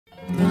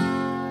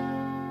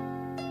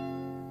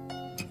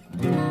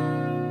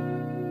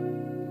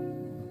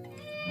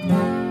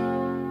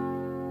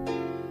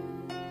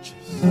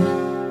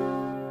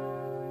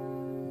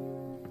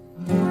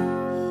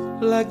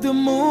like the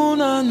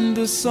moon and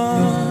the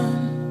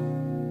sun.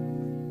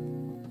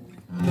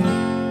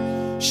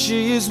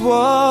 She is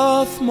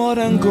worth more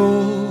than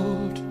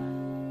gold,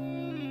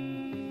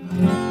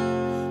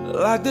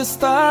 like the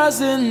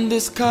stars in the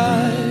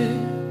sky.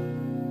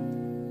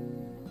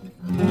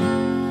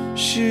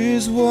 She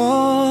is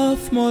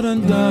worth more than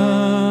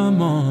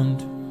diamond.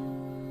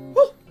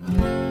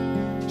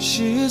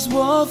 She is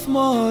worth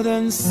more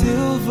than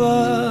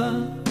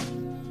silver.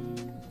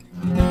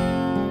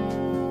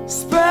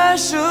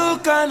 Special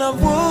kind of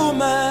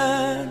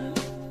woman.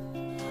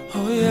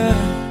 Oh yeah.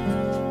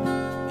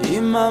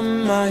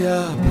 Imama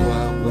ya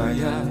bwagwa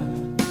ya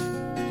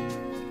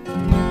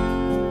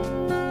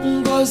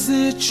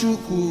Ngozi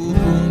Chukwu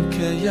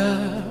bunke ya.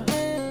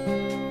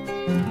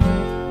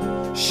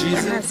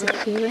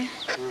 Asifiwe.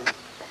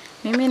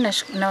 Mimi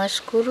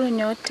nawashukuru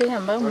nyote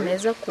ambao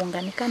mmeweza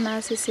kuunganika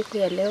nasi siku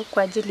ya leo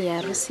kwa ajili ya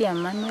harusi ya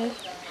Manuel.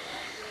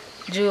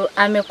 Juu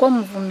amekuwa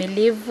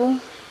mvumilivu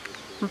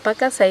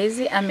mpaka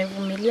saizi,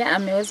 amevumilia,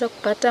 ameweza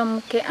kupata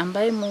mke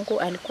ambaye Mungu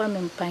alikuwa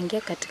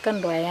amempangia katika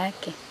ndoa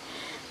yake.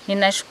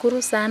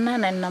 Ninashukuru sana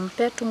na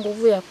ninampea tu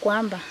nguvu ya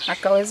kwamba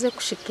akaweze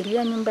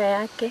kushikilia nyumba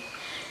yake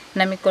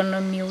na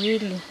mikono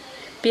miwili.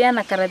 Pia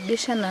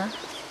nakaribisha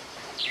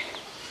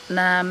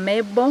na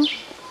Mable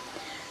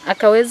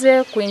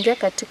akaweze kuingia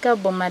katika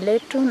boma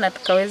letu na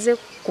tukaweze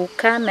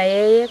kukaa na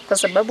yeye, kwa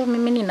sababu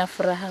mimi nina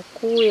furaha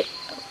kuu,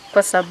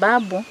 kwa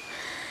sababu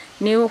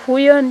ni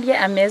huyo ndiye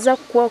ameweza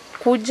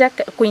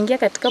kuingia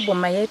katika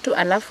boma yetu,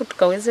 alafu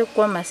tukaweze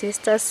kuwa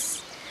masisters.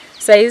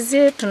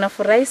 Saizi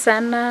tunafurahi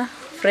sana.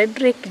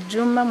 Frederick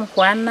Juma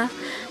Mhwana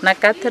na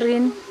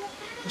Catherine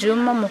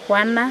Juma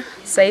Mhwana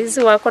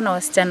saizi wako na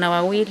wasichana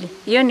wawili.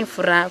 Hiyo ni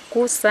furaha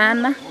kuu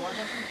sana.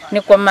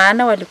 Ni kwa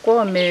maana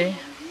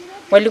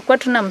walikuwa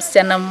tuna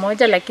msichana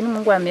mmoja, lakini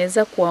Mungu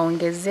ameweza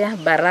kuwaongezea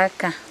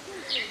baraka.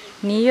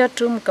 Ni hiyo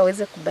tu,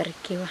 mkaweze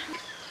kubarikiwa.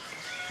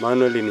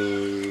 Manuel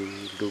ni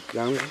ndugu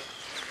yangu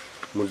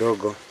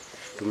mdogo.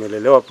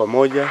 Tumelelewa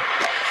pamoja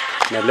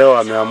na leo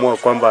ameamua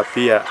kwamba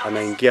pia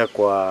anaingia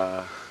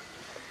kwa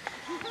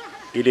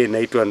ile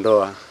inaitwa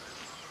ndoa,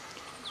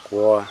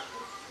 kuoa.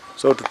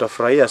 So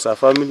tutafurahia as a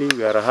family,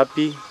 we are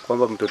happy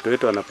kwamba mtoto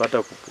wetu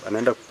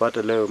anaenda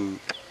kupata leo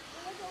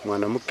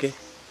mwanamke,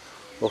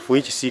 of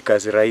which si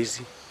kazi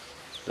rahisi,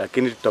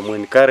 lakini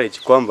tutamu-encourage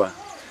kwamba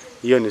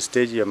hiyo ni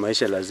stage ya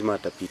maisha lazima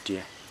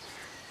atapitia.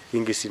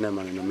 Kingi sina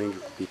maneno mengi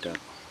kupita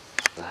hapo.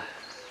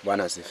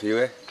 Bwana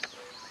asifiwe.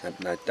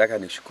 Nataka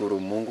nishukuru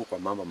Mungu kwa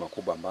mambo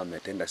makubwa ambayo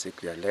ametenda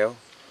siku ya leo.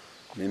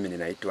 Mimi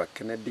ninaitwa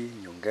Kennedy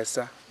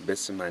Nyongesa,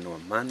 Weds Manu wa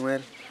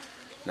Manuel.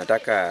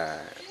 Nataka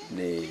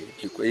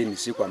hii ni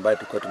siku ambayo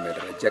tulikuwa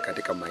tumetarajia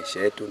katika maisha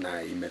yetu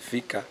na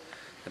imefika.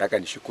 Nataka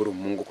nishukuru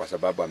Mungu kwa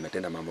sababu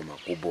ametenda mambo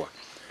makubwa.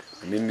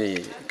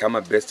 Mimi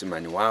kama Weds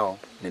Manu wao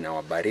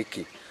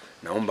ninawabariki.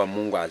 Naomba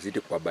Mungu azidi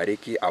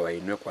kuwabariki,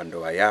 awainue kwa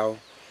ndoa yao.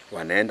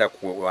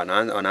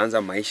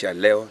 Wanaanza maisha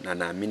leo na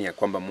naamini ya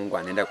kwamba Mungu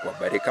anaenda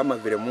kuwabariki kama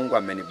vile Mungu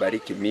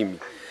amenibariki mimi.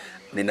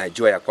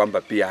 Ninajua ya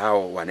kwamba pia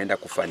hao wanaenda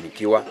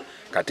kufanikiwa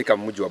katika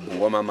mji wa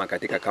Bungoma ama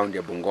katika kaunti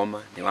ya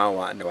Bungoma. Ni wao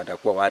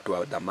watakuwa watu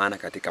wa dhamana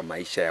katika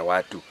maisha ya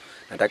watu.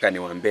 Nataka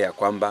niwaambie ya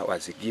kwamba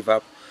wasi give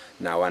up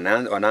na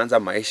wanaanza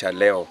maisha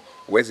leo.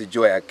 Huwezi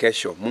jua ya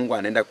kesho. Mungu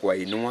anaenda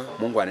kuwainua,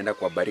 Mungu anaenda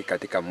kuwabariki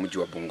katika mji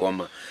wa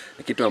Bungoma.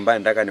 Ni kitu ambaye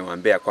nataka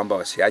niwaambie kwamba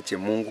wasiache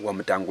Mungu,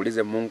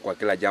 wamtangulize Mungu kwa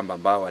kila jambo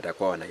ambao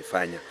watakuwa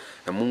wanaifanya.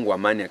 Na Mungu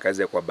amani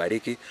akaze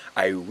kuwabariki.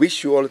 I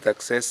wish you all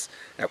success,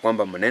 ya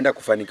kwamba mnaenda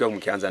kufanikiwa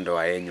mkianza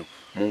ndoa yenu.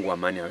 Mungu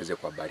amani aweze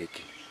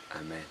kuwabariki.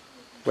 Amen.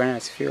 Bwana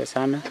asifiwe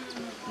sana.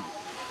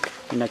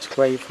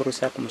 Ninachukua hii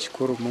fursa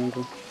kumshukuru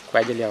Mungu kwa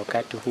ajili ya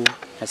wakati huu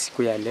na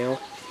siku ya leo.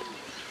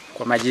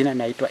 Kwa majina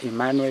naitwa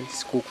Emmanuel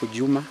Sikuku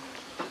Juma,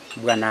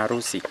 bwana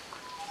harusi.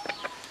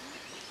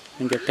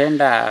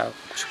 Ningependa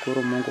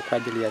kushukuru Mungu kwa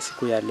ajili ya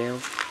siku ya leo.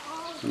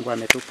 Mungu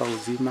ametupa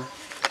uzima.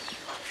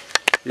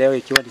 Leo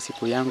ikiwa ni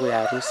siku yangu ya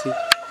harusi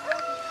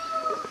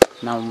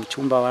na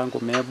mchumba wangu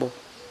Mable.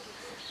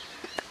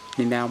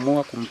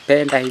 Nimeamua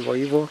kumpenda hivyo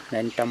hivyo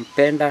na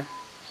nitampenda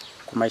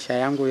kwa maisha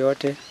yangu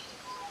yote.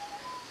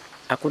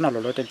 Hakuna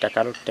lolote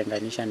litakalo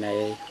tutenganisha na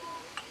yeye.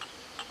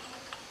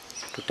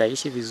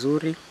 Tutaishi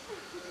vizuri,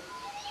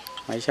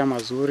 maisha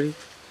mazuri.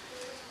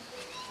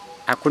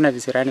 Hakuna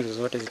visirani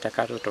zozote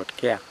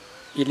zitakazotokea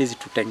ili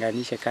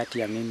zitutenganishe kati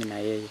ya mimi na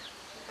yeye.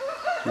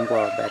 Mungu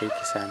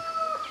awabariki sana.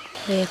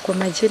 Kwa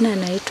majina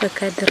naitwa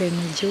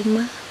Catherine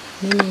Juma.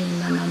 Mimi ni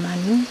mama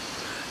Manu.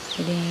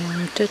 Ni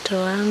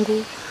mtoto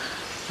wangu.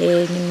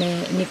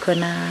 Niko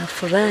na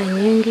furaha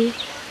nyingi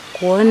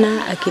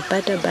kuona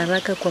akipata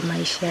baraka kwa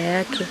maisha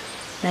yake,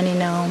 na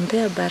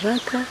ninawaombea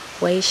baraka,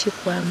 waishi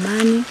kwa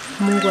amani.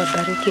 Mungu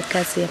abariki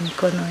kazi ya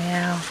mikono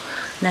yao,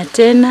 na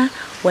tena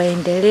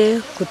waendelee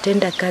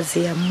kutenda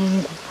kazi ya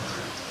Mungu.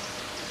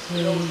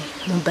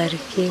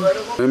 Mbarikiwe.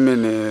 Mimi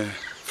ni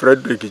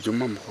Frederick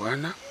Juma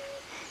Mhwana.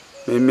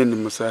 Mimi ni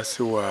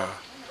msasi wa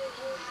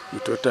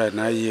mtoto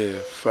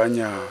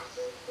anayefanya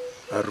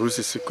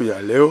harusi siku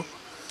ya leo.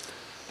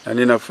 Na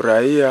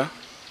ninafurahia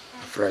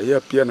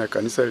pia na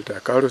kanisa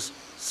litakalo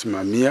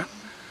simamia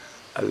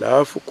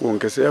alafu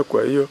kuongezea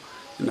kwa hiyo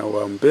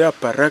nawaombea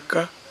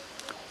baraka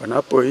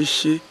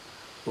wanapoishi,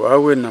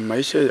 wawe na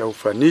maisha ya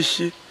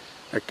ufanishi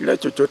na kila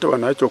chochote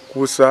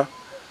wanachokusa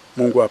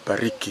Mungu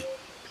abariki.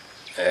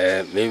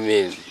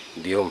 Mimi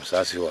ndio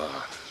msasi wa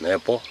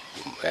Mable,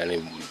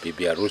 yani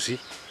bibi harusi,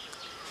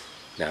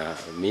 na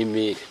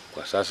mimi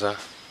kwa sasa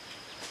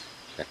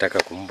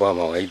nataka kumpa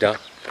mawaida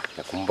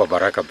na kumpa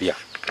baraka pia.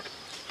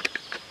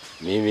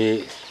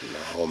 Mimi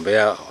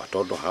naombea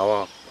watoto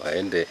hawa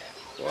waende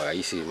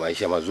waishi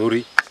maisha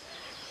mazuri,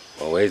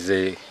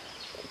 waweze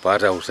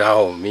kupata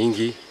uzao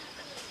mingi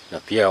na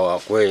pia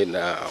wakuwe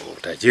na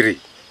utajiri,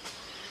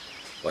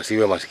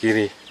 wasiwe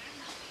maskini.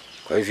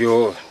 Kwa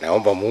hivyo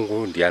naomba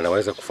Mungu ndiye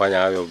anaweza kufanya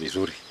hayo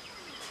vizuri.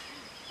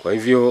 Kwa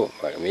hivyo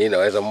mimi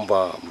naweza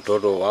mpa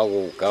mtoto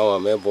wangu kama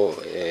Mable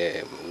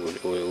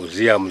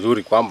uzia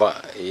mzuri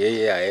kwamba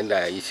yeye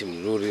aenda aishi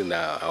mzuri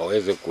na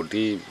aweze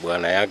kutii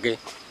bwana yake,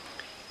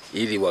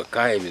 ili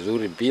wakae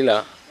vizuri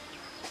bila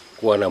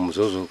kuwa na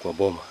mzozo kwa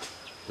boma.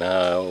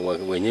 Na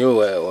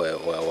wenyewe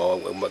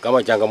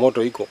kama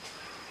changamoto iko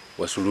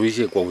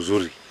wasuluhishe kwa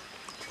uzuri,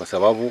 kwa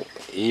sababu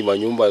hii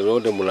manyumba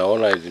zote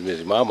mnaona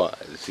zimesimama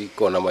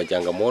ziko na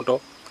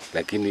machangamoto,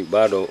 lakini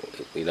bado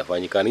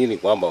inafanyika nini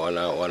kwamba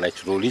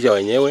wanachululisha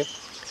wenyewe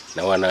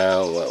na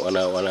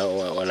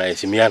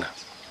wanaheshimiana.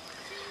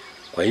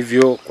 Kwa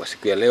hivyo kwa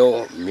siku ya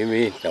leo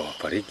mimi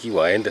nawabariki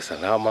waende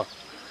salama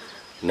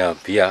na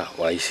pia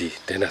waishi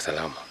tena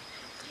salama.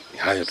 Ni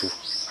hayo tu,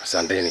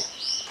 asanteni.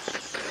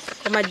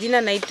 Kwa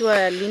majina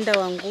naitwa Linda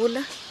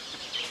Wangula.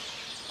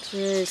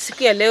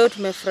 Siku ya leo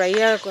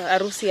tumefurahia kwa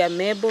harusi ya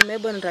Mable.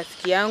 Mable ni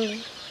rafiki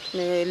yangu,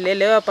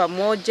 tumelelewa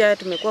pamoja,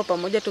 tumekuwa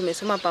pamoja,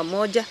 tumesoma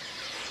pamoja.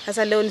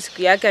 Sasa leo ni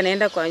siku yake,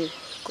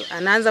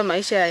 anaanza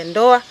maisha ya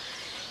ndoa.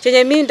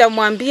 Chenye mimi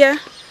nitamwambia,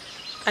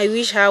 I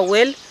wish her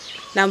well,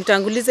 na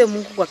mtangulize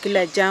Mungu kwa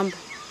kila jambo.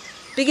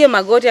 Pige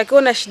magoti,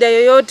 akiwa na shida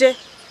yoyote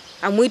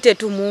amuite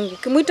tu Mungu.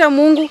 Kimuita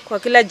Mungu kwa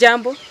kila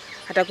jambo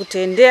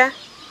atakutendea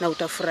na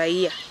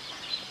utafurahia.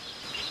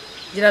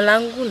 Jina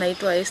langu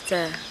naitwa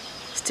Esther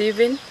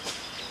Steven.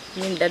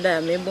 Mimi ni dada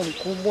ya Mable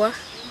mkubwa,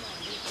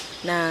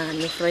 na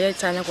nimefurahia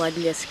sana kwa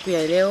ajili ya siku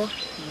ya leo.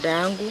 Dada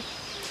yangu,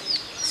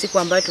 siku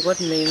ambayo tulikuwa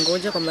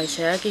tumeingoja kwa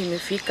maisha yake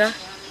imefika.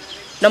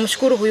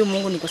 Namshukuru huyu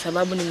Mungu ni kwa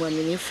sababu ni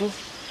mwaminifu,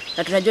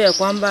 na tunajua ya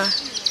kwamba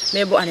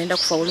Mable anaenda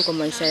kufaulu kwa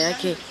maisha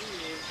yake.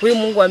 Huyu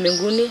Mungu wa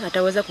mbinguni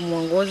ataweza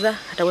kumuongoza,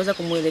 ataweza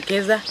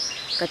kumuelekeza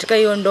katika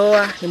hiyo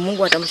ndoa. Ni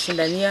Mungu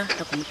atamshindania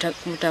na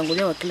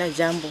kumtangulia kwa kila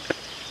jambo.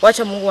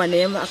 Wacha Mungu wa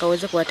neema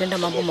akaweze kuwatenda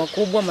mambo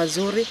makubwa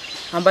mazuri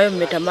ambayo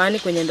mmetamani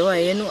kwenye ndoa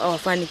yenu,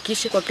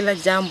 awafanikishe kwa kila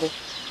jambo,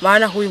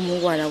 maana huyu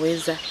Mungu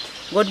anaweza.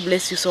 God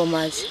bless you so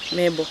much,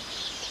 Mable.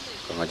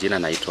 Kwa majina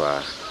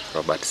naitwa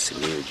Robert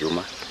Simiyu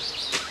Juma.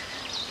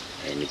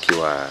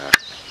 Nikiwa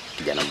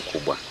kijana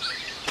mkubwa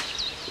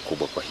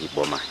kwa hii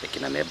boma ya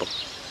kina Mable,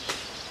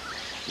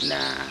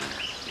 na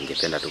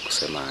ningependa tu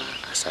kusema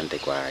asante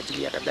kwa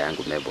ajili ya dada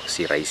yangu Mable.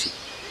 Si rahisi,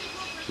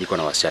 niko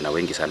na wasichana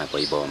wengi sana kwa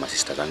hii boma,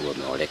 masista zangu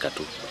wameoleka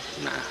tu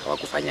na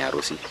hawakufanya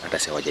harusi, hata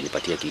si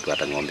hawajanipatia kitu,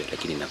 hata ng'ombe.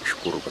 Lakini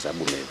nakushukuru kwa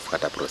sababu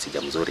umefuata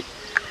procedure mzuri,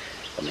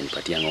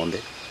 wamenipatia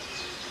ng'ombe.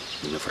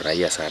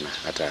 Nimefurahia sana,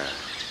 hata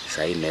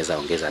sasa hivi naweza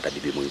ongeza hata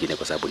bibi mwingine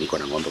kwa sababu niko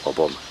na ng'ombe kwa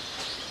boma.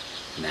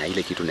 Na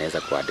ile kitu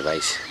naweza ku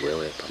advise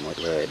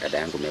wewe dada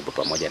yangu Mable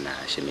pamoja na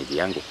shemeji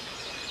yangu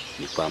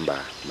ni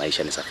kwamba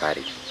maisha ni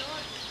safari.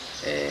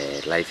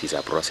 Life is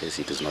a process,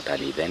 it is not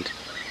an event.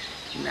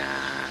 Na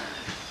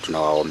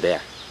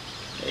tunawaombea,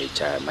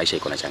 maisha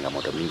iko na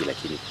changamoto mingi,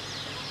 lakini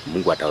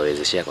Mungu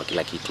atawawezeshea kwa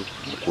kila kitu.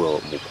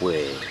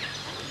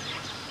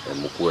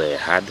 Mkuwe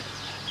hard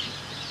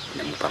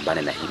na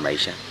mpambane na hii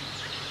maisha,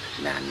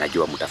 na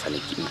najua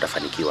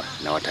mtafanikiwa.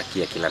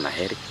 Nawatakia kila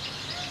laheri,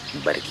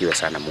 mbarikiwe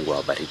sana. Mungu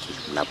awabariki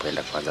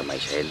mnapoenda kuanza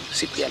maisha yenu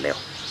siku ya leo.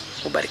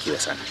 Mbarikiwe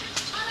sana.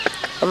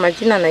 Kwa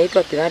majina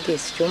naitwa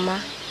Gladys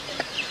Juma.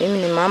 Mimi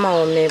ni mama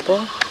wa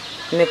Mable.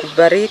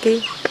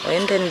 Nimekubariki,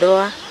 waende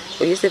ndoa,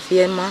 uishi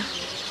vyema.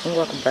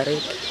 Mungu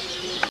akubariki.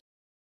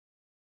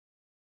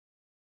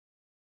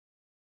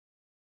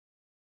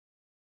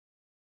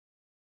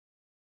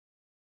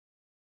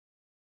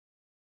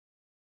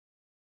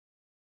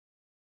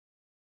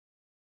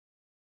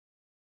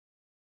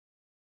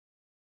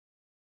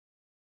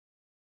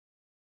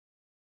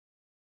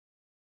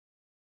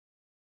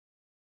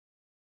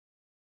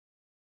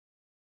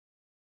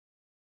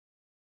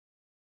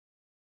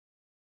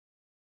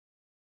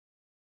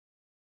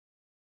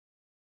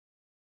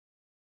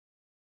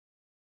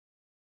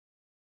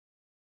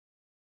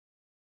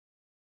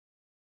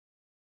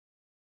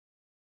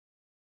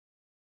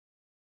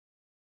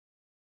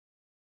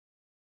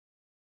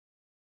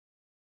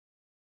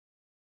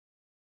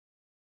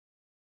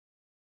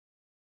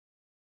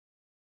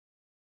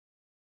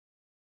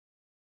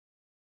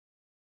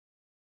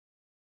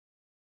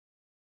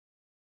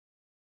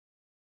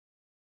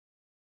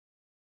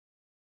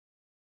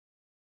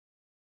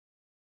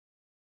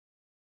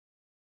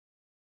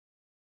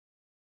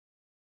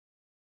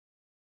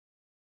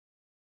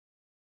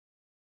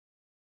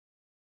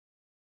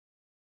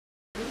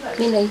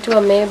 Mimi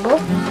naitwa Mable.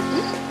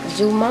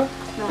 Juma.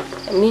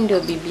 Mimi ndio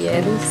bibi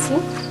harusi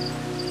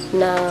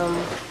na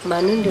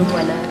Manu ndio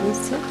bwana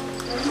harusi.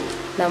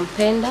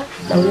 Nampenda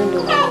na huyo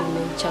ndio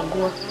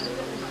nimemchagua.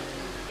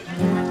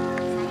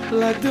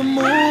 Like the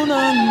moon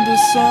and the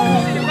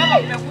sun,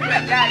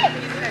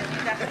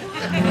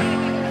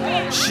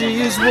 she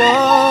is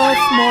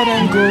worth more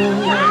than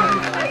gold.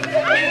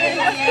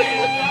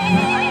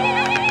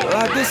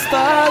 Like the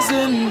stars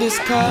in the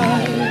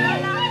sky,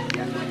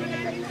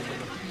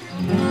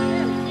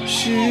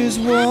 she is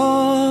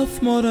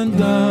worth more than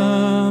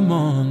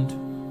diamond.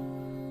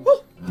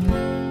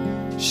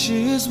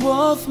 She is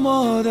worth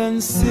more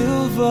than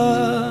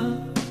silver.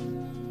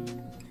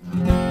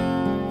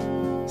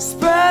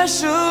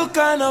 Special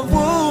kind of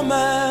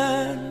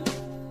woman.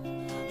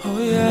 Oh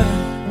yeah.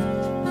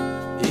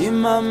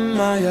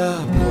 Imama ya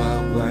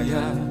bwagwa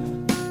ya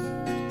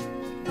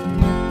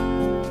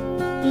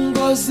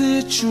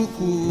Ngozi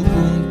Chukwu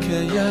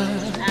nke ya.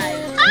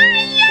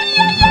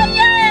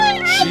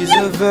 She's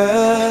a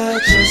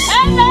virtuous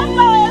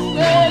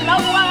woman.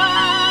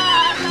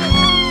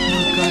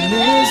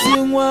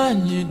 Makanezi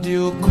nwanyi dị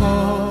ụkọ.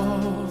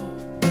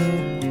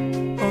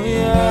 Oh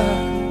yeah.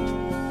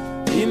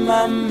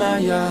 Imama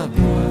ya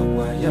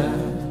bwagwa ya.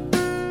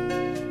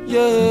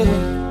 Yeah.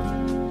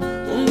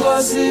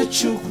 Ngozi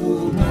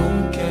Chukwu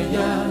nke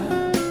ya.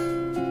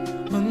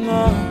 Oh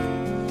no.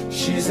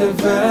 She's a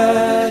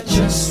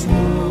virtuous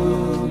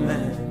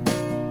woman.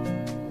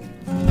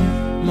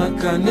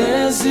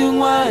 Makanezi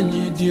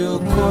nwanyi dị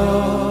ụkọ.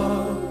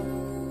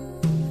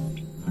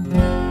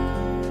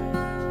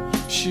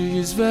 She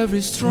is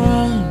very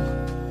strong,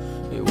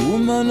 a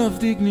woman of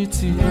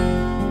dignity.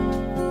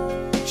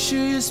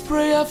 She is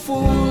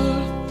prayerful,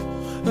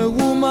 a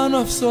woman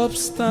of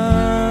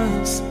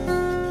substance.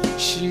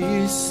 She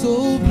is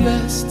so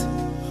blessed,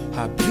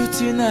 her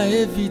beauty na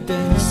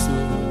evidence.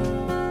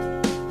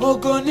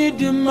 Ogoni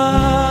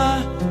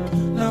dima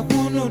na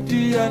kunu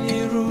dia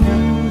niru.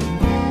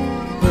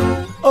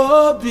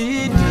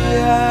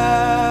 Obidia,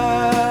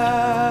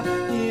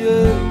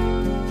 yeah.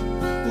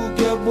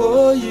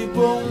 Ugebo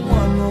yibon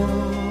wano.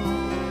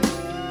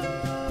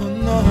 Oh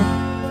no.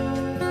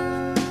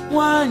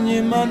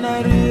 Wanyi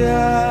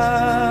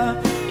manaria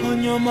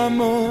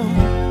onyomamo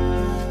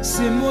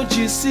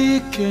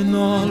simuji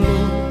kenolo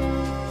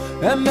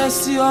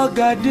emesi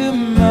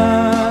ogadima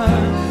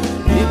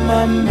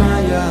imama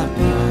ya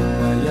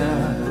bwagwa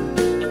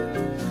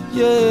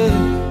yeah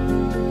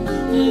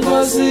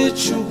Ngozi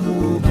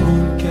Chukwu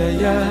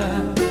nke ya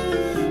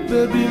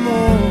baby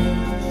mo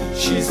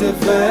she's a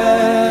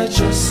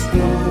virtuous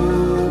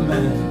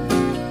woman.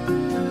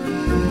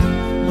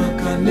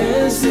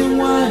 Makanezi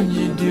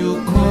nwanyi dị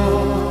ụkọ.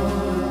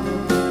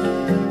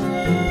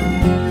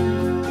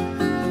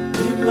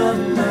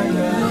 Imama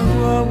ya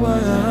bwagwa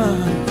ya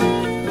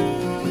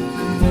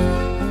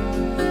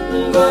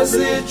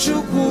Ngozi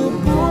Chukwu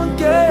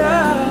nke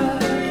ya.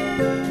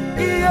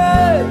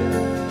 Yeah,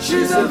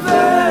 she's a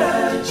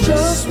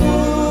virtuous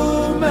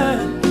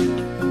woman.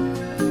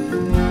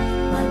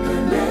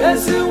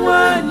 Makanezi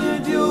nwanyi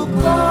dị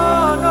ụkọ.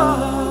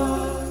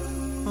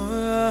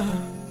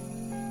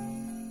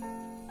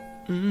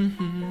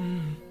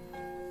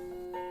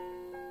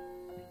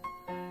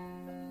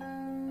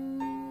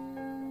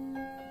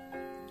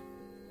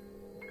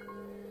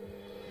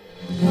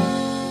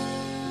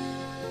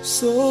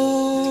 So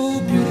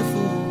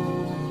beautiful.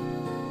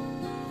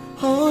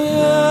 Oh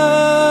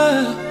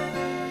yeah.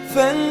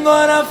 Thank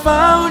God I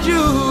found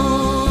you.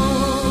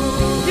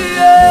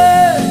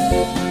 Yeah.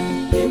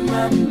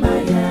 Imama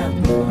ya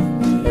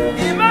bwagwa.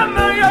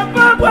 Imama ya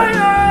bwagwa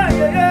ya.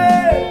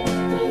 Yeah.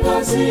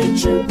 Ngozi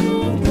Chukwu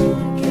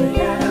nke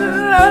ya.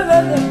 La la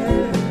la.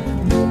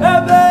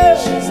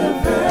 She's a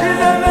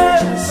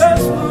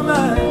virtuous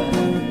woman.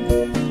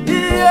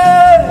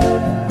 Yeah.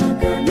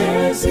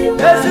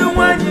 There's a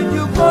one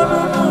you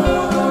follow.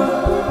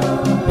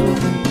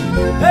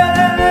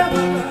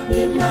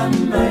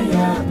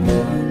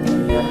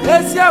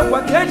 There's a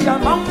wakeja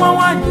mama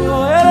wanyo.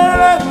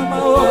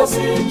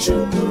 Ngozi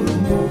Chukwu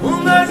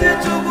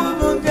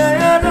nke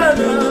ya.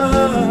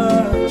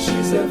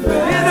 She's a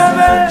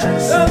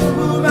virtuous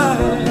woman.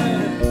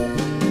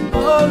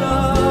 Oh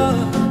Lord.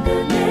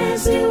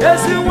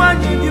 There's the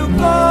one you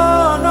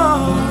call.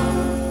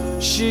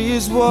 She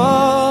is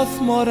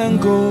worth more than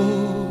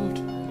gold.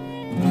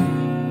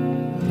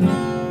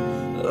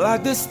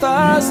 Like the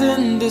stars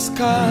in the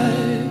sky.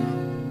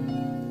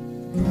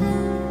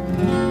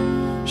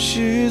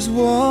 She is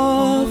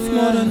worth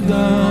more than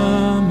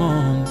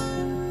diamond.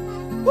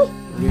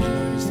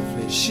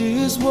 She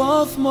is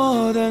worth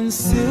more than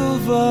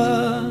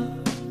silver.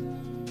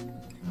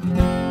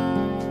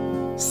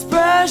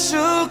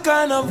 Special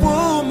kind of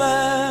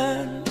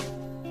woman.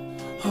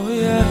 Oh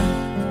yeah.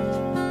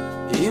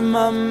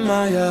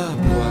 Imama ya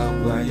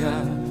bwagwa ya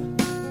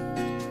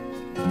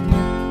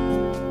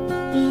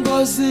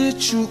Ngozi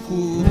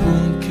Chukwu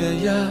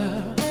nke ya.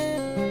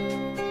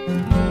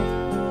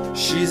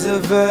 She's a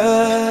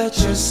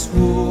virtuous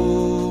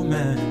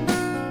woman.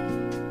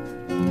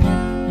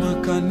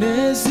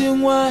 Makanezi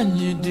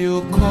nwanyi dị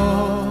ụkọ.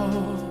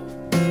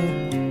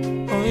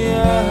 Oh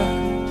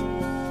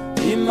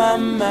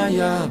Imama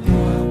ya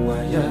bwa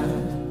ya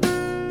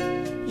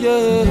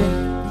yeah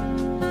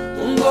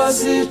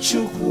Ngozi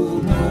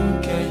chukwu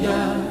nke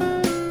ya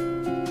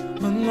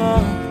no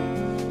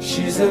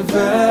she's a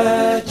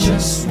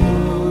virtuous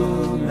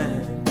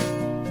woman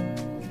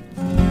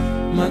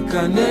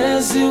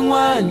makanezi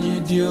nwanyi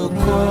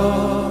dioko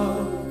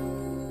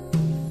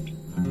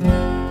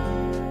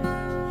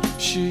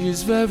she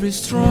is very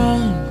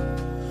strong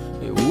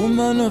a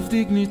woman of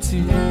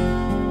dignity.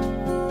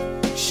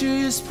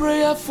 She is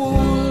prayerful,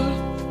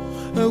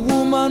 a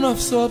woman of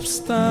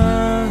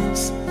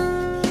substance.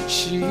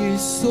 She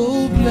is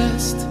so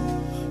blessed,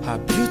 her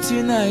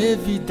beauty na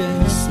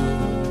evidence.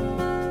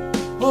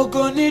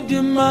 Ogoni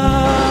dima,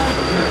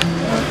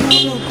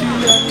 aduno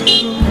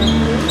pianiru,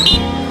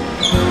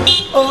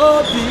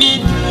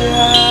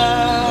 obidia,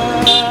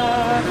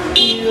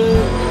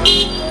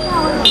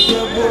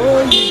 yebo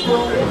yibo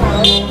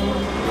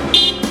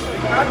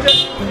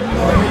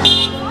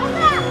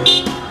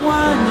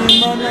Wani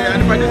mana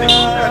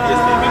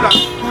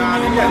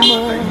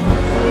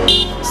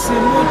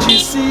Simuji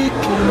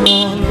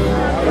sikimolo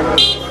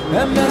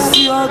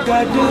Emesi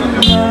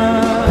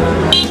ogadima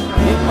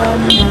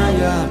Imama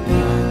ya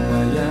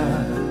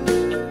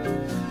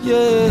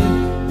yeah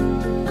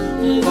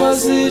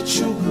Ngozi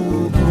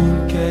chukwu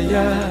nke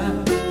ya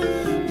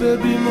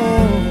Baby mo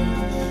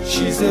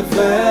she's a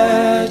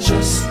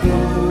virtuous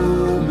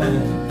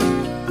woman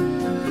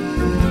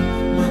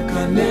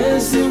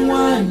Makanezi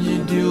nwanyi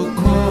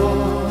diuko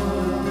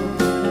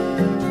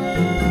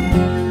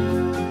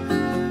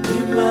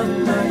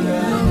Imama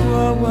ya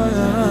wawa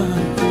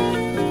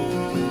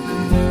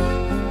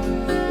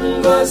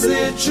Ngozi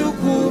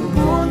chukwu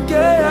nke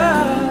ya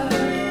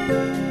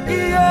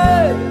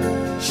yeah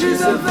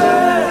she's a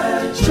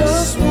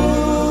virtuous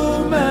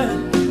woman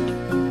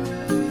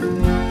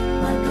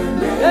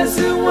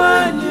Makanezi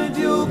nwanyi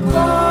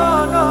diuko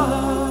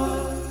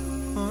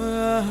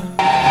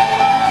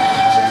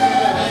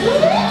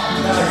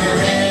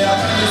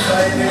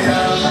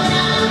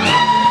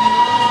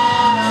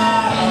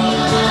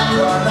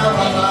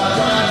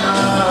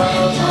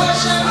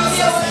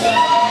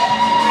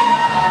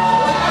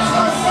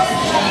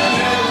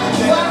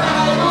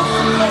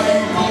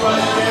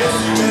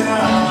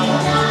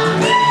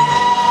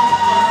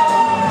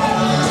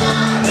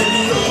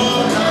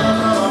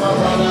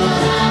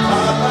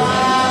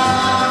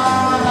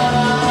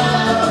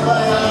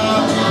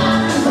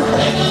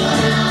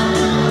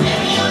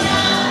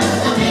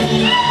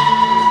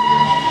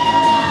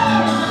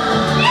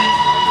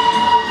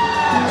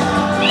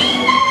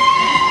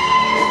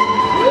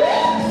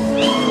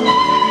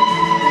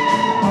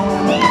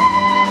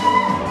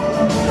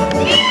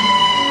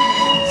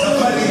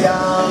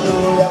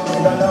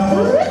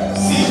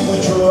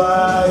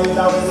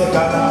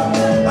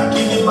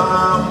lakini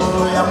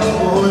mambo ya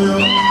Mungu huyu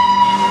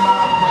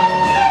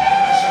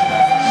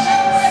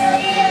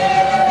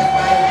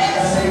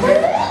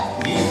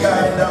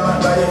nikaenda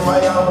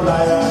mataifa ya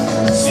Ulaya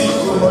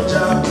siku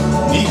moja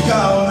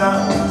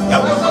nikaona ya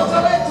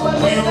kwamba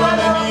Mungu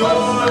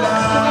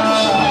ameniona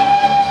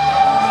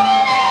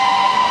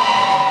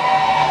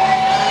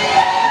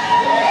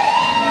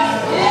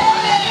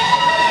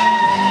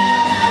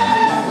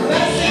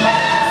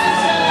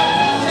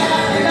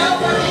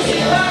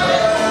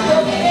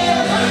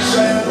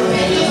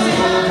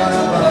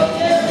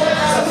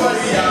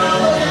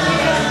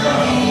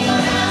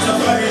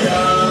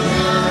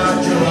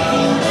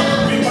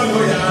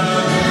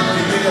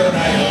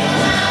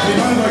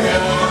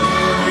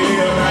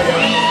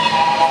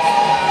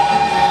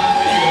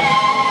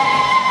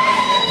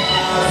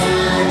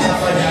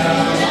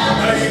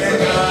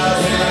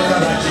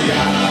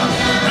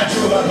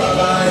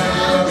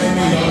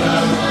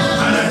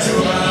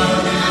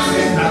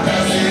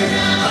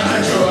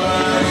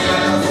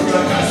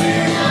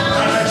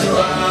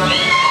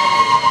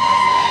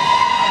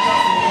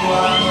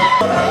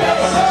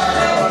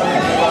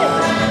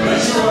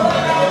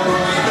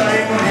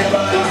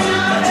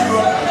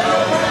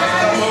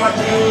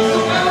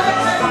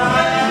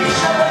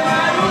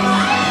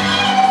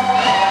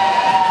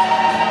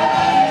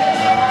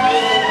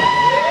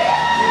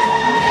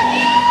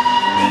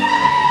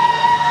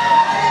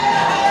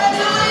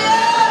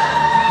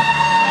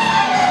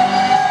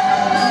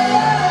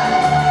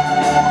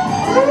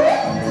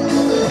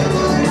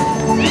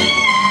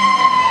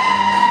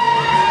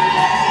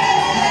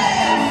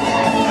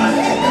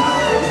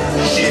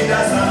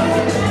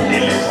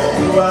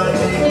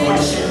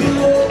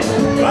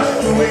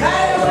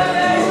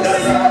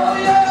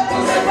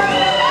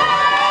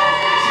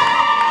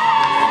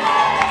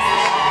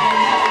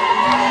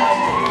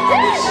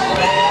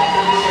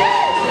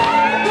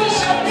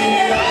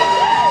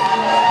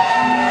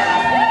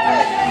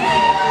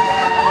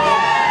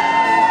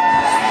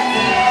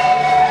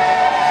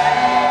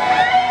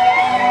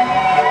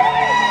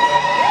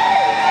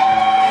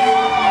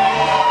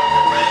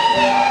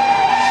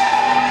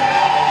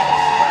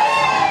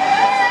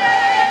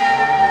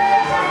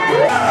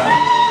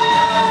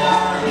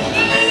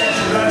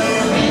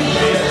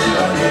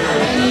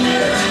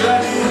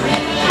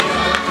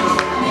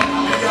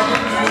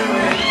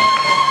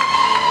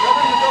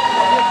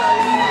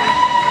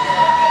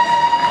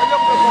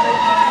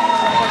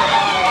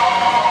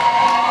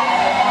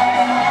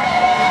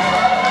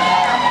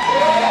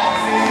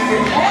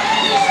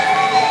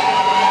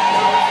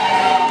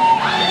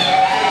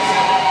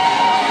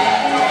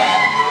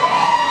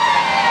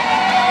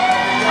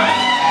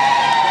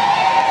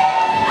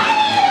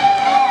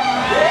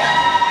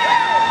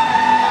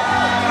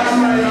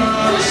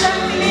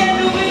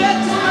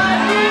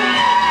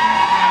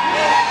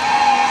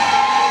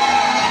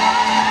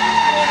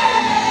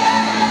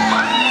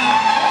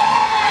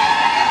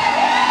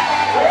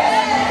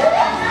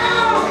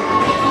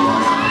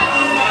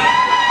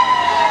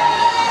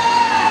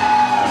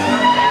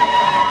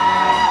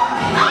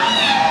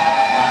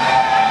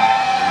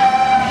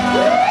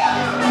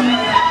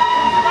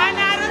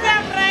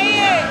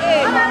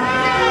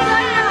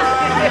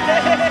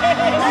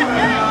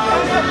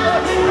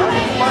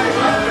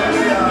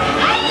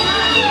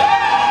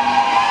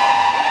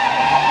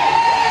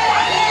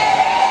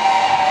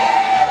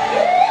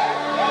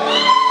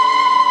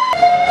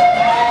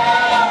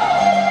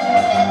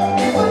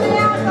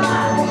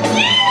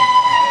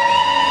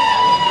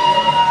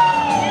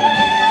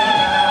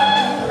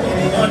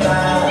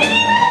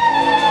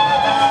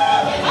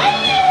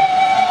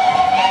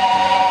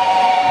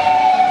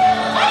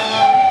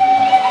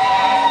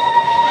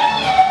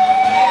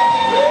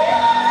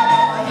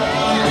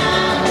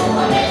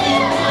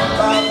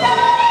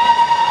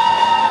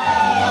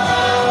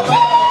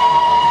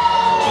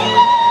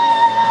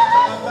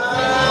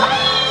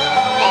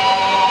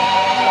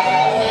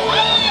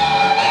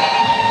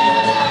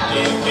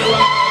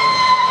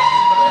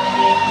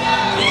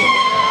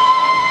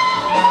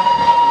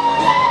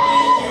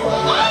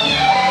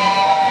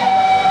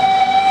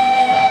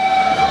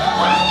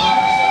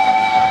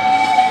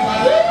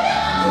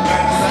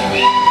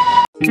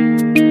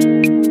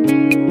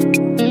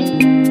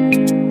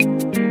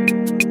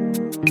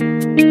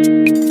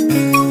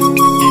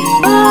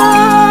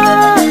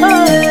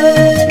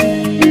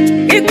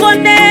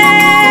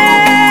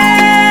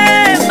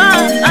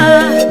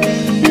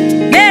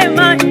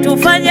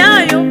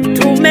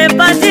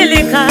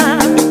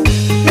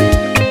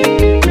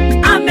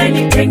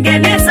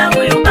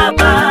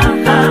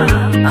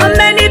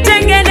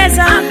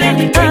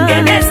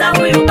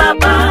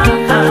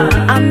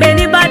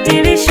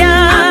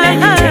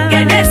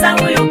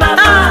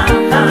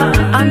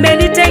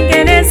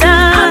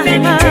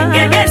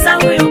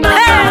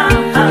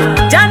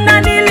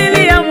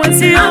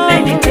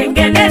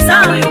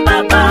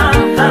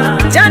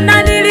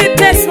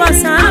mkubwa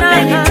sana.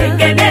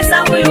 Amenitengeneza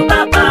huyu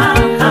baba,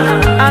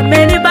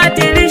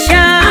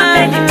 amenibadilisha,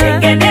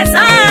 amenitengeneza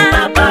huyu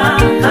baba,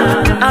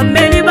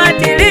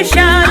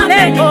 amenibadilisha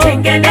leo,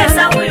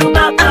 amenitengeneza huyu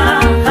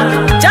baba.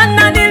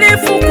 Jana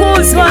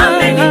nilifukuzwa,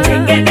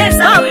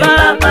 amenitengeneza huyu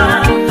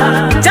baba.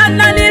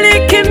 Jana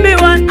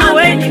nilikimbiwa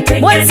nawe,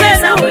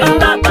 amenitengeneza huyu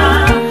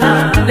baba.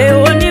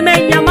 Leo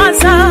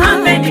nimenyamaza,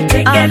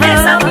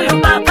 amenitengeneza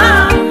huyu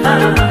baba.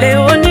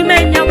 Leo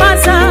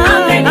nimenyamaza,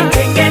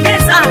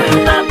 amenitengeneza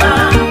huyu baba.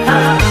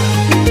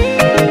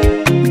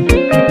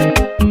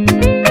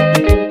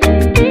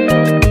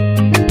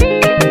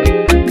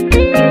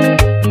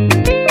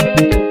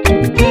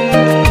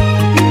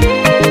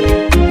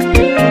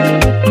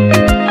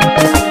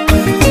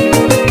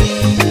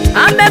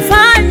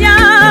 amefanya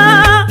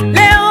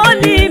leo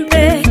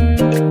nimbe,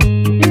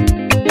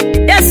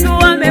 Yesu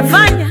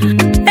amefanya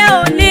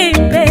leo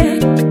nimbe,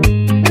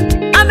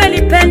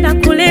 amenipenda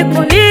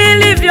kuliko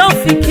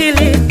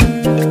nilivyofikiri,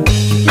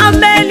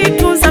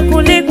 amenitunza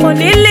kuliko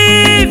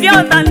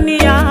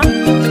nilivyodhania,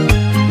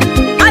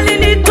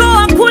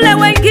 alinitoa kule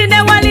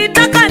wengine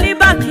walitaka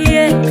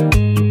nibakie,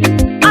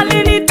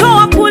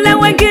 alinitoa kule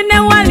wengine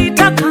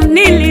walitaka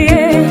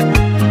nilie,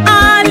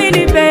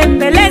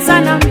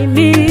 alinibembeleza na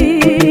mimi.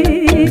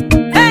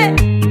 Hey!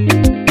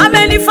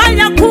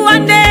 Amenifanya kuwa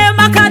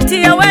neema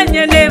kati ya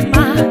wenye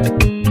neema,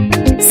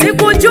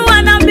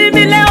 sikujua na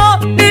mimi leo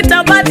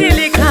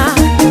nitabadilika,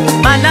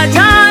 maana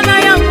jana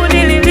yangu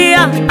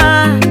nililia,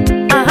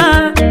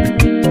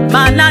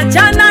 maana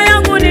jana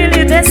yangu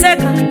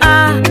niliteseka,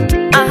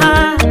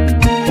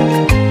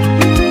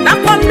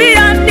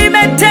 nakwambia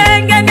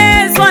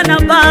nimetengenezwa na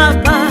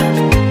Baba,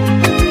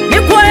 ni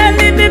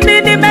kweli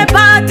mimi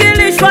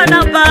nimebadilishwa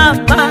na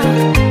Baba,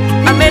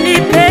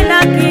 amenipenda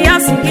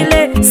kiasi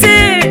kile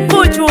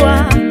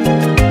sikujua,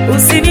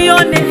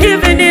 usinione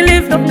hivi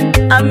nilivyo,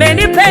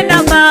 amenipenda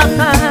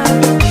Baba,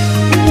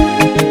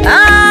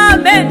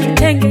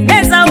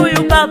 amenitengeneza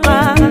huyu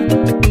Baba,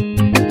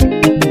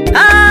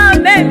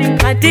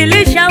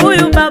 amenibadilisha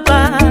huyu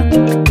Baba,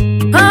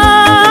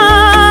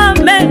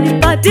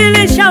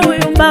 amenibadilisha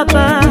huyu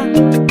Baba.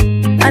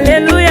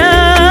 Haleluya,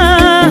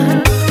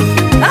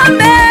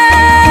 amen.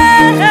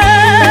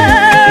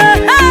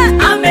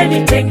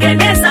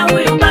 Amenitengeneza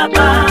huyu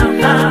baba.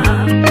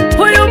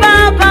 Huyu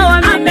Baba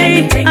wa mimi,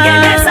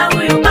 amenitengeneza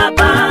huyu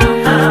baba.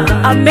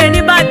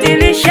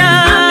 amenibadilisha,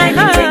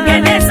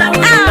 amenitengeneza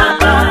huyu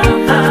baba.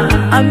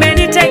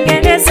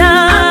 amenitengeneza,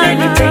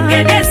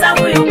 amenitengeneza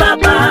huyu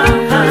baba.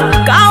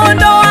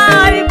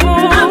 kaondoa aibu,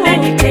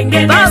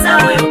 amenitengeneza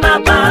huyu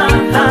baba.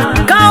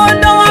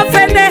 kaondoa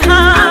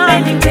fedheha,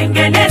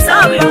 amenitengeneza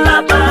huyu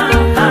baba.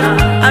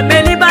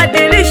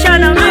 amenibadilisha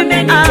na mimi,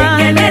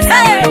 amenitengeneza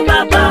huyu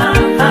baba.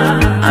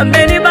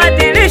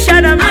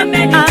 amenibadilisha na mimi,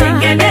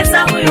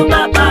 amenitengeneza huyu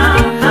baba.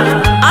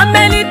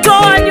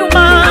 amenitoa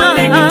nyuma,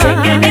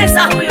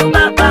 amenitengeneza huyu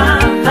baba.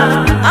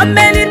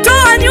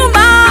 amenitoa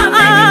nyuma,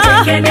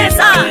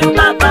 amenitengeneza huyu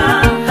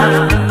baba.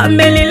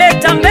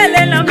 amenileta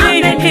mbele na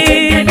mimi,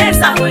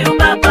 amenitengeneza huyu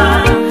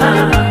baba.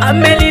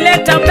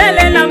 amenileta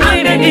mbele na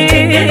mimi,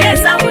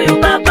 amenitengeneza huyu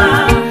baba.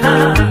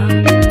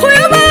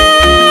 huyu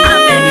Baba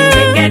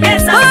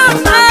amenitengeneza huyu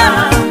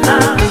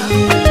baba.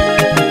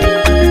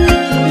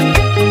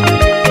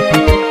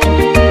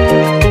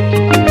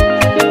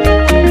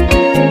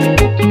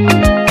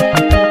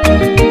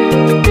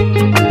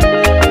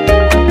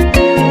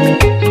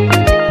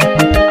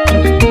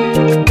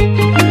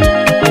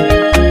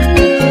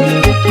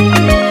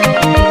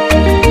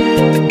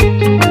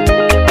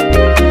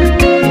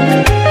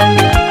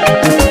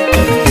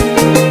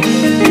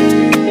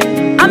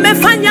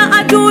 amefanya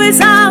adui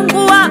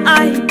zangu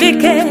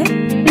waaibike,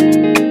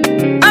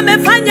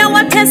 amefanya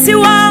watesi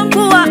wangu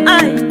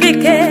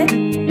waaibike,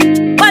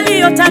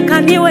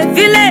 waliotaka niwe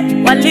vile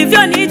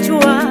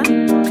walivyonijua,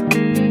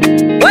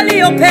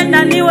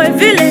 waliopenda niwe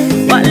vile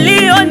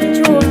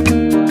walionijua,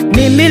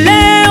 mimi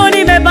leo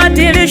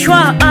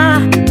nimebadilishwa,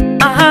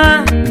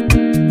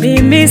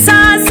 mimi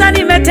sasa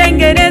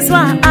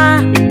nimetengenezwa,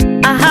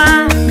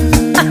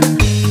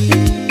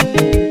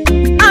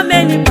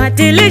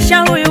 amenibadilisha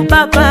huyu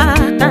Baba,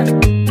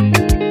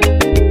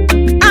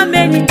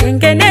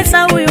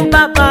 amenitengeneza huyu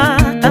Baba,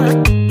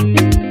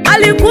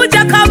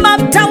 alikuja kama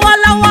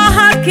mtawala wa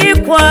haki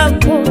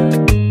kwangu,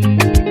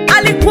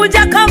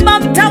 alikuja kama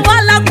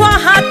mtawala kwa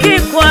haki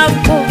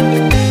kwangu,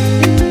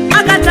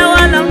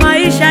 akatawala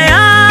maisha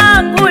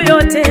yangu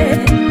yote,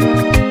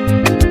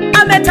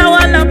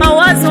 ametawala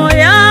mawazo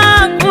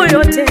yangu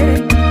yote,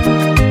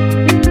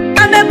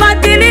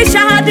 amebadilisha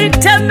hadi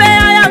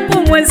tembea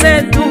yangu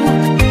mwenzetu,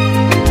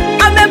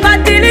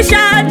 amebadilisha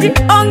hadi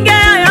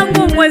ongea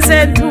yangu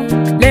mwenzetu.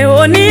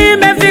 Leo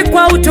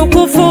nimevikwa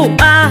utukufu,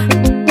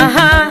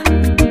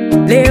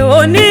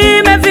 leo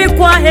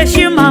nimevikwa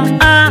heshima,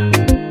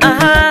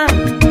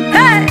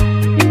 hey!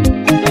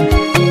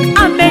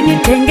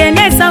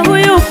 Amenitengeneza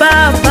huyu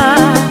Baba,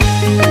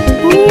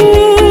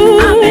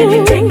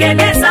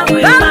 amenitengeneza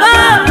huyu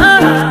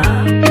baba.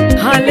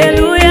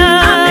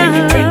 Haleluya,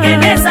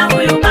 amenitengeneza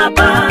huyu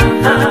baba.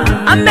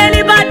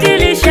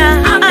 amenibadilisha,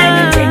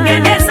 amenitengeneza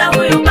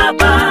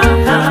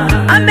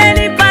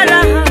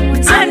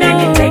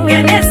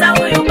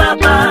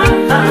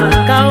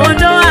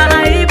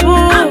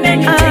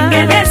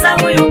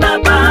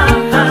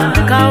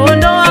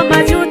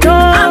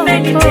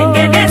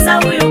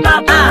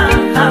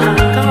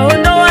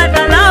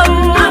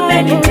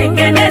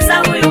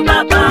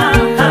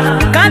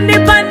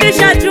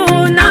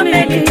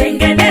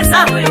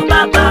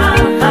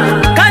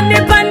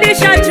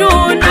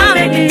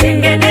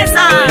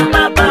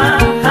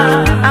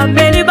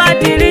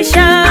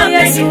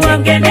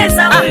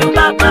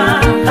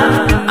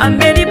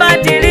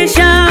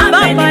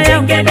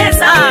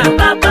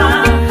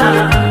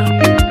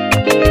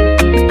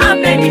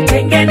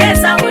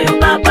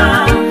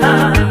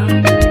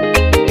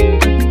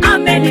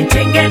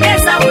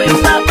amenitengeneza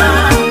huyu baba,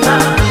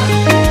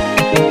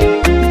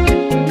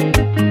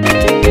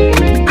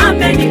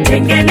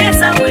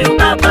 amenitengeneza huyu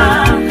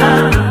baba,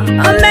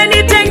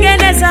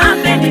 amenitengeneza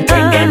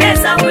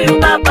huyu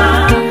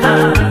baba,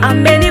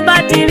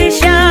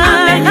 amenibadilisha,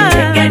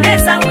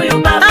 amenitengeneza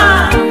huyu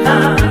baba,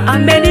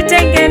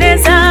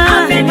 amenitengeneza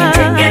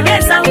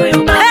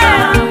huyu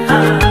baba,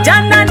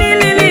 jana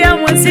nililia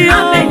mwenzio,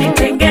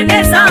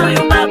 amenitengeneza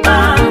huyu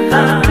baba,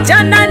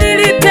 jana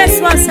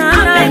niliteswa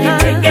sana,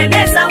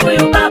 amenitengeneza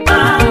huyu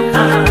baba,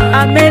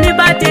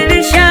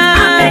 amenibadilisha,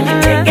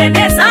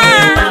 amenitengeneza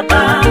huyu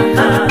baba,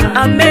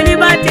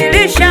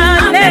 amenibadilisha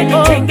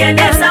leo,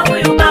 amenitengeneza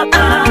huyu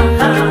baba,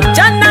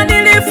 jana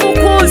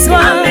nilifukuzwa,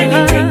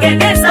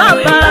 amenitengeneza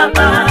huyu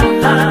baba,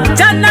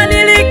 jana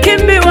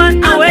nilikimbiwa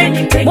nawe,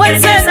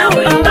 amenitengeneza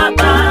huyu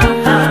baba,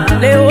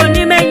 leo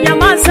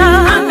nimenyamaza,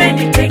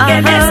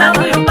 amenitengeneza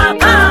huyu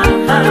baba,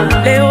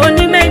 leo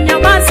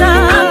nimenyamaza,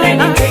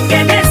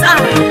 amenitengeneza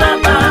huyu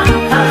baba.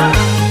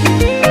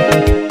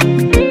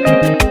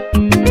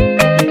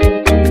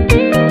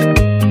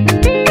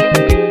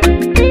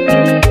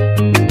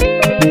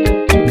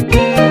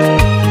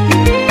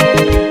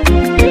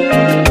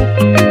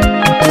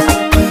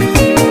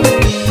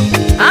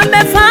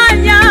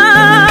 amefanya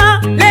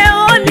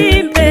leo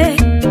nimbe,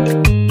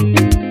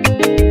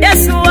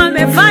 Yesu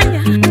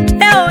amefanya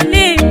leo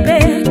nimbe,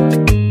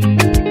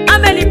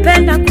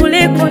 amenipenda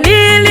kuliko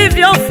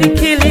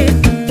nilivyofikiri,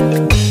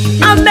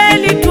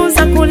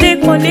 amenitunza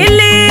kuliko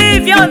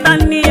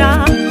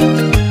nilivyodhania,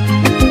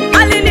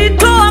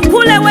 alinitoa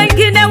kule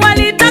wengine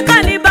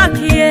walitaka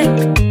nibakie,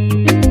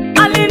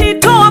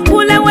 alinitoa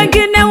kule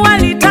wengine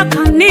walitaka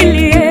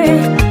nilie,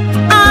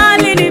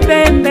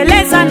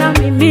 alinibembeleza na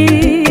mimi.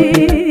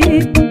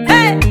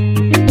 Hey!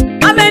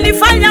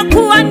 Amenifanya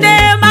kuwa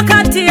neema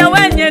kati ya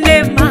wenye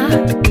neema,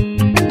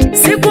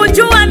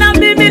 sikujua na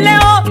mimi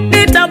leo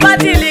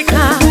nitabadilika,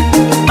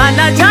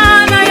 maana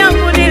jana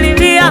yangu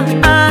nililia,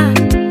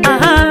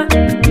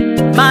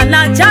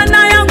 maana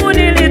jana yangu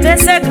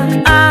niliteseka,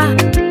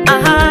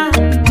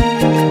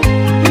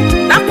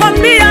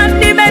 nakwambia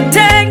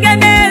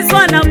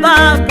nimetengenezwa na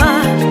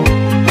Baba,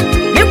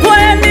 ni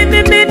kweli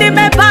mimi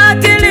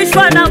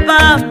nimebadilishwa na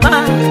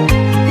Baba,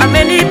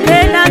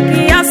 amenipenda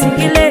kiasi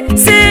kile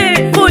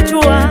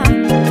sikujua,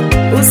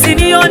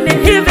 usinione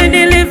hivi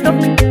nilivyo,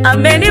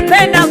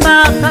 amenipenda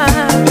Baba,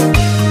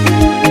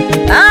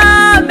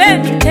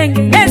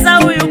 amenitengeneza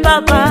huyu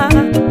Baba,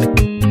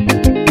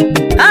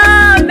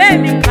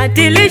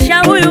 amenibadilisha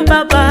huyu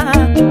Baba,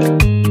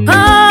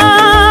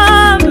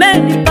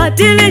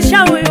 amenibadilisha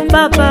huyu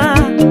Baba,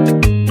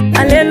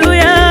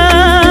 haleluya.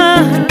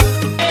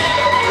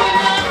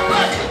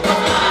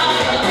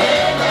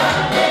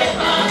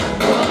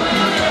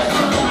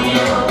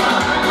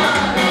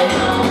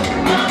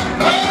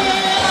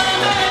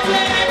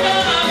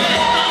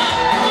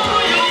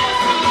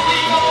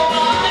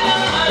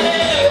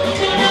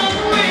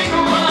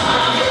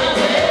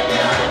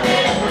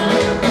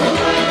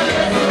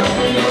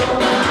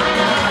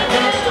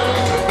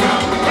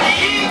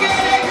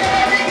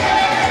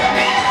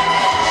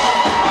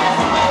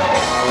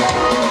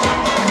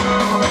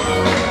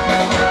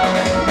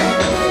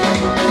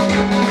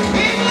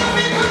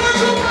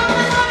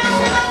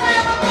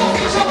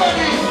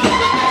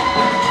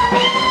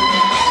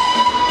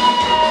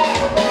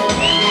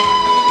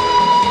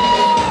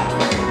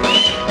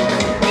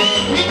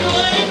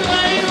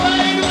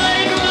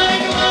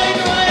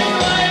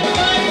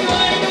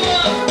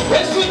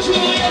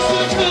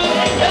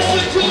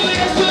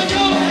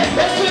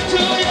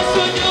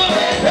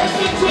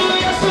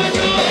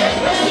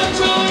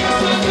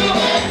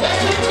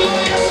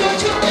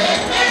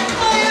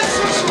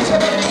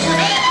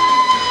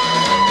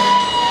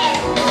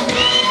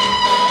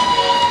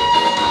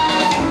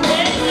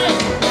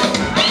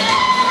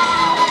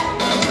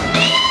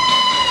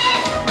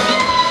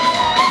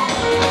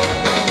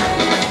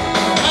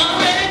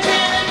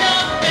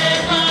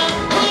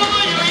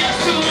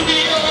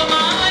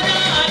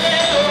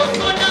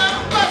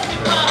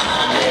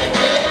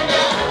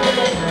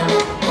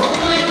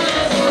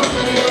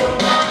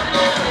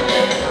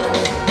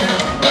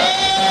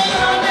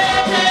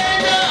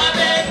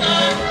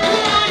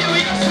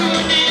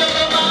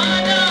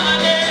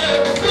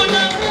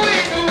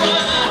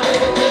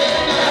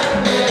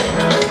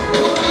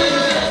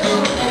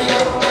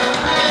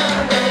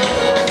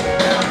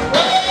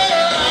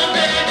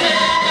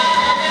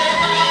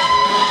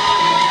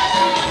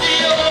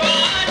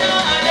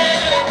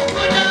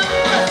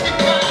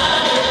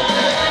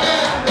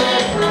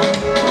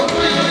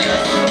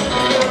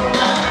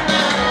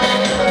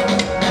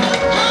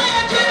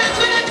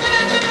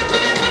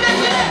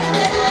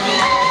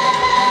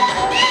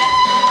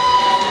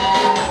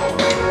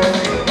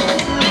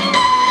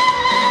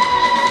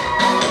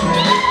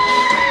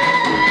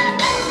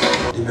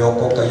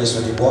 Nimeokoka, Yesu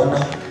ni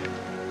Bwana,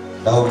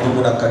 na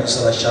hudumu na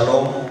kanisa la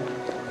Shalom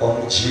kwa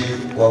mji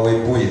wa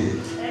Webuye.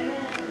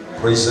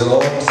 Praise the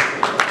Lord.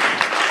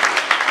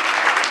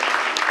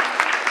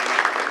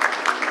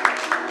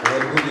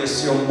 Webuye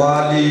sio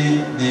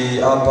mbali, ni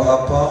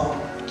hapa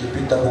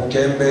ukipita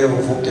Bukembe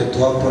uvuke tu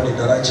hapo, ni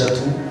daraja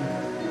tu,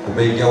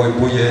 umeingia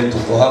Webuye,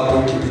 tuko hapo.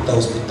 Ukipita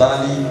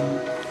hospitali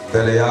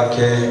mbele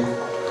yake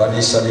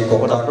kanisa liko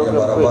kando ya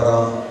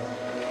barabara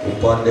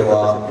upande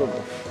wa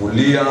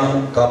kulia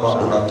kama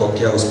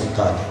unatokea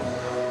hospitali.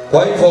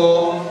 Kwa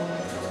hivyo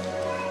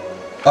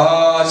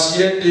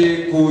siendi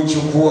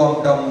kuchukua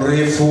muda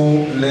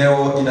mrefu.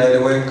 Leo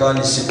inaeleweka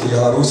ni siku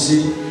ya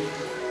harusi,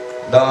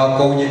 na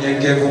kwa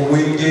unyenyekevu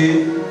mwingi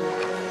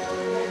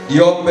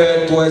niombe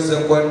tuweze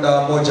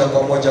kwenda moja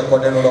kwa moja kwa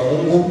neno la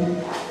Mungu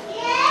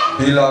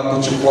bila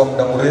kuchukua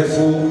muda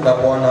mrefu, na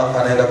Bwana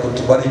anaenda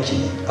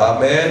kutubariki.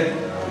 Amen.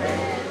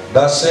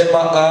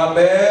 Nasema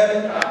amen.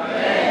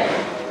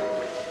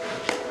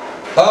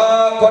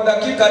 Kwa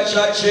dakika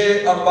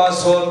chache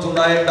ambazo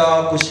tunaenda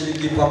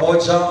kushiriki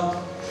pamoja,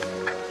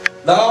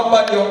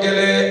 naomba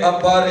niongelee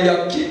habari ya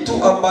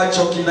kitu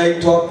ambacho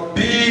kinaitwa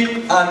being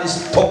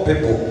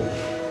unstoppable.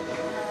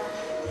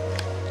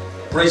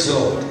 Praise the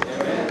Lord.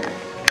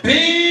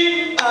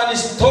 Being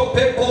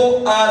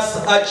unstoppable as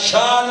a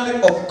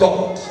child of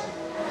God.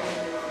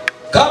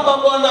 Kama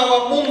mwana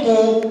wa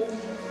Mungu,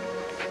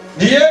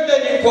 niende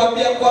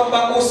nikwambia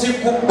kwamba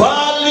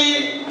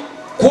usikubali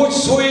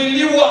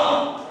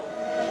kuzuiliwa.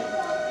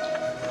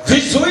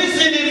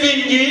 Vizuizi ni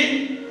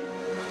vingi,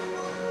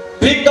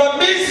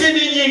 pingamizi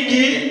ni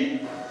nyingi,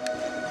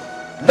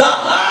 na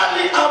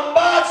hali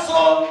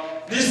ambazo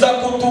ni za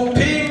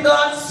kutupinga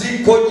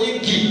ziko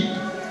nyingi,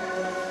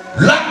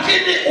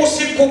 lakini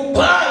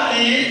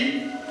usikubali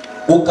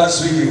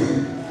ukazuiliwe.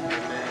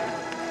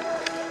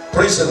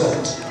 Praise the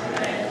Lord.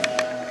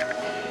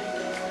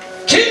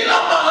 Kila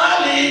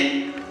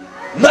mahali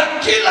na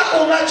kila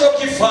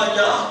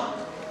unachokifanya,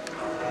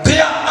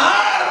 there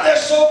are the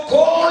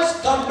so-called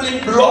stumbling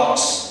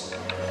blocks.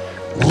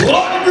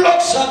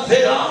 Roadblocks are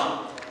there,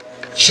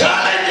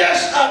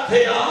 challenges are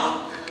there,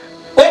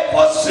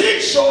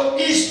 opposition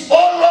is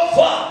all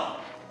over.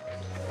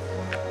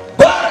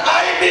 But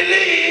I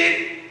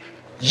believe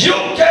you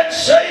can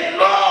say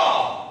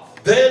no,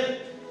 then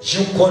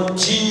you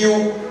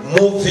continue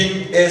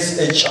moving as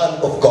a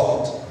child of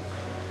God.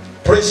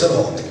 Praise the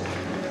Lord.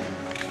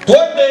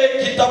 Twende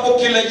kitabu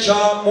kile cha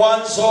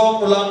Mwanzo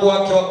mlango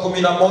wake wa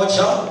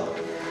 11.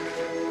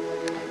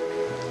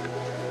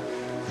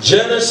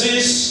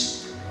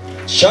 Genesis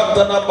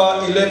chapter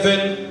number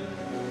 11.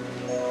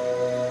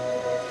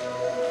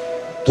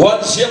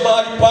 Tuanzie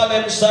mahali pale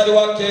mstari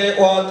wake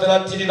wa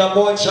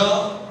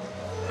 31,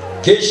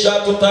 kisha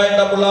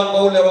tutaenda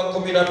mlango ule wa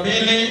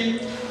 12.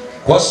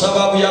 Kwa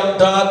sababu ya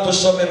muda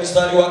tusome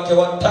mstari wake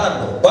wa 5.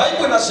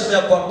 Bible inasema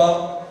kwamba,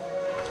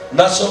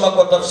 nasoma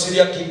kwa tafsiri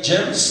ya King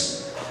James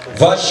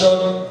version,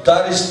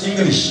 that is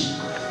English.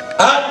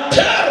 And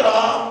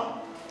Terah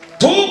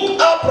took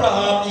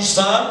Abraham his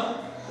son,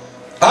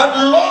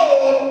 and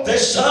Lot the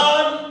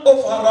son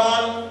of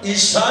Haran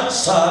his son's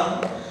son,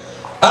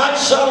 and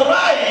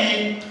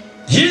Sarai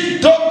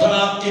his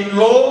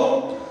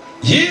daughter-in-law,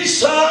 his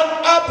son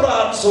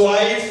Abraham's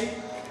wife,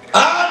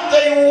 and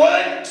they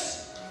went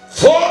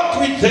forth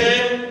with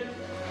them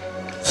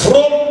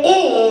from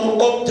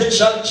Ur of the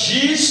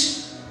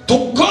Chaldees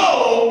to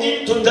go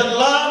into the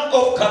land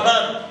of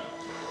Canaan.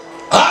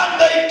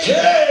 And they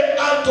came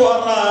unto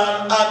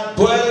Haran and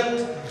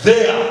dwelt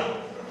there.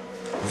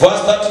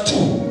 Verse 32.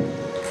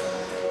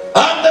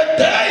 And the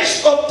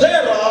days of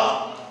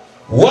Terah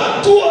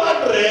were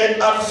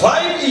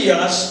 205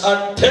 years,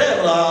 and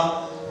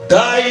Terah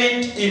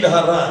died in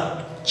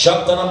Haran.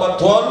 Chapter number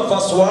 12,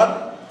 verse 1.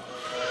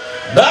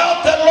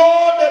 Now the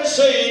Lord had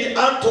said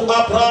unto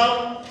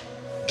Abraham,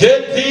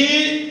 get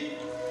thee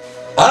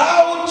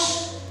out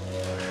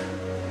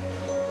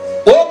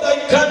of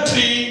thy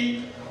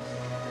country,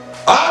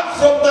 and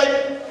from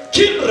thy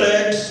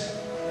kindred,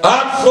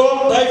 and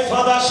from thy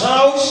father's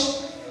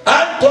house,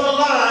 and to a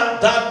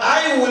land that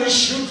I will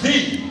shew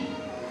thee.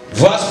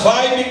 Verse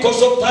 5,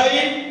 because of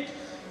time.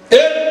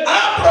 And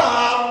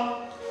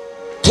Abraham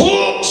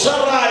took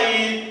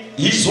Sarai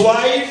his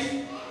wife,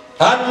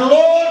 and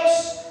Lot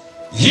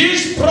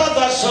his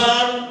brother's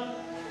son,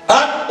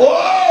 and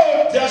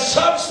all their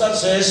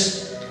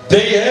substances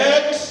they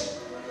had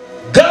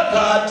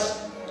gathered,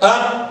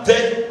 and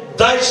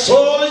thy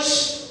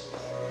souls,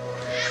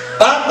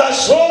 and the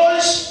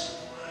souls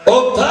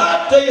of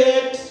that they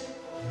had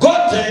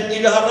gotten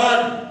in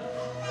Haran.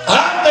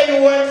 And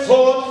they went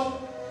forth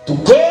to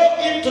go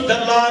into the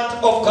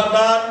land of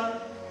Canaan,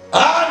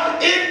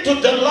 and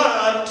into the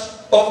land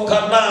of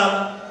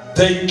Canaan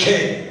they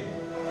came.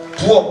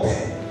 Tuombe.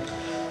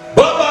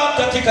 Baba,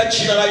 katika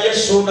jina la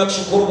Yesu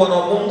nakushukuru Bwana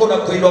wa Mungu na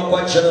kuinua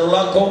kwa jina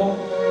lako.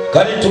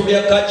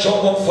 Kanitumia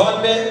kachombo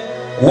mfalme,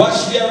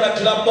 wasiliana na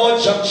kila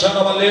mmoja mchana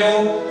wa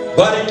leo.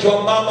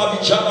 Barikiwa mama,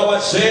 vijana,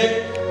 wazee,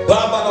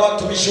 Baba, na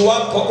watumishi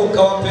wako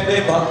ukawape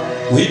neema.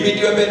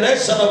 Uhimidiwe,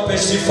 Ebeneza, na upe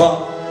sifa.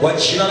 Kwa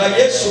jina la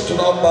Yesu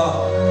tunaomba,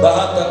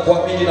 baada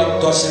kuamini na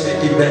mtu aseme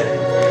amen.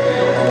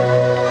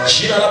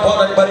 Jina la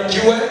Bwana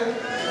libarikiwe.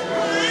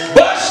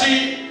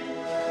 Basi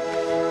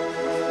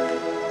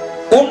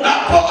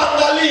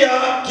unapoangalia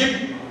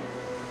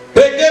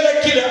kipengele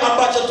kile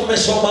ambacho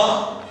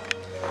tumesoma,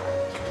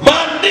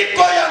 maandiko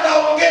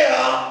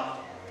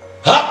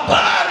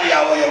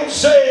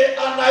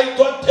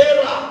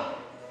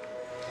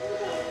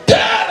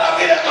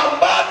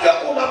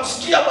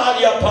aliposikia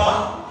mahali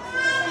hapa,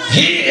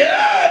 he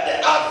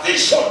had a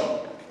vision.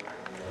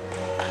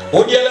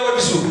 Unielewe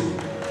vizuri,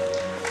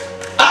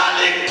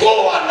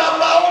 alikuwa na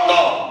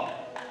maono.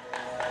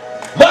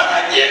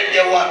 Mara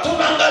nyingi watu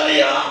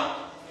naangalia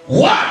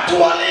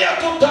watu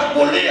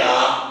waliotutangulia,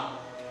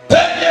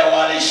 penye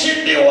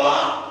walishindiwa,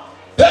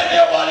 penye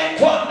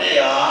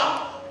walikwambia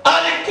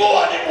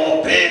alikuwa ni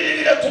mhubiri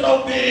vile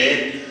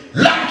tunahubiri,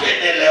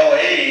 lakini leo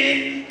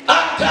hii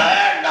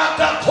akaenda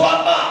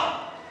akakwama,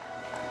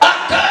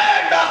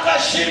 akaenda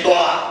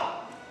akashindwa.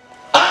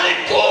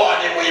 Alikuwa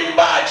ni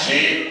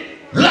mwimbaji,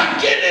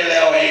 lakini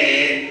leo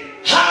hii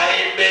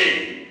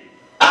haimbi.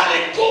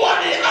 Alikuwa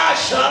ni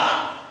asha,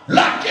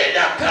 lakini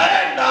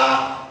akaenda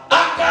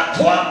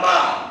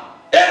akakwama.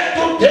 And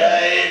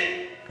today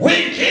we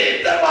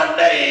give them a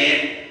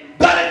name,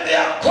 but they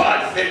are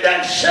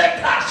confident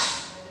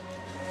shakers.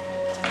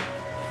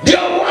 Ndio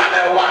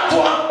wale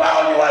watu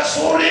ambao ni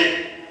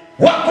wazuri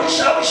wa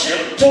kushawishi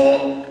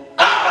mtu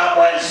ama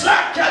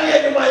mwenzake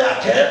aliye nyuma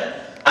yake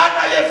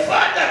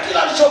anayefanya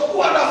kila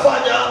alichokuwa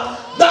anafanya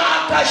na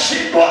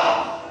akashindwa.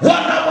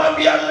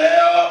 Wanamwambia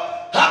leo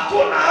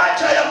hakuna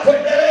haja ya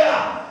kuendelea,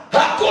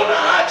 hakuna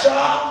haja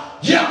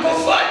ya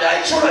kufanya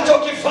hicho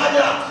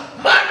unachokifanya,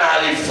 maana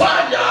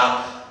alifanya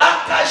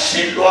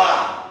akashindwa.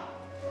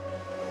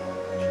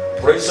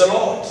 Praise the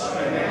Lord.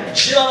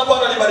 Jina la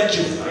Bwana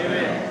libarikiwe.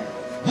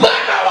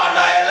 Maana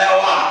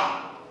wanaelewa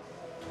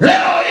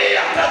leo hii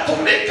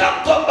akatumika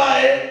mtu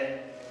ambaye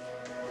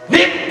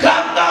ni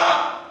mganga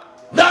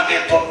na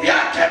vitu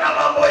vyake na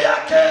mambo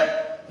yake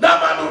na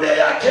madude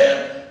yake,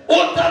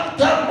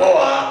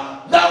 utamtambua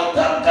na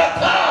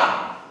utamkataa,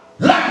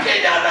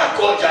 lakini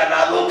anakuja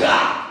na lugha.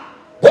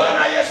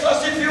 Bwana Yesu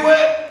asifiwe.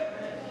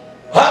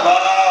 Halo,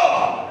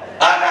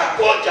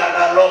 anakuja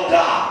na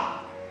lugha,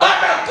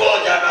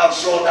 anakuja na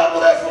ushuhuda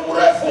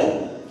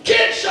mrefu,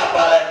 kisha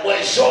pale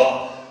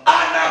mwisho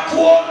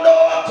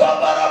anakuondoa kwa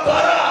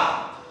barabara,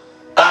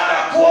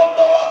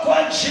 anakuondoa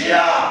kwa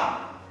njia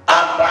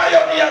ambayo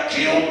ni ya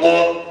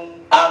kiungu,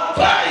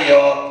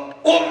 ambayo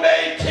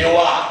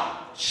umeitiwa.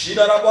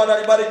 Jina la Bwana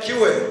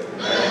libarikiwe.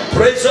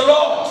 Praise the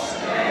Lord.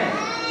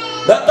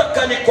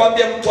 Nataka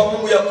nikwambie mtu wa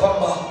Mungu ya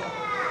kwamba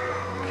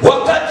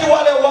wakati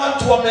wale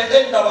watu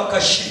wameenda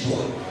wakashindwa,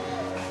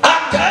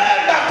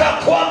 akaenda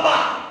akakwama,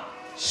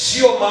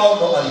 sio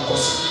maono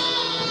alikosa.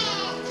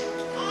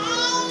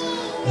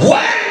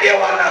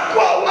 Wengi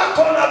wanakuwa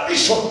wako na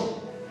vision,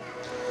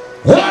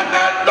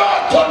 wana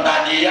ndoto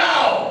ndani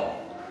yao,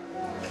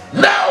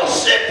 na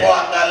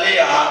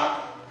usipoangalia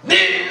ni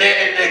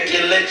nini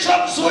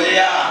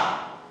kilichomzuia,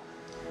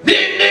 ni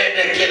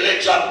nini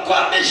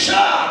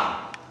kilichomkwamisha,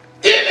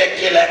 ili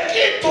kile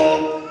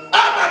kitu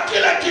ama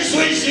kile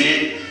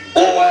kizuizi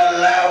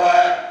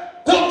uelewe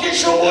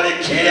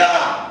kukishughulikia,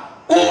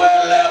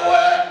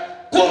 uelewe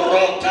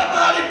kuruka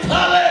mahali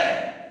pale.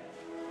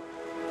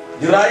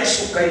 Ni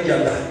rahisi ukaingia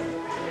ndani.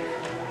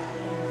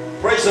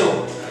 Praise the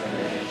Lord.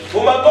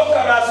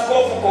 Umetoka na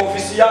askofu kwa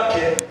ofisi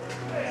yake,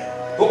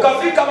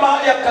 ukafika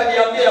mahali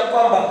akaniambia ya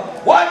kwamba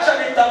wacha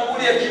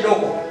nitangulie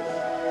kidogo,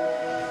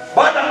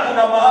 baada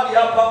kuna mahali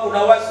hapa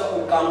unaweza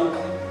ukaanguka.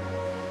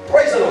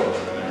 Praise the Lord.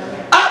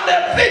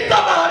 Amepita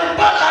mahali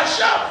pale,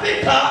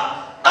 ashapita,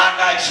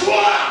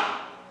 anajua,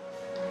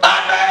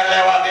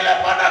 anaelewa vile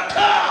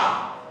panakaa,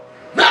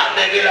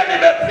 nami vile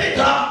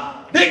nimepita,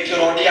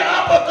 nikirudia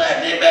hapo tena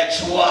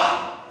nimejua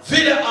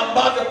vile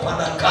ambavyo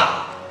panakaa.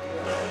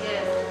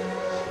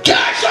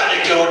 Kesho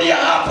nikirudia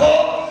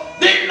hapo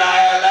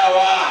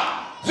ninaelewa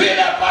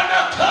vile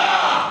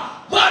panakaa,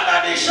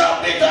 maana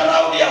nishapita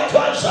raundi ya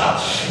kwanza,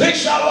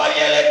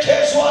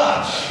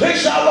 nishawaielekezwa,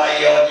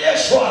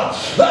 nishawaionyeshwa.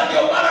 Na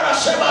ndio maana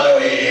nasema leo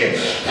hii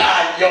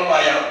nyuma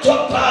ya mtu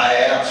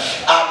ambaye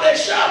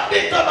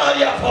ameshapita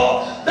mahali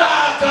hapo na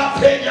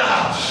akapenya,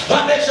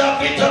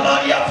 ameshapita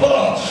mahali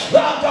hapo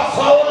na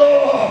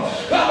akafaulu,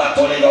 kama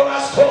tulivyo na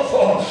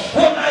askofu,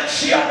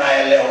 unachia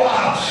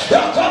naelewa ya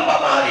kwamba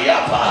mahali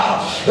hapa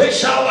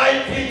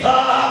nishawaipita,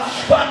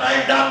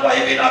 panaendangwa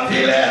hivi na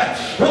vile.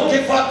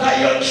 Ukifuata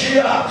hiyo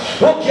njia,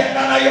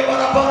 ukienda na hiyo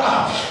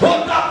barabara,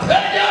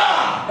 utapenya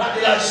na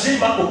ni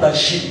lazima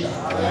utashinda.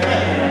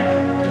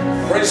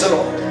 Praise the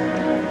Lord.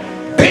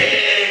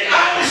 Being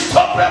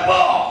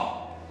unstoppable.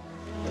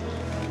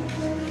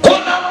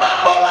 Kuna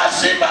mambo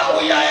lazima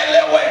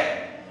uyaelewe,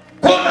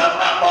 kuna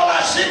mambo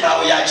lazima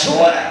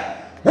uyajue.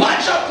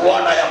 Wacha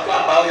kuona ya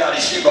kwamba huyo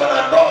alishindwa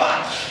na ndoa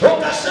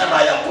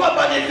ukasema ya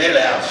kwamba ni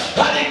vile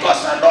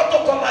alikosa ndoto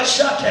kwa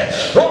maisha yake,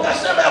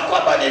 ukasema ya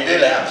kwamba ni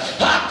vile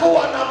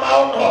hakuwa na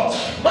maono.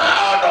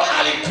 Maono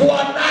alikuwa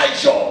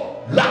nayo,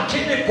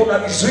 lakini kuna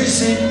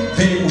vizuizi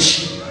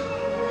vilimshinda.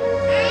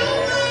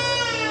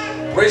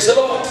 Praise the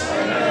Lord.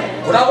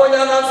 Kuna mwenye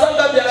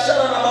anaanza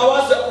biashara na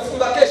mawazo ya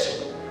kufunga kesho.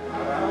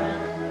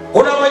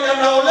 Kuna mwenye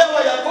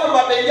anaolewa ya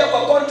kwamba ameingia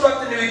kwa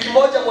contract ni wiki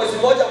moja, mwezi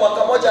moja,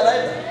 mwaka moja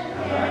naenda.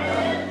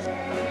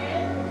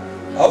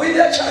 Are we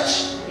there, church?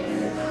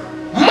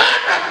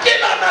 Maana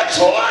kila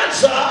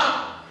anachoanza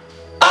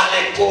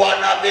alikuwa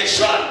na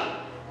vision,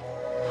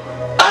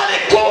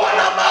 alikuwa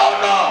na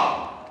maono,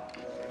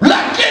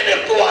 lakini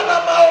kuwa na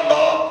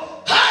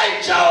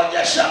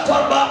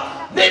kwamba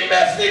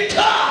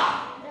nimefika.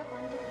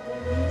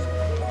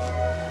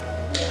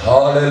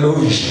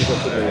 Haleluya.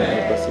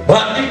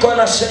 Maandiko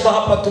yanasema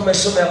hapa,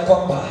 tumesoma ya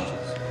kwamba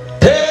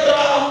Tera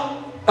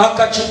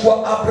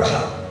akachukua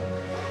Abraham,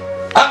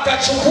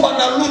 akachukua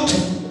na Lutu,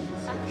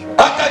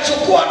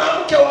 akachukua na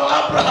mke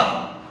wa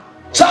Abraham.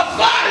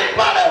 Safari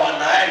pale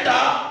wanaenda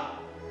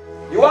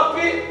ni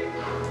wapi?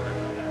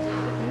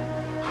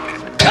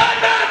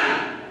 Canaan.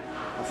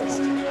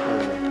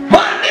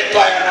 Maandiko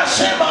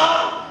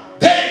yanasema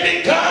they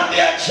began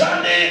their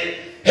journey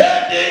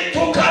heading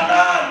to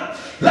Canaan.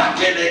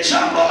 Lakini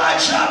jambo la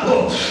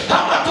ajabu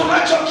ama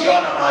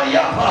tunachokiona mahali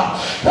hapa,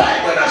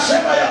 Biblia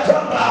inasema ya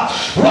kwamba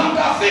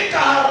wakafika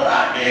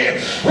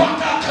Harani,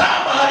 wakakaa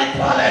mahali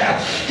pale.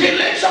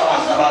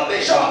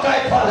 Kilichowasababisha wakae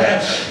pale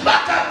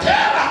mpaka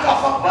Tera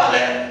akafa pale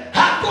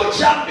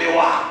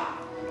hakujambiwa.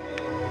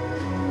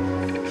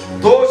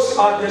 Those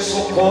are the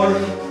so-called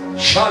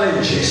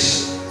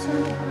challenges.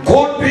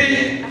 Could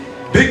be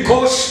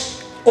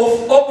because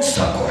of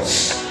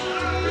obstacles.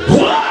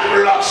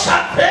 One looks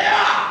at there.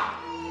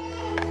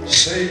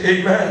 Say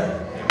amen.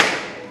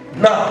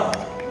 Now,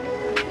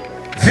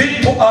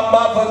 vitu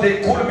ambavyo they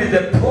could be the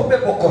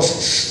probable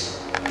causes.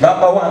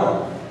 Number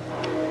one,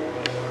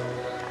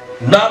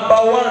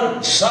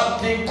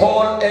 something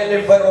called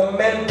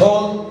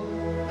environmental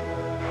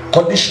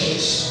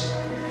conditions.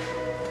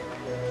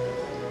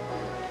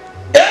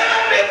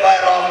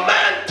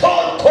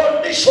 Environmental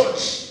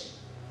conditions.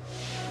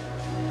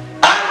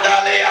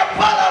 Angalia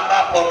pale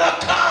ambapo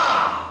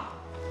unakaa,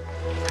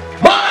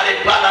 mahali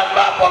pale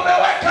ambapo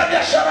umeweka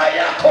biashara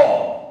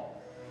yako,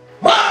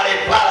 mahali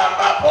pale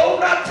ambapo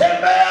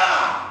unatembea.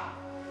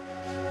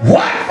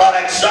 One, for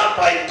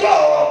example, I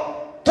go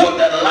to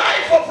the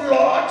life of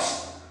Lot.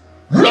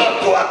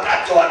 Lot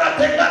wakati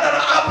wanatengana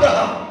na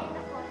Abraham,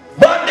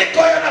 maandiko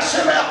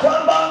yanasema ya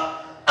kwamba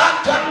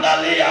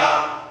akaangalia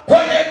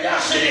kwenye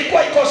nyasi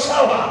ilikuwa iko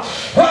sawa,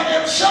 kwenye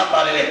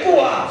mshamba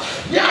lilikuwa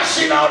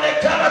nyasi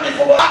inaonekana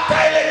mifugo,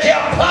 akaelekea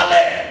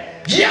pale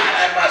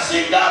yale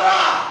mazingara.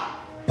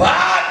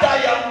 Baada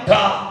ya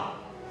muda,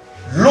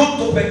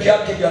 Lutu peke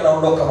yake ndiye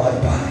anaondoka mahali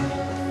pale,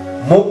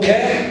 mke,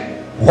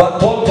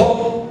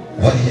 watoto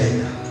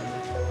walienda.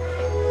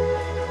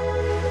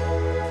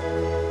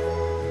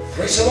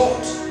 Praise the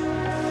Lord.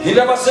 He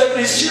never saved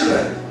his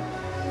children.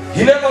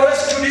 He never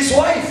rescued his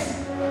wife.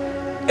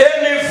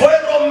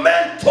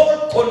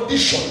 Environmental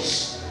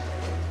conditions.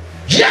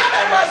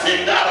 Yale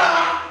mazingara,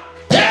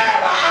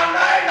 Tera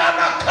anaenda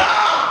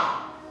anakaa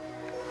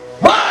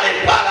mahali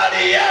pale.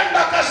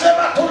 Alienda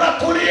akasema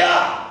tunatulia,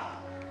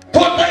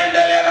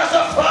 tutaendelea na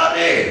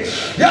safari.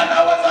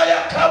 Yanaweza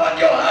yakawa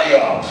ndio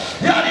hayo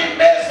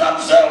yalimeza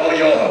mzee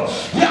huyo,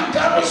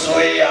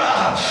 yakamzuia.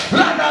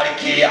 Lana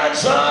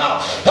likianza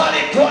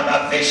alikuwa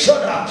na vision,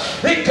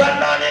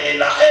 Kanaani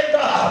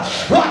ninaenda,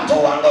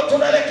 watu wangu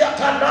tunaelekea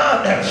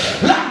Kanaani,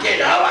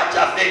 lakini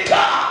hawajafika.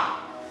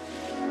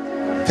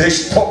 They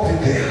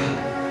stopped there.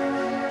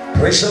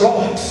 Praise the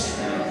Lord.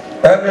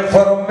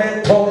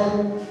 Environmental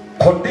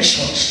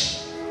conditions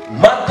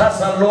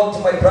matters a lot,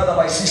 my brother,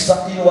 my sister,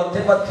 in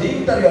whatever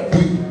thing that you are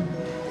doing.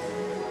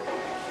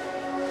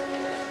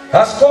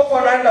 Askofu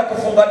anaenda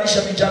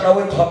kufunganisha vijana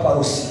wetu hapa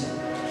harusi,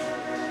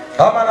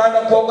 ama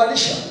anaenda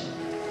kuunganisha,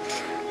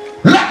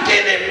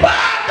 lakini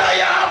baada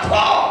ya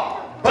hapo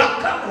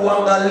mpaka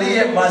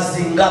uangalie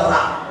mazingara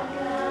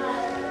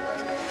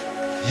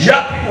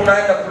yapi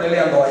unaenda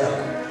kulelea ndoa yako.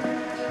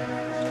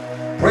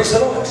 Praise the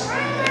Lord.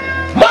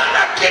 Maana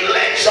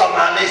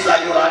kilichomaliza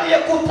yule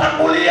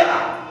aliyekutangulia,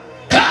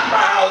 kama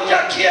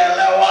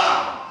haujakielewa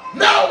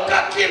na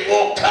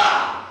ukakivuka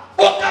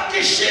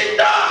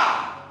ukakishinda,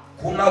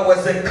 kuna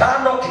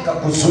uwezekano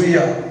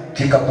kikakuzuia,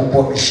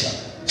 kikakukwamisha.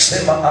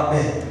 Sema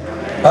amen.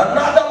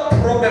 Another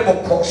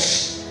probable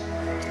cause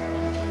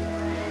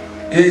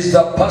is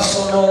the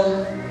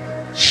personal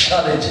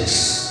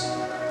challenges.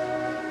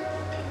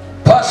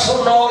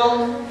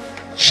 Personal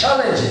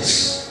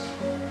challenges.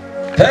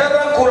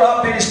 Terah could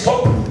have been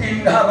stopped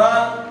in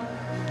Haran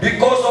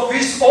because of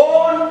his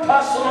own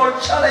personal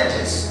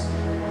challenges.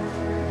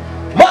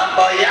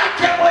 Mambo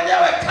yake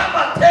mwenyewe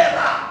kama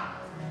Terah,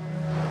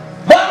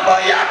 mambo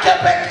yake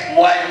peke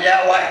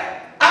mwenyewe.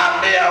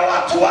 Ambia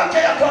watu wake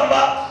ya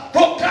kwamba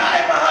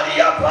tukae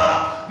mahali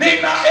hapa,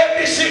 nina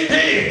ABCD,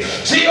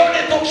 sioni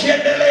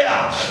tukiendelea,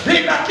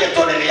 nina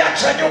kitu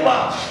niliacha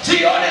nyuma,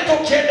 sioni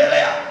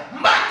tukiendelea,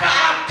 mpaka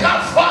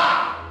akafa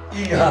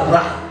in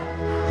Haran.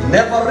 He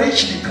never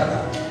reached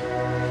Canaan.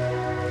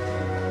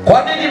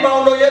 Kwa nini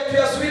maono yetu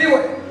yasuiliwe?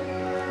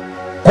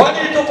 Kwa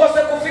nini tukose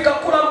kufika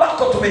kula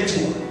ambako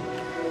tumejua?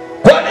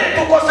 Kwa nini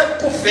tukose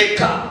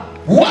kufika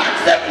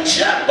wanze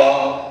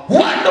mchengo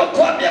wando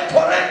kwa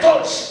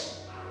Korintos?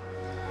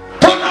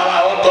 Tuna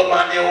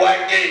wahuduma ni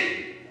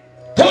wengi,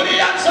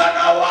 tulianza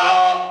na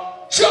wao,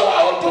 sio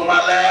wahuduma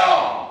leo,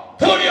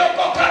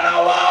 tuliokoka na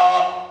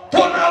wao,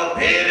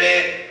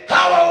 tunahubiri.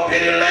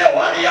 Hawahubiri leo,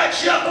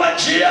 waliachia kwa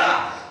njia.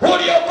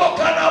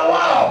 Uliokoka na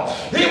wao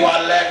ni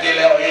walegi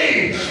leo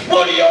hii,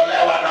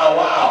 muliolewa na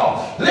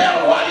wao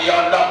leo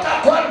waliondoka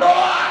kwa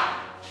ndoa.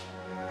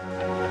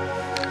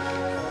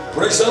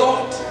 Praise the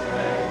Lord.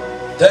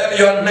 Tell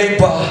your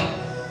neighbor,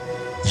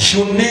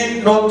 you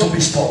need not to be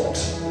stopped.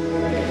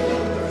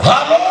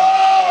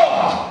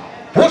 Hello!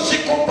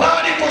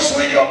 Usikubali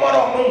kuzuiliwa mwana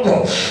wa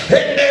Mungu.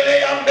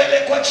 Endelea mbele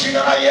kwa jina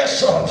la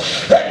Yesu.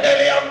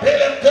 Endelea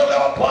mbele mteule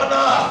wa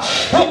Bwana.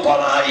 Uko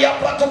mahali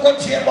hapa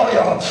tukutie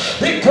moyo.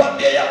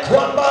 Nikwambie ya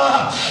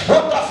kwamba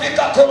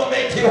utafika kule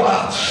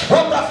umetiwa.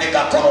 Utafika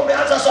kule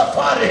umeanza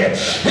safari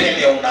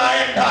ili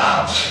unaenda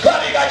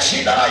katika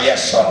jina la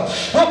Yesu.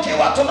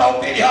 Ukiwa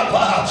tunahubiri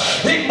hapa,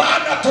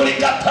 imana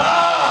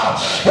tulikataa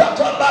ya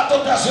kwamba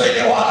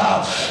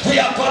tutazuiliwa,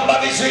 ya kwamba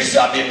vizuizi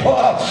vipo,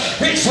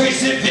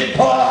 vizuizi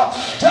vipo,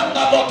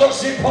 changamoto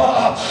zipo,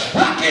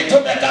 lakini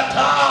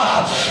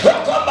tumekataa ya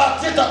kwamba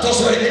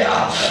hazitatuzuilia,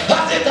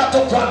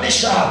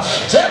 hazitatukwamisha.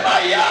 Sema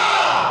ya.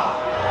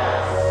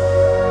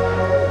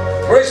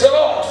 Praise the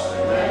Lord.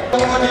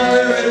 Ni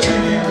wewe tu,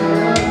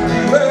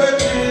 ni wewe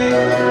tu,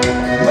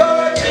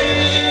 wewe tu,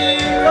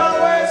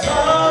 naweza,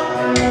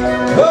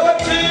 wewe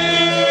tu,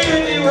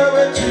 ni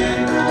wewe tu,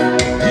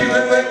 ni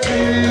wewe tu,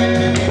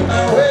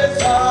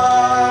 naweza,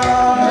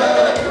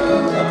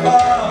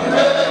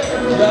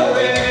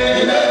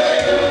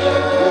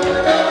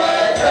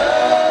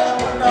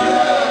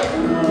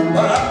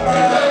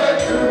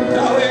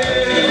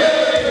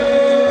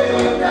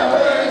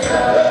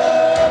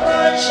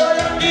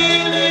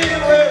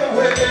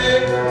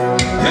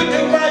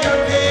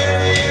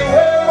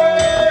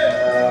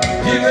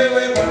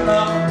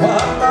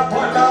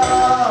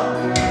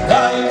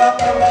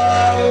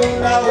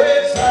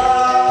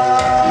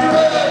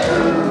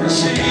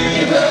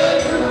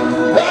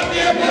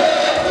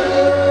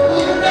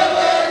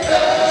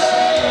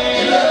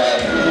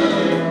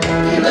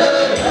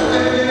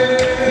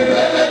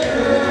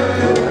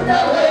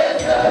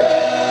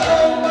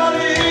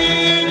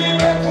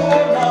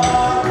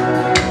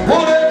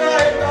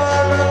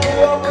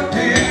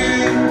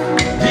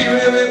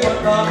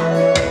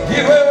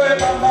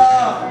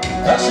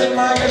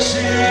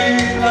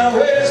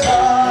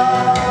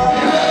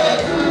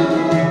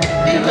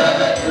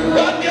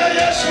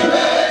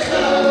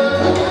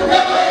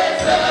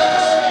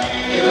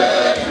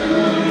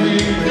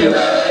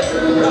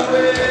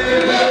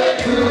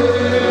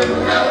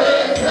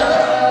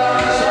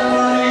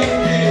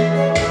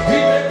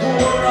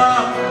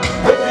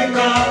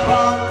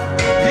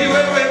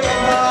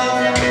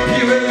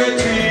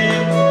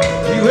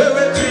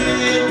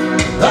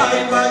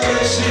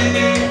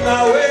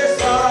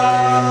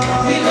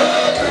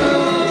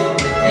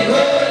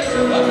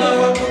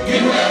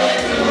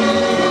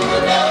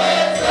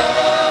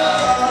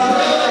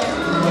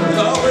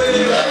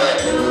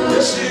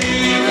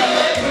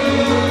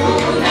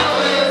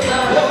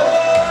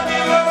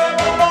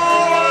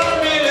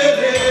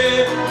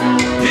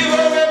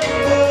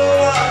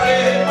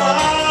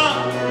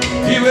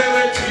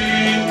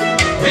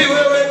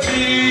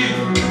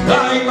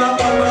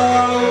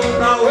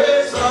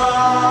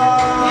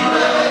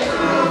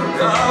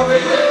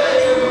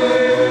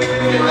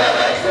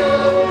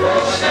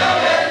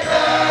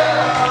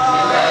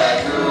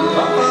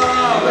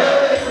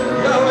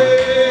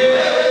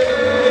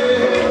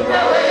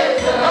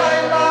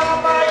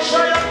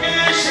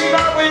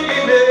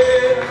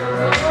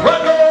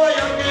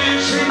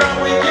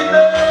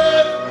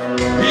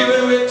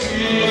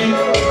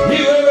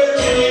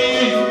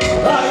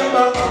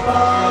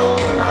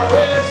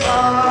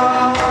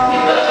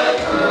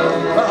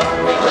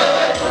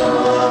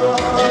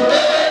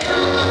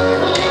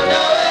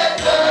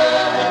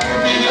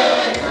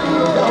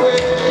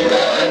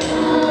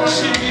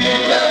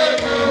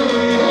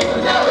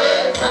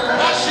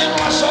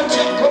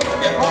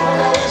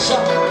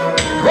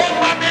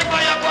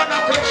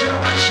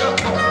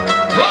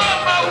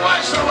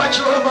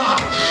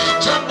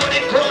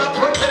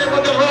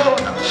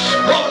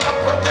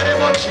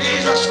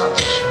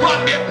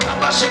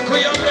 siku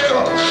ya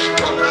leo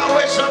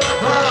unaweza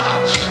Baba,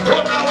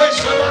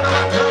 unaweza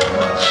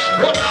wanadamu,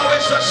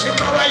 unaweza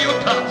Simba wa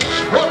Yuda,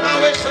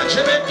 unaweza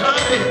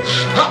Jemedari.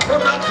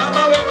 Hakuna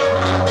kama wewe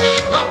Baba,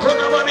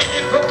 hakuna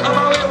mwaminifu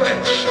kama wewe,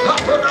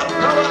 hakuna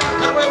mtawala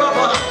kama wewe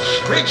Baba.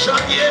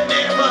 Nijalie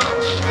neema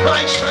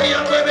maisha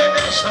yangu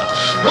Ebeneza,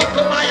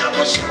 huduma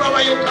yangu Simba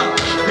wa Yuda,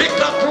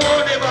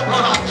 nikakuone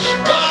Baba,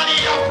 bali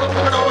yako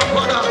Bwana wa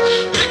Bwana,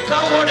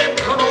 nikaone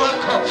mkono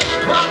wako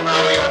Bwana.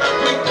 Huyo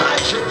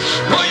anakuhitaji,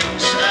 huyu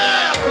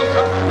mzee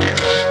akutamani.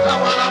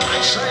 Tawala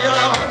maisha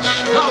yao,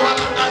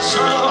 tawala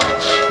ngazao,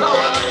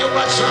 tawala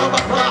nyumba zao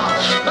Baba,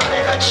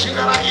 katika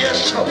jina la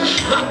Yesu.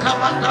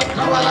 Nakamata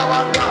tawala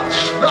wanga,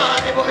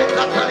 bali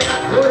mumekatali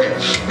adui.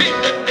 In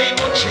the name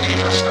of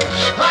Jesus,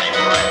 I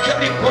break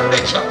every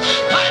bondage,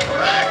 I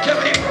break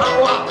every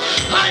power,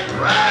 I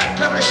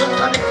break every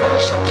satanic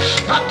force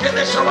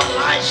against our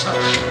lives.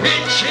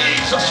 In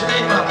Jesus'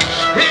 name,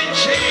 in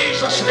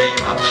Jesus' name,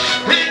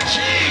 in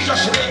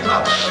Jesus' name.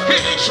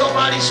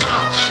 Kilichomaliza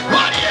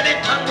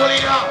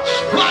waliyenitangulia,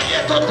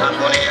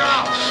 waliyetutangulia,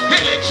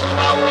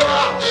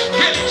 kilichowaua,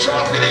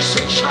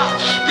 kilichowafilisisha,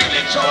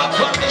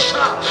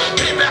 kilichowakwamisha,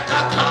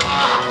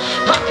 nimekataa.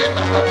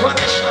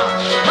 Hakitakukwamisha,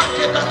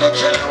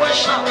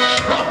 hakitatuchelewesha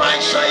kwa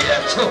maisha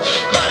yetu,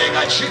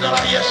 katika jina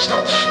la Yesu.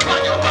 Kwa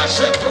nyumba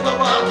zetu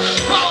Baba,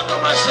 kwa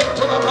huduma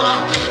zetu Baba,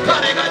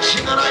 katika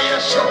jina la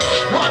Yesu.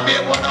 Mwambie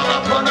Bwana wa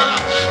Bwana,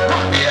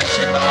 mwambie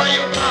Simba wa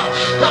Yuda,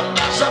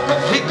 tangaza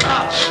kufika,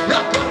 ya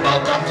kwamba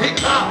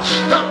utafika.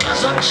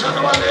 Tangaza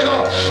mchana wa leo,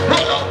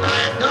 Bwana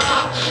unaenda,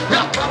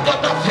 ya kwamba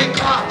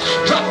utafika.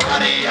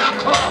 Safari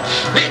yako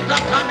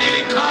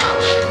itakamilika,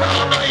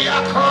 maono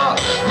yako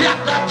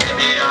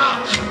yatatimia,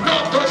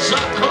 ndoto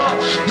zako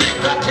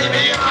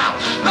zitatimia.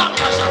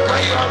 Tangaza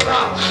kaiona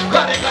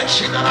katika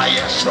jina la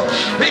Yesu.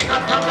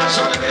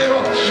 Ninatangaza leo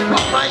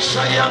kwa maisha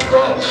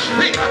yangu,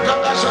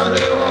 ninatangaza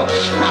leo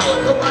kwa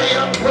huduma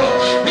yangu.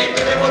 In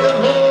the name of the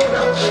Lord.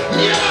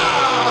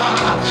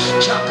 Yeah.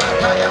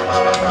 Chakata ya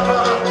baba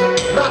baba.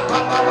 Rapa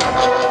baba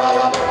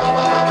baba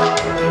baba.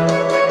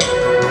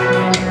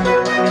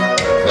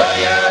 Oh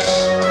yes.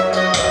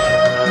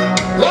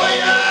 Oh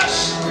yes.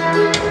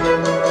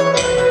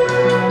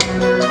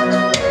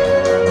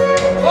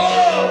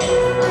 Oh.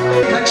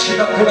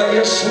 Nachina kula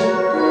Yesu.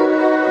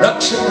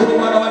 Nakushukuru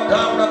mwana wa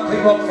damu na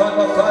kuinua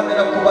mfalme wa falme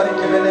na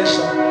kubariki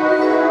Ebenezer.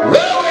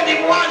 Wewe ni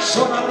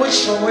mwanzo na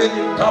mwisho, wewe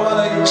ni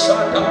mtawala yu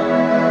msaada.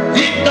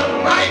 In the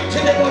mighty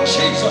name of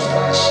Jesus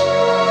Christ.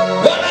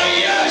 Bwana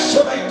Yesu,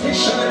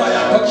 naitisha neema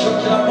yako juu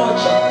kila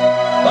mmoja.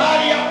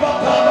 Bali hapa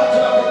Baba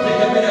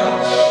tunakutegemea.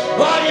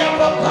 Bali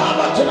hapa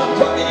Baba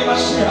tunakuamini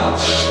Masiha.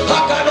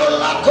 Agano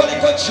lako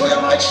liko juu ya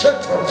maisha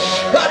yetu.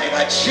 Katika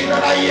jina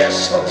la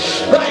Yesu.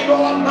 Nainua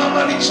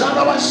wamama,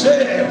 vijana,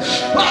 wazee.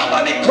 Baba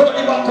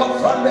mikononi mwako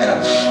Mfalme.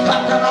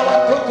 Hata na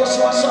watoto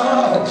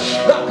siwasahau.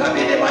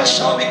 Nakabidhi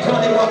maisha yao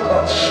mikononi mwako.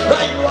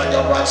 Nainua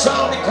nyumba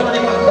zao mikononi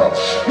mwako.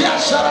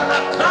 Biashara na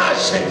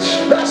kazi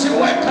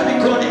naziweka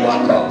mikononi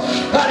mwako.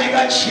 Katika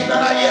jina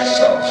la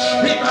Yesu.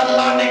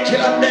 Ninalani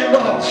kila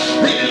neno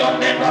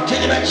lililonenwa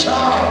kinyume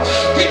chao,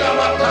 kila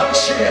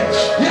matamshi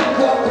ya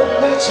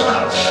kuwapunguza,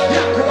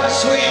 ya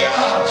kuwazuia,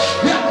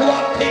 ya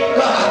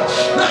kuwapinga,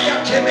 na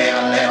yakemea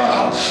leo.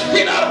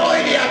 Kila roho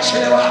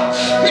iliachiliwa,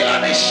 kila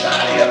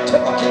mishale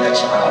iliyotoka kinyume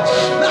chao,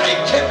 na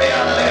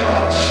ikemea leo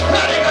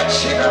katika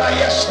jina la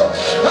Yesu.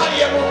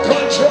 Aliye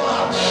mgonjwa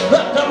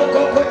natamka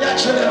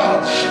uponyaji leo,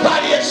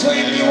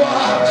 aliyezuiliwa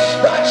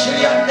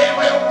ajili ya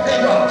neema ya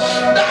upendo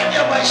ndani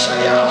ya maisha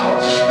yao,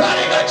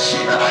 katika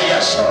jina la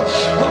Yesu.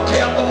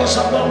 Pokea nguvu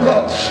za Mungu,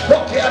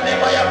 pokea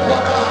neema ya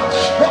Bwana,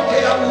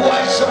 pokea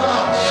uweza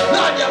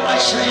ndani ya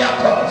maisha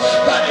yako,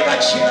 katika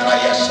jina la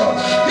Yesu.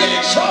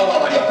 Kilichoua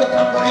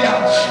waliokutangulia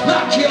na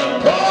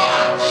kiondoa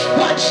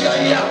kwa njia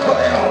yako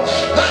leo,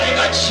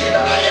 katika jina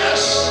la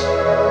Yesu.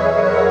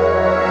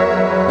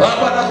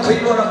 Baba,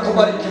 nakuinua na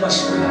kubariki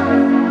Masihi.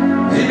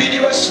 Mimi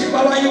niwe Simba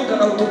wa Yuda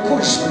na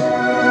utukuzwe.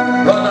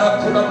 Bwana,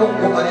 hakuna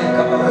Mungu aliye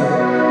kama wewe.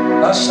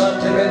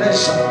 Asante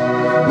Ebenezer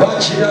kwa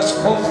ajili ya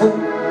askofu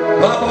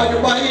Baba wa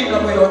nyumba hii, na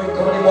mwili wa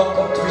mikononi mwako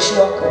mtumishi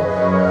wako.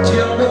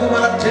 Tia nguvu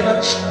mara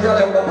tena siku ya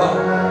leo Baba.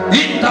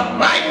 In the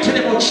mighty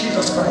name of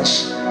Jesus Christ.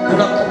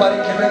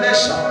 Tunakubariki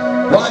Ebenezer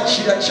kwa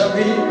ajili ya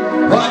jamii,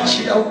 kwa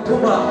ajili ya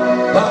huduma.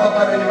 Baba,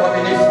 wewe ni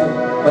mwaminifu.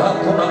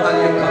 Hakuna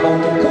aliye kama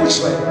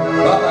utukuzwe.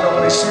 Baba,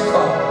 na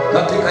sifa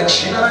katika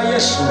jina la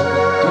Yesu.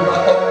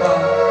 Tunaomba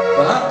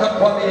hata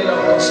kuamini na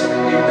kusema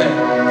amen.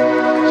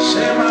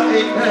 Sema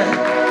amen.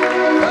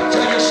 Acha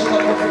Yesu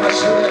makofi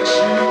mazuri ya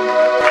chini.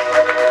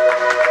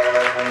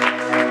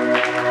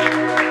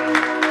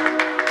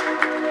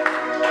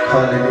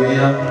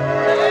 Hallelujah.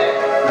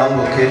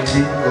 Naomba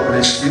keti. God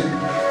bless you.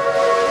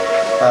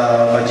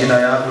 Majina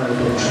yangu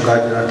ni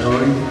mchungaji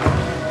Natori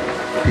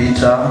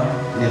Peter,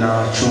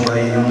 ninachunga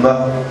hii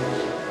nyumba.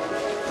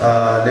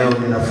 Leo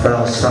nina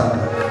furaha sana.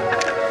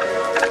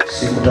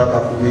 Sikutaka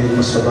kuhubiri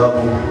kwa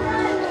sababu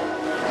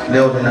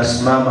leo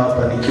ninasimama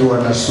hapa nikiwa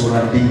na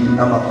sura mbili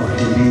ama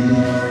koti mbili.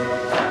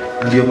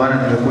 Ndio maana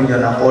nimekuja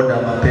na oda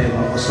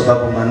mapema kwa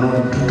sababu Manu ni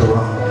mtoto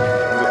wangu.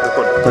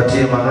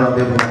 Patie Manu na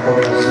bebu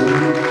makofi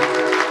mazuri.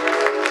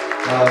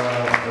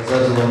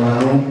 Wazazi wa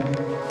Manu,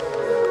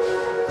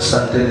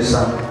 asanteni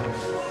sana.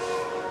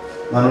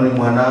 Manu ni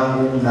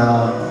mwanangu,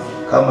 na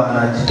kama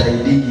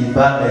anajitahidi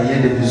ibada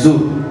iende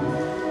vizuri,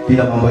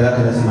 pia mambo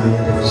yake lazima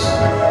iende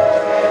vizuri.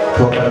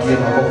 Tuwapatie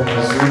makofi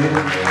mazuri.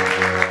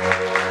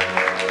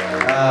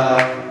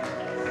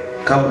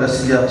 Kabla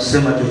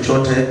sijasema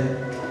chochote,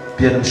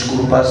 pia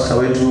nimshukuru pastor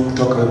wetu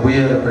kutoka Webuye,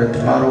 Reverend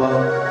Marwa,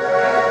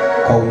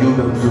 kwa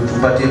ujumbe mzuri.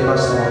 Tupatie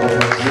pastor makofi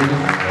mazuri.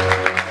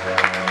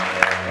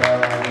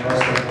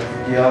 Pastor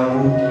rafiki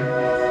yangu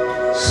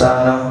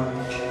sana,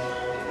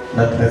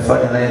 na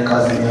tumefanya naye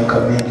kazi miaka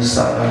mingi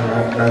sana,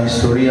 na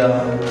historia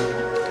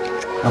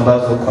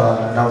ambazo kwa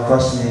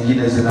nafasi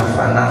nyingine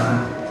zinafanana.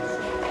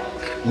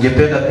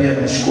 Ningependa pia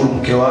nishukuru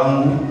mke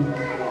wangu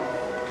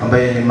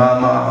ambaye ni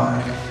mama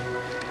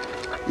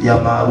ya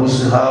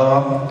maharusi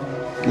hawa.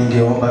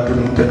 Ningeomba tu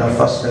nimpe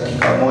nafasi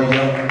dakika moja,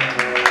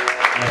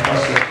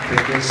 nafasi ya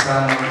kipekee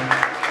sana.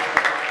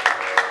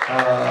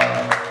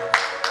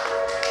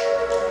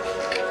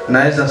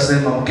 Naweza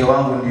sema mke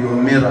wangu ndio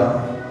mira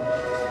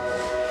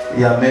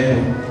ya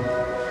Mable.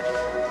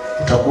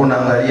 Utakuwa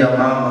unaangalia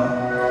mama,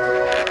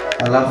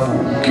 alafu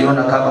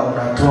ukiona kama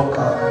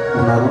unatoka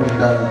unarudi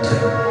ndani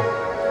tena.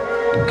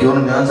 Ukiona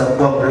umeanza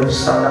kuwa mrefu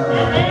sana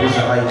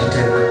unapunguza height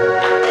tena.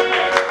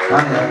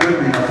 Maana ya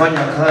kweli inafanya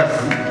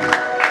kazi.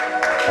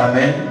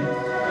 Amen.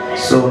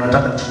 So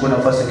nataka nichukue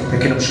nafasi ya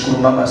kipekee kumshukuru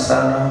mama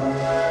sana.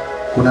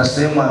 Kuna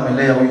sehemu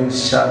amelea huyu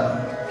msichana.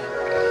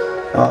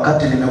 Na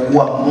wakati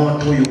nimekuwa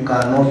moto you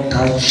cannot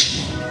touch.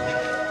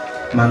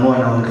 Manu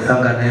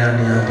anaongeanga naye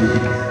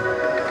aniambie.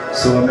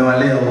 So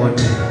wamewalea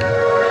wote.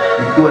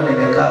 Nikiwa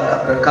nimekaa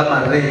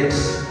kama red.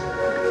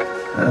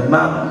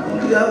 Mama,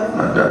 ongea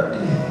na dadi.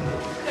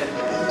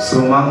 So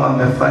mama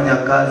amefanya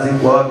kazi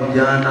kwa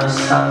vijana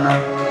sana.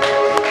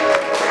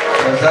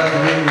 Wazazi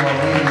wengi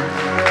wawili.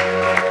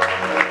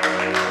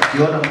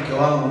 Ukiona mke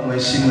wangu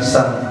mheshimu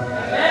sana.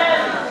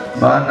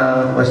 Maana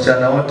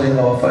wasichana wote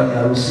hawafanyi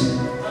harusi,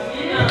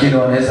 lakini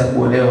wanaweza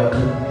kuolewa tu.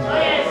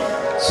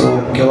 So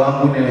mke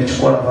wangu,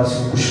 nimechukua nafasi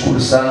kukushukuru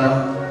sana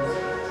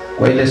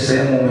kwa ile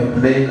sehemu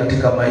umeplay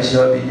katika maisha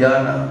ya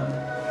vijana.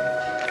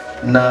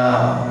 Na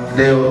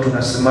leo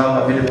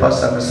tunasimama vile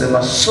pasta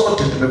amesema,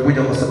 sote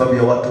tumekuja kwa sababu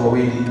ya watu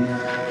wawili.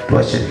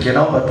 Tuwashirikie.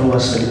 Naomba tu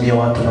wasalimie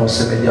watu na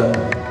useme jambo.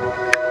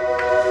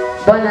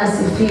 Bwana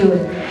asifiwe.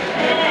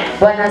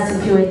 Bwana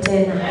asifiwe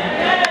tena.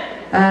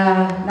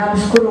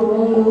 Namshukuru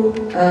Mungu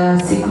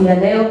siku ya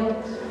leo.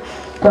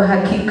 Kwa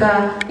hakika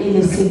hii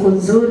ni siku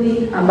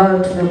nzuri ambayo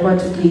tumekuwa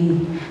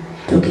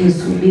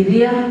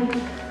tukisubiria,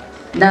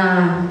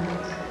 na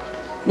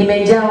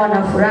nimejawa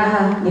na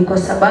furaha. Ni kwa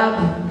sababu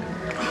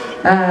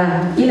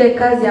ile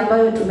kazi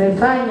ambayo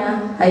tumefanya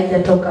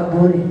haijatoka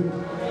bure.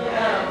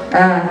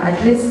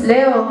 At least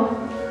leo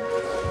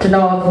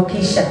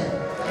tunawavukisha.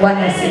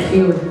 Bwana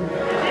asifiwe.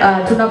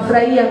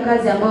 Tunafurahia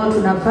kazi ambayo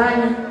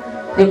tunafanya,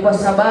 ni kwa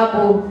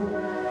sababu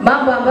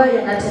mambo ambayo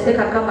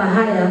yanatendeka kama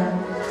haya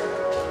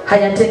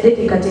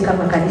hayatendeki katika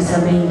makanisa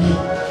mengi.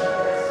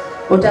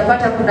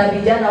 Utapata kuna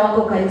vijana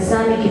wako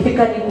kanisani,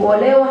 ikifika ni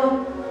kuolewa,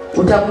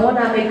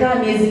 utamuona amekaa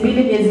miezi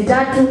 2, miezi 3,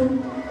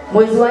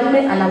 mwezi wa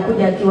 4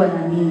 anakuja akiwa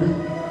na mimba.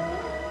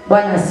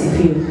 Bwana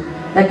asifiwe.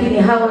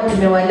 Lakini hawa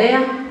tumewalea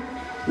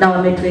na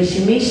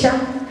wametuheshimisha.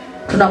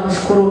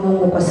 Tunamshukuru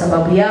Mungu kwa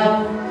sababu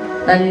yao,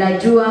 na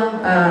ninajua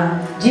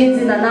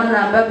jinsi na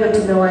namna ambavyo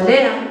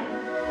tumewalea,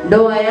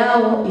 ndoa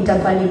yao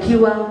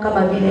itafanikiwa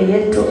kama vile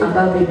yetu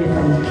ambavyo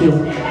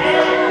imefanikiwa.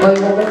 Kwa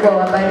hiyo Mungu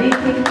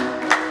awabariki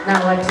na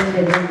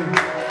watende mema.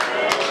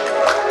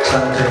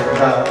 Asante.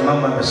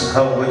 Mama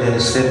amesahau, ngoja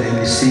niseme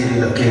ni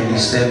siri, lakini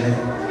niseme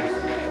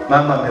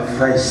mama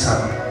amefurahi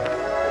sana,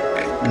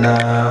 na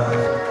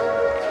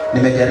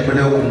nimejaribu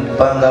leo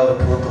kumpanga au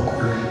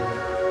protocol,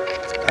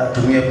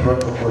 atumie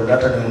protocol.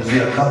 Hata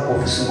nimzuia kapo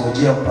ofisi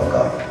ngojea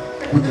mpaka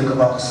kuja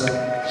kama akasema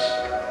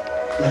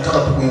nataka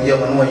kuingia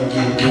Manu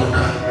ingie nikiwa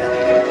ndani.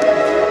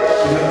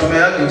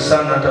 Tumeagi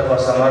sana hata kwa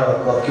Samara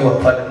wakiwa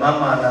pale,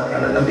 mama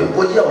ananiambia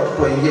ngojea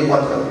watoto waingie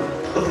kwanza.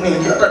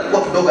 Tunaingia hata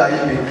nilikuwa kidogo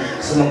aibe,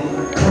 sema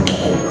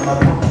protocol na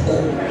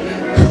protocol.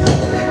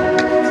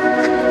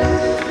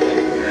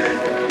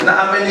 Na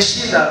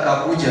amenishinda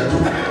akakuja tu.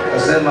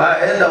 Akasema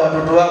enda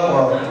watoto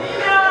wako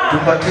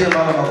tupatie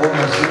mama makofi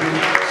mazuri.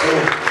 So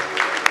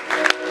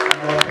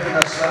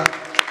anawapenda sana.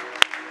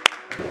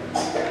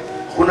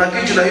 Kuna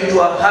kitu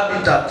inaitwa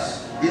habitat.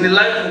 In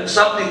life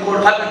something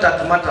called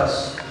habitat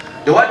matters.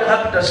 The word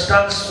habitat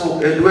stands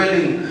for a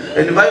dwelling,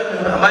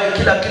 environment ambayo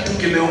kila kitu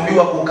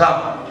kimeumbiwa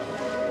kukaa.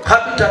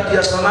 Habitat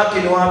ya samaki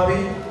ni wapi?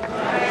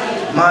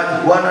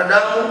 Maji.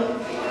 Wanadamu,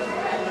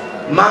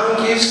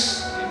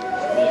 monkeys,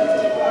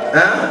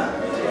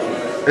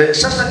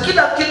 sasa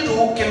kila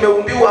kitu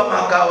kimeumbiwa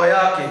makao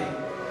yake.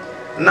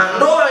 Na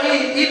ndoa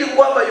hii ili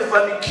kwamba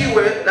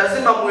ifanikiwe,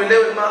 lazima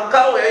muelewe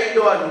makao ya hii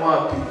ndoa ni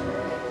wapi.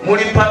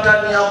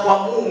 Mulipatania kwa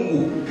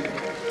Mungu.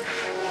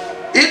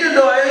 Ili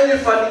ndoa yenu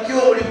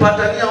ifanikiwe,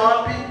 mulipatania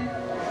wapi?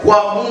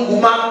 Kwa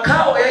Mungu.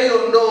 Makao ya hiyo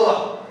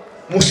ndoa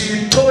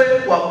msitoe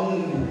kwa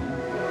Mungu.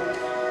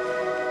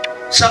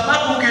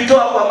 Samaki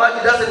ukitoa kwa maji,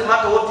 doesn't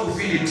matter what you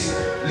feed it.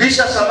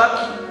 Lisha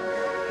samaki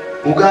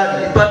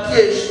ugali,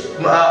 ipatie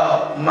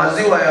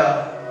maziwa ya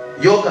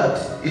yogurt,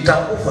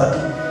 itakufa tu.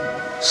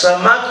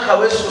 Samaki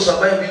hawezi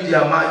kusurvive bila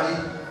ya maji.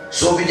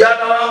 So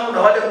vijana wangu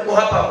na wale mko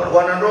hapa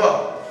wanandoa,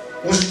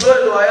 usitoe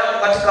ndoa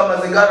yako katika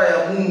mazingira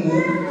ya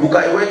Mungu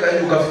ukaiweka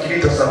ili ukafikiri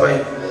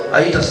itasurvive.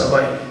 Haita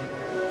survive.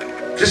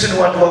 Sisi ni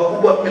watu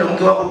wakubwa, mimi na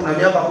mke wangu tuna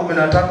miaka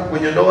 13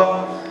 kwenye ndoa,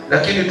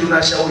 lakini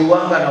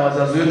tunashauriwanga na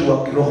wazazi wetu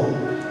wa kiroho.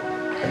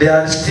 They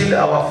are still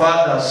our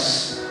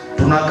fathers.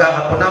 Tunakaa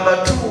hapo. Number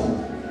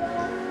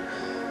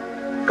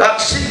 2,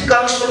 seek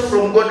counsel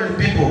from godly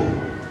people.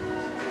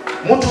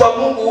 Mtu wa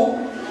Mungu,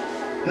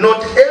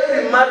 not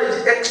every marriage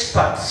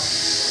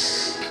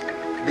experts,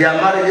 their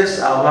marriages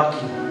are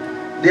working.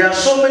 There are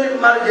so many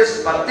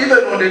marriages, but even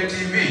on the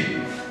TV,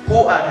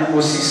 who are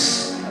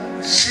divorcees.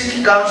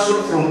 Seek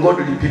counsel from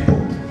godly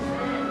people.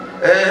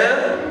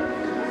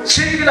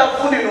 Si kila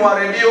fundi ni wa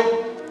redio,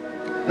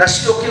 na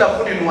sio kila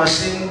fundi ni wa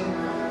simu.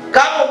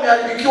 Kama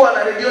umeharibikiwa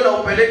na redio na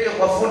upeleke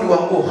kwa fundi wa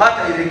nguo,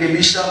 hata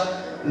irekebisha.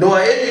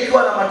 Ndoa yenu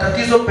ikiwa na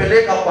matatizo,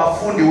 peleka kwa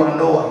fundi wa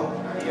ndoa,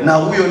 na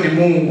huyo ni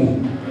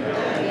Mungu.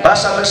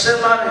 Basi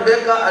amesema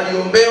Rebeka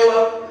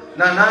aliombewa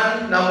na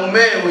nani? Na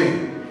mumewe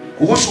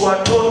kuhusu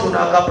watoto na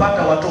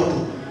akapata watoto.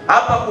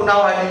 Hapa kuna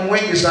walimu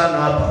wengi sana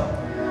hapa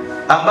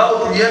ambao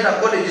tulienda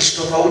college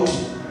tofauti.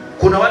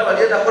 Kuna wale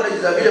walienda college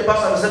za vile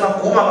pasa amesema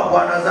kuuma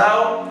mabwana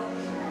zao,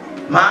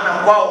 maana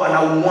kwao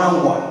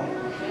wanaumwangwa.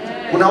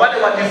 Kuna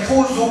wale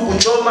walifuzu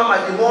kuchoma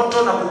maji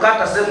moto na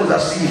kukata sehemu za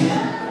siri,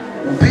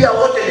 pia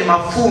wote ni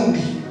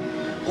mafundi.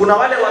 Kuna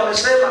wale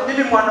wamesema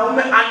mimi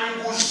mwanaume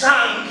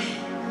anigusangi,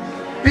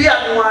 pia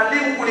ni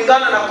walimu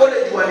kulingana na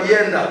college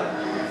walienda.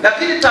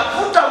 Lakini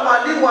tafuta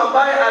mwalimu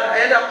ambaye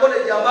anaenda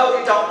college ambayo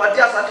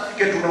itakupatia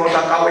certificate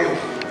unaotaka wewe.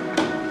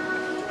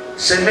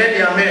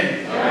 Semeni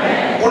amen.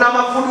 Kuna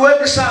mafundi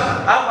wengi sana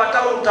hapa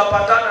town,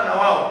 utapatana na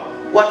wao,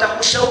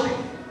 watakushauri.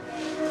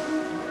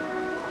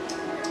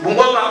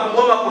 Bungoma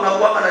kuna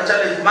kuanga na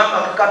challenge, mama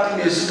akikaa tu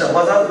miezi 6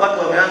 wazazi watu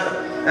wameanza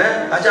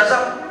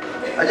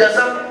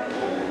ajaza.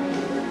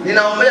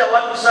 Ninaombea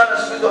watu sana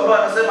siku hizo ambao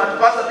wanasema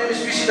tupasa mimi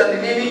sijui shida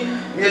ni nini,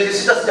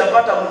 miezi 6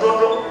 sijapata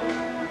mtoto.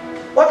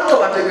 Watoto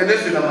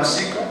watengenezwe na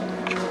masika.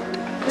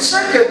 Ni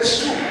seconds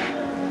tu.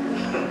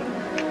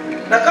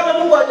 Na kama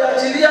Mungu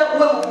hajaachilia,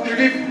 uwe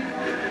mvumilivu.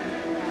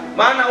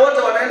 Maana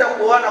wote wanaenda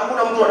kuoana,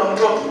 hakuna mtu ana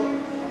mtoto.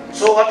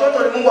 So watoto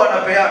ni Mungu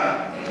anapeana.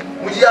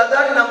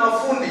 Mjihadhari na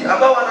mafundi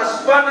ambao wana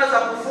spana za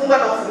kufunga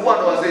na kufungua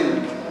ndoa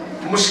zenu.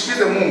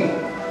 Msikize Mungu.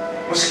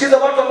 Msikize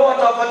watu ambao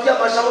watawapatia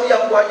mashauri ya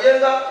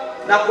kuwajenga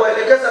na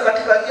kuwaelekeza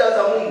katika njia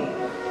za Mungu.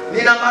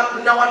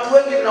 Nina watu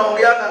wengi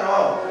ninaongeana na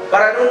wao, but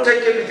I don't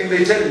take anything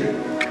they tell me.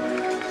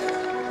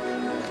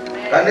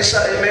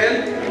 Kanisa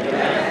amen.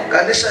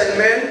 Kanisa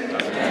amen.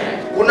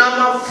 Kuna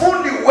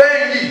mafundi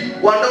wengi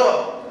wa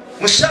ndoa.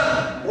 Mshana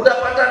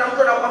unapata na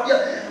mtu anakuambia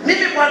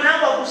mimi bwana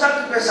wangu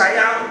akusaki pesa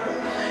yangu.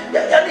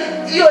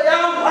 Yaani hiyo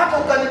yangu hata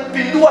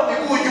ukanipindua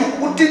miguu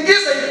juu,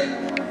 utingize hivi.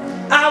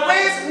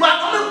 Hawezi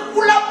mwanaume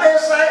kula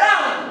pesa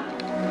yangu.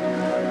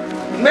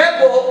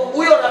 Mable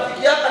huyo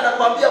rafiki yake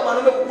anakuambia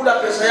mwanaume kukula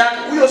pesa yake,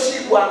 huyo si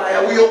bwana ya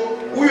huyo,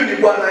 huyu ni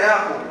bwana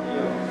yako.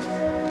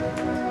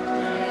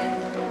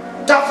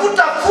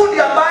 Tafuta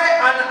fundi ambaye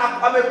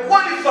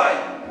amequalify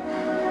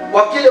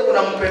kwa kile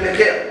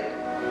unampelekea.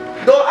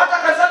 Ndio hata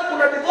kanisani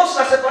kuna divorce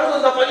na separation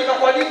zinafanyika.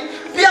 Kwa nini?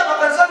 Pia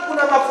kanisani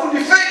kuna mafundi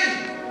feki.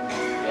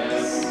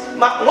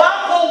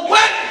 Wako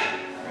wengi.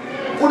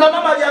 Kuna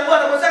mama aliambiwa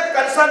na mzee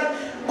kanisani,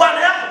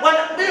 bwana yako bwana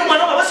mimi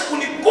mwanaume hawezi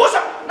kunikuza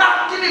na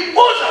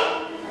akinikuza.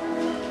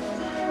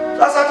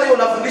 Sasa hata hiyo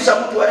unafundisha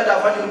mtu aende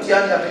afanye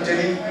mtihani apite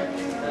nini?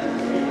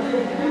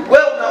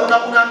 Wewe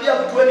unaambia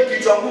mtu wewe ni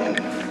kichwa ngumu.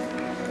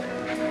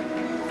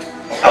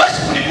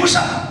 Hawezi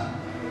kunigusa.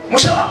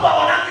 Mzee wangu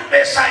aonaki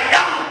pesa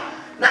yangu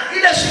na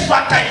ile siku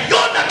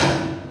ataiona tu,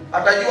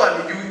 atajua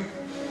nijui.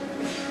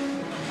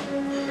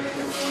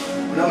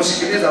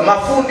 Unamsikiliza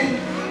mafundi.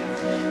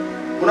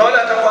 Kuna wale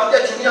atakwambia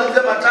chunia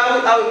mzee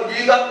matawi awe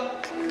mjinga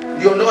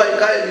ndio ndoa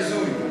ikae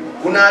vizuri.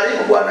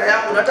 Unaharibu bwana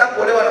yako, unataka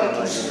kuolewa na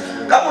mtu.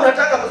 Kama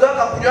unataka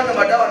kuzaka kunywanga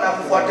madawa na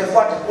kufuate.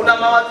 Kuna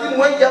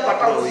mawazimu wengi hapa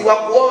tauzi wa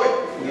kuoe.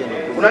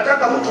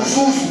 Unataka mtu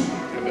zuzu.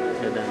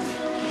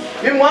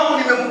 Mimi wangu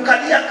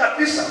nimemkalia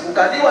kabisa.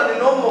 Kukaliwa ni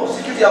normal,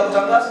 si kitu ya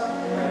kutangaza.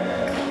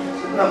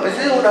 Na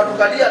mzee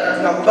unatukalia na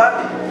tunakubali.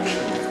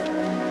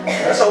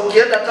 Sasa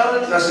ukienda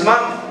town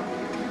tunasimama.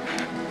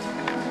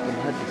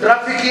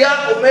 Rafiki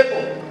yako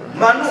Mable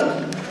Manu,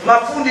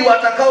 mafundi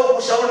watakao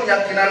kushauri ya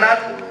kina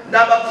nani?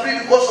 Number 3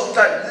 because of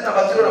time. This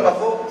number 3 or number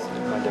 4.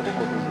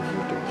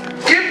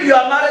 Keep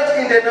your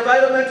marriage in the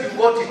environment you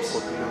got it.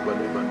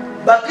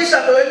 Bakisha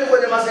ndoa yenu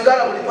kwenye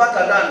mazingira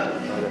mlipata ndani.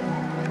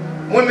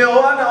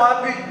 Mumeoana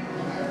wapi?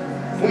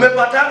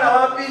 Mumepatana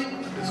wapi?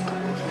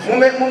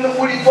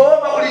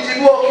 Ulipoomba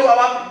ulijibua ukiwa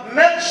wapi?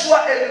 Make sure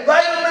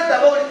environment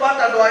ambayo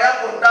ulipata ndoa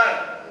yako ndani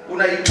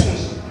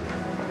unaitunza.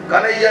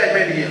 Can I hear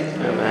amen here?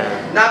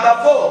 Amen. Number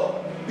 4,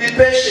 be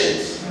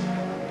patient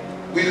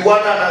with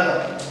one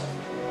another.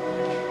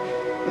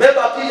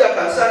 Meba akija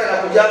kanisani na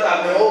kujaga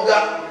ameoga,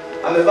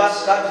 amevaa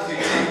skati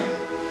fiti,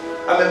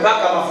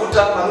 amepaka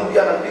mafuta, Manu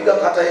pia anapiga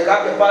kata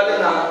yake pale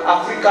na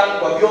African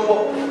kwa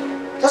vyombo.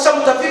 Sasa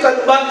mtafika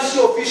nyumbani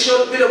sio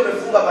official bila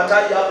umefunga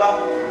matai hapa.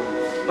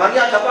 Mani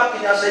atabaki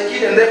kinyasa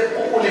kingine ndefu,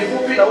 huku ni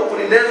fupi na huku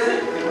ni ndefu,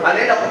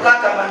 anaenda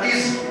kukata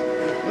mandizi.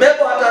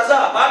 Mable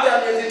atazaa baada ya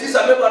miezi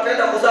 9, Mable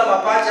ataenda kuzaa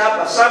mapacha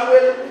hapa,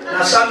 Samuel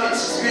na Summit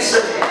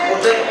Vincent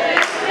Hotel.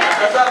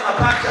 Atazaa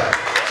mapacha.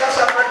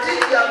 Sasa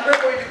matiti ya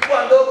Mable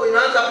ilikuwa ndogo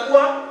inaanza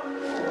kuwa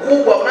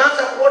kubwa.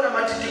 Unaanza kuona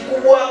matiti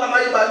kubwa kama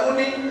hii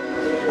baluni,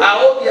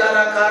 aogi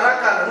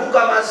haraka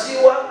ananuka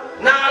maziwa,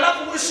 na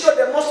alafu sio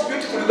the most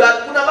beautiful girl.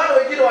 Kuna wale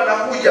wengine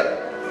wanakuja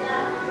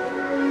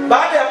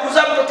baada ya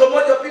kuzaa mtoto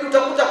mmoja pili,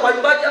 utakuta kwa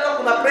ibada hapa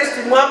kuna priest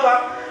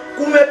hapa,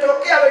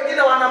 kumetokea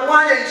wengine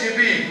wanamwanya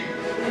injili.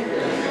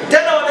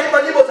 Tena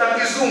wanaimba nyimbo za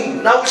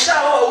kizungu na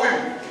ushaoa huyu.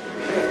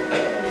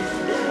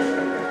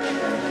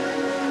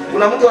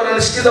 Kuna mtu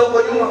ananisikiza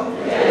huko nyuma?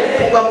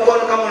 Funga mkono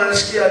kama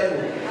unanisikia hiyo.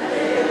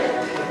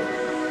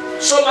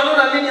 So Manu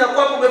na nini ya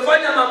kwamba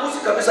umefanya maamuzi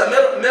kabisa.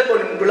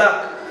 Mable ni black.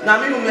 na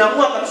mimi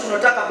umeamua kabisa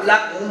unataka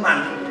black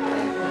woman.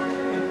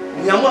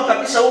 Umeamua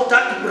kabisa wewe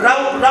utaki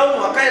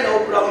brown wakae na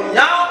brown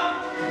yao.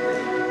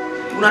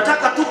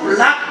 Unataka tu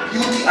black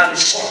beauty and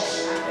short.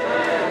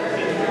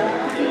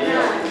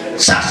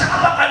 Sasa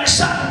hapa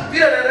kanisani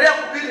vile naendelea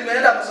kuhubiri,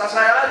 nimeenda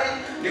sasa yali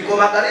niko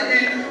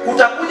magharibi,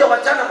 utakuja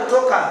wachana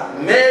kutoka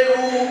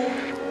Meru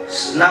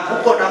na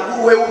kuko na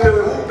kuru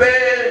weupe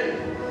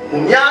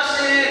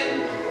Mumiasi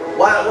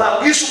wa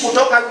Gisu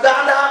kutoka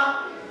Uganda,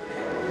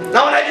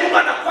 na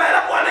wanajiunga na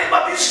kwaya kwa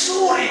wanaimba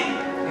vizuri.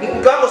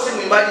 Mtu wako si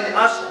mwimbaji, ni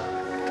Asha.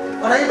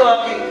 Wanaimba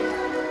wapi?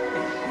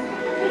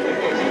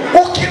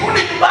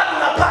 Ukirudi nyumbani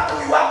unapata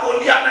huyu wako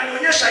ndiye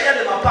ananyonyesha yale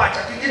mapacha,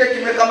 kingine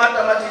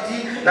kimekamata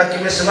matiti na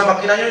kimesimama,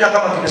 kinanyonya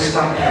kama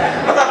kimesimama.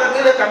 Hata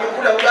kingine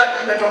kamekula ugali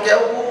kimetokea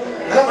huku.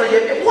 Alafu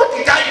ananiambia, what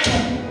did I do?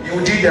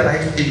 You did the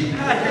right thing.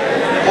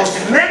 Because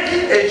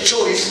making a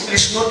choice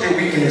is not a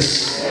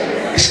weakness.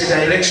 It's a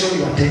direction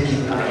you are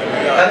taking.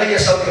 Can I hear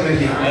something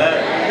with you?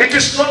 It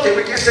is not a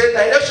weakness, it's a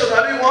direction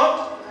that we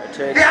want.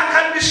 There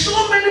can be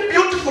so many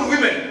beautiful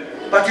women,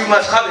 but you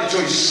must have a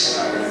choice.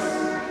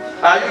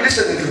 Are you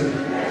listening to me?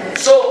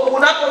 So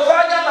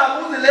unapofanya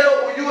maamuzi leo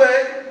ujue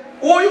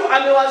huyu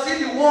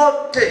amewazidi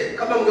wote.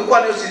 Kama mngekuwa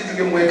nayo sisi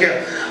tungemwekea.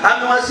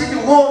 Amewazidi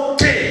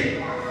wote.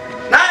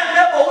 Naye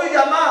Mable huyu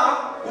jamaa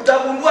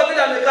utagundua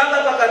bila amekaanga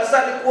hapa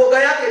kanisani kuoga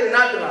yake ni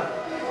nadra.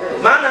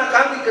 Maana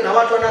akaangi na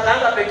watu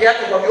wanakaanga peke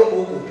yake kwa vyombo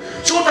huko.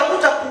 So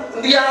utakuta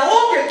ndiye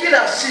aoge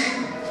kila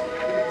siku.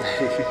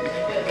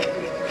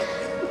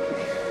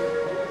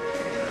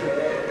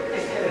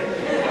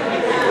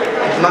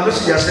 Mami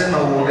sijasema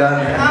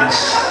uogane.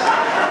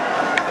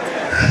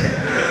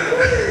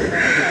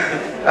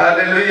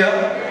 Haleluya.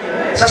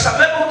 Sasa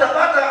Mable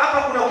utapata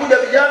hapa kuna kuja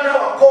vijana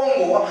wa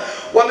Kongo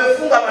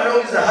wamefunga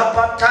manongi za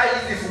hapa, tai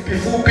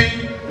hizi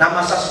fupi na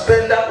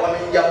masuspenda,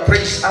 wameingia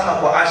praise ama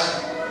kwa Asha.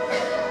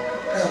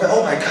 Sasa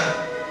oh my God.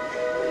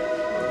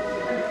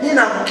 Mimi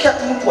naangukia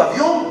tu mtu wa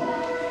vyombo.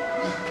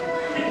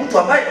 Mtu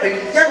ambaye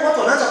yani watu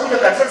wanaanza kuja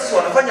kanisani, sisi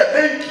wanafanya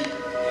benki.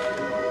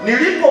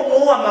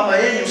 Nilipomwoa mama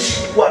yenu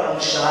sikuwa na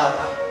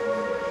mshahara.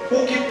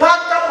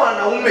 Ukipata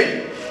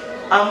mwanaume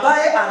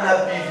ambaye ana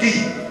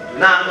bidii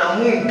na ana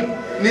Mungu,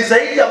 ni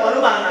zaidi ya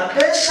mwanaume ana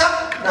pesa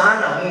na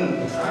ana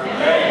Mungu.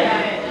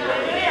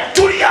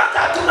 Tulianza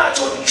hatuna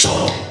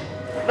chochote.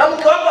 Na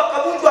mke wangu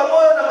akavunjwa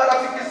moyo na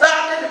marafiki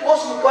zake,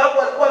 because mke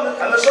wangu alikuwa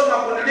amesoma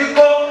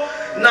kuniliko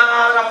na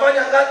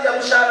anafanya kazi ya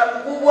mshahara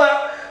mkubwa,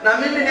 na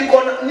mimi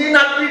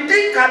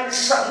ninabidii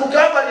kanisa. Mke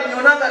wangu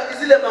alinionanga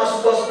zile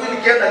masubuhi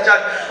nikienda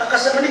church,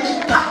 akasema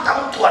nikipata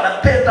mtu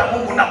anapenda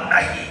Mungu namna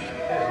hii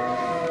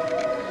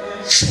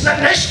sina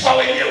naishi kwa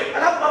wenyewe.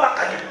 Alafu mama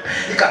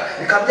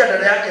nikamwambia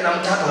dada yake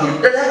namtaka huyu.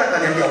 Dada yake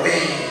akaniambia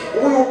wewe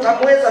huyu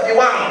utamweza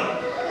viwango.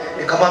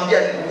 Nikamwambia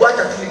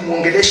wacha tu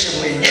nimuongeleshe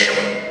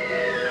mwenyewe.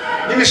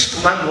 Mimi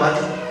situmani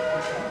watu.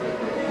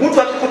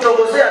 Mtu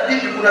akikutongozea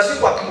bibi, kuna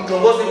siku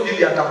akimtongoza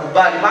bibi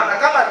atakubali. Maana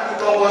kama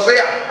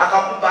alikutongozea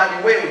akakubali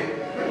wewe,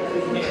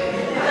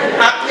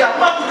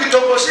 akiamua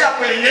kukitongozea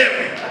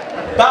mwenyewe,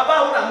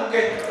 baba una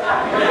mke.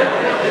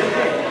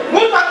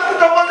 Mtu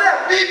akikutongozea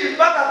bibi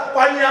mpaka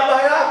kwa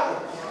niaba yako,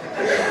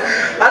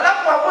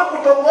 alafu amue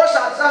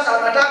kutongoza sasa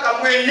anataka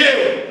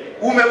mwenyewe,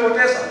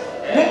 umepoteza.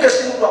 Mke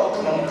si mtu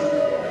akutuma mtu.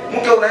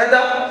 Mke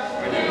unaenda.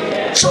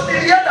 So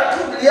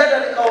nilienda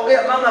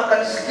nikaongea, mama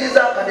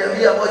akanisikiza,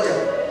 akaniambia moja.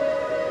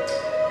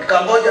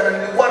 Nikangoja na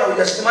nilikuwa na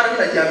ujasiri, maana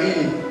mimi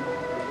najiamini.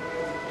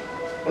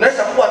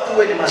 Unaweza kuwa tu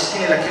wewe ni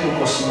maskini lakini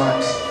uko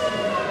smart.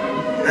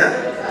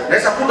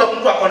 Unaweza kuwa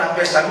mtu ako na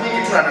pesa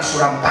mingi tu na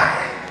sura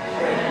mbaya.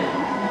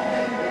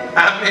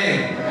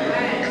 Amen.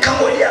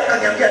 Nikangoja,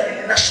 akaniambia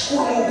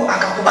nashukuru Mungu,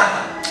 akakubali.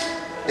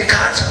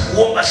 Nikaanza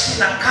kuomba,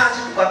 sina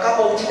kazi, tukakaa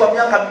uchukua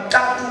miaka 3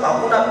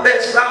 hakuna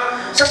pesa.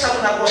 Sasa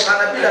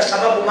mnakosana bila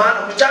sababu,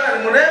 maana mchana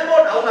ni mrembo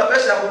na una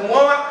pesa ya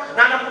kumuoa,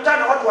 na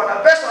anakutana watu wana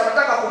pesa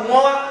wanataka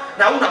kumuoa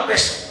na una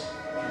pesa.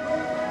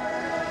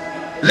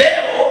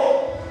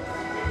 Leo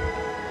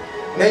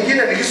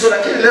mengine ni kiso,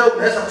 lakini leo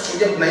unaweza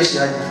kushuhudia tunaishi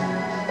aje.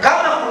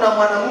 Kama kuna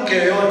mwanamke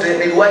yoyote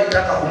niliwahi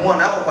taka kumuoa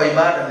na hapo kwa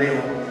ibada,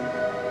 leo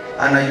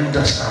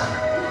anajuta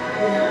sana.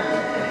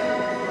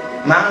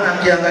 Maana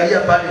akiangalia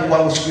pale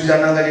kwa usikiza,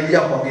 anaangalia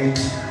kwa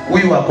geti,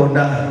 huyu wako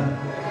ndani.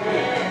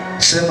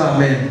 Sema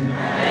amen.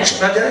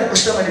 Tunajaribu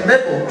kusema ni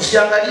Mable,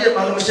 usiangalie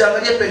maana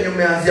usiangalie penye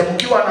umeanzia.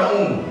 Mkiwa na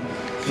Mungu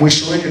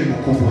mwisho wenu ni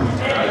mkubwa.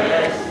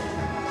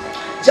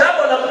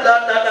 Jambo la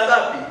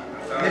ngapi?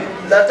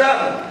 La 5.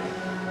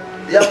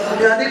 Ya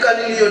kumeandika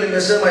nini hiyo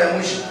nimesema ya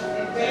mwisho?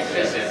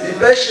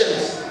 Be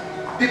patient.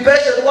 Be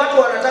patient.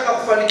 Watu wanataka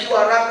kufanikiwa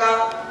haraka.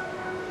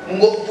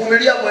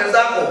 Vumilia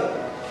mwenzako.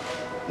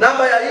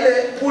 Namba ya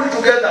ile pull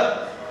together.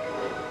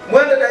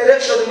 Mwende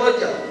direction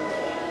moja.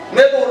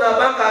 Mable una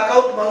bank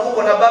account,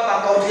 Manu na bank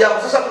account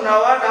yako. Sasa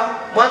mnawana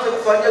mwanze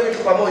kufanyia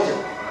vitu pamoja.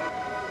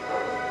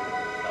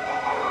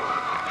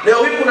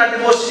 Leo hii kuna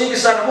divorce nyingi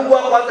sana. Mungu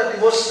wako hata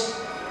divorce.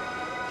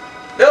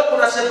 Leo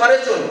kuna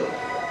separation.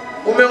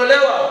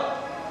 Umeolewa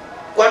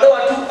kwa ndoa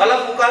tu,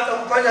 alafu ukaanza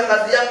kufanya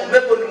kazi yako.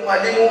 Mable ni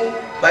mwalimu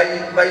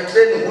by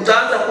training.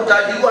 Utaanza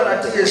kutajiriwa na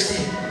TST.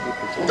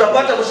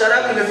 utapata mshahara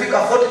wake imefika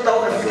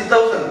 40,000,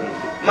 50,000.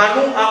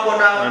 Manu ako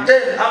na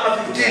 10 ama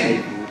 15.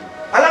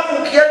 Alafu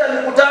ukienda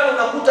mikutano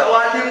unakuta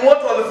walimu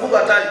wote wamefunga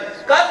tai.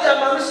 Kazi ya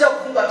Manu si ya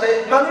kufunga tai.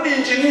 Manu ni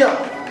engineer.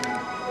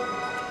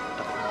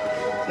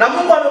 Na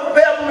Mungu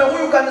amekupea mume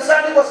huyu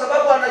kanisani kwa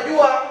sababu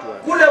anajua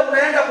kule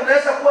unaenda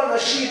kunaweza kuwa na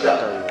shida.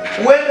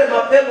 Uende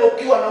mapema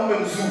ukiwa na mume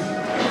mzuri.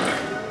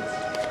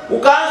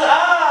 Ukaanza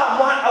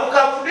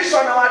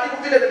ukafundishwa na walimu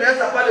vile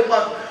nimeanza pale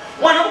mwanzo.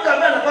 Mwanamke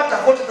ambaye anapata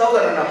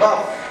 40,000 na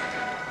above.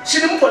 Si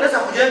mtu anaweza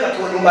kujenga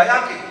kwa nyumba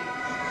yake.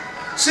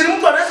 Si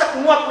mtu anaweza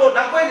kununua plot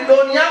na kweli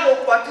loan yako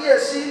upatie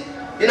si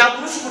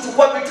inakuruhusu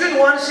kuchukua between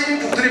 1 shilling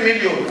to 3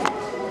 million.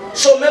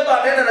 So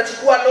Meba anaenda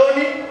anachukua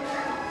loan,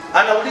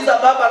 anauliza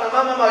baba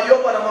na mama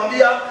Mayobo,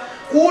 anamwambia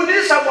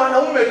kuuliza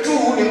mwanaume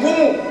tu ni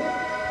ngumu.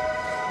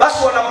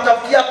 Basi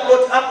wanamtafutia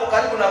plot hapo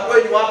karibu na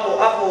kwenyu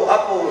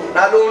hapo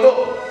na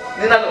Lolo.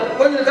 Nina Lolo.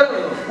 Kwenyu ni karibu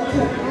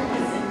huku.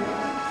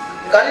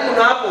 Karibu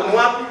na hapo ni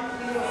wapi?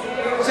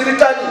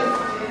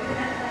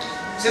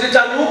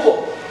 Siritani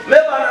huko.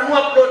 Meba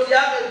ananua plot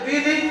yake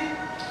mbili,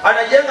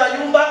 anajenga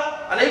nyumba,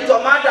 anaitwa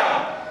Madam.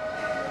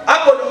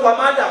 Hapo ni kwa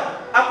Madam.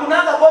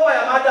 Hakunanga boma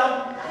ya Madam.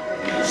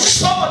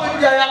 Soma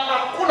Biblia yako,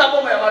 hakuna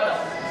boma ya Madam.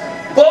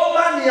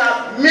 Boma ni ya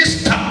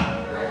Mr.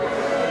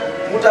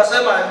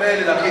 Mutasema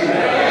amen, lakini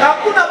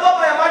hakuna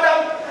boma ya Madam,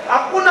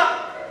 hakuna.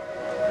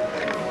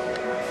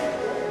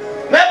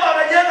 Meba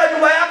anajenga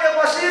nyumba yake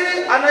kwa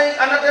siri,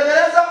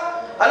 anatengeneza,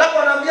 alafu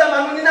anaambia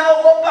Manu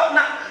ninaogopa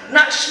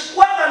na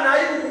shikwanga na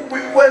aibu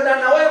kwenda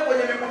na wewe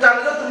kwenye mikutano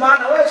yetu,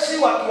 maana wewe si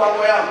wa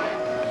kiwango yangu.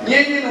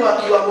 Nyinyi ni wa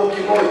kiwango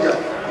kimoja.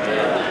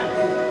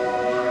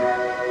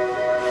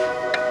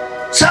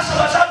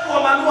 Sasa wazazi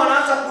wa Manu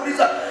wanaanza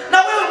kuuliza, na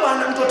wewe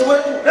bwana mtoto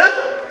wetu,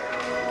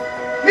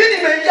 nini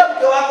imeingia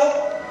mke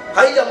wako?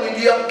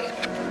 Haijamwingia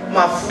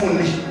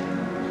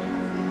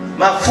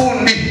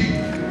mafundi.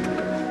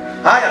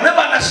 Haya,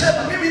 Meba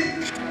anasema mimi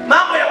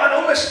mambo ya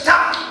wanaume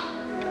sitaki.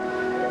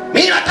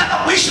 Mimi nataka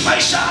kuishi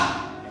maisha.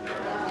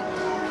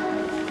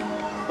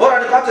 Bora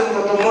nipate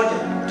mtoto mmoja,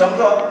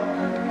 utamtoa.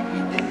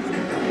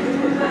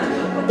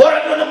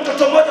 Bora nione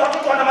mtoto mmoja,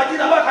 watoto wana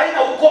majina ambayo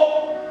haina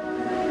ukoo.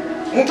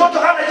 Mtoto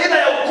hana jina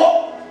ya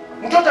ukoo.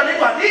 Mtoto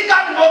anaitwa Nika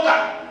Mboga.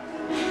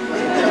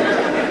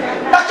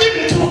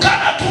 Lakini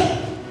Turkana tu.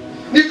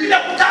 Ni vile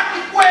kutaki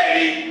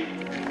kweli.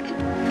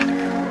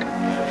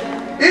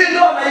 Hii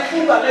ndio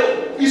anaifunga leo.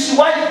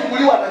 Isiwahi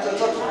kufunguliwa na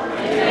chochote.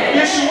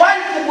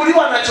 Isiwahi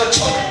kufunguliwa na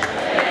chochote.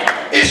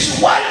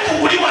 Isiwahi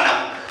kufunguliwa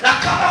na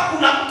kama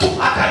kuna mtu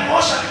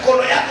atanyosha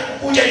mikono yake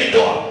kukunja hii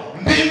ndoa,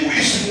 mbingu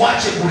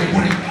isimwache bure.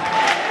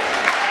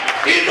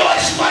 Hii ndoa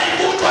isiwahi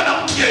kuvunjwa na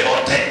mtu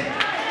yeyote.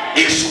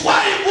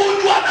 Isiwahi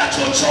kuvunjwa na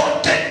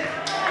chochote.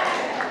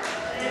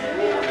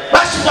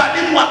 Basi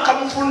walimu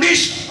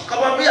akamfundisha,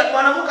 akamwambia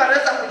mwanamke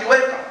anaweza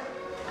kujiweka.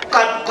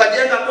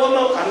 Ukajenga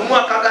boma,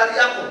 ukanunua kagari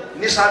yako,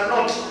 ni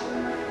sanoti.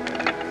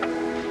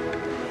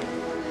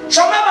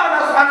 Shomaba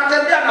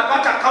anatembea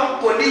anapata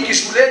account kondiki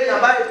shuleni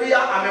ambaye pia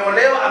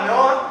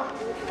ameoa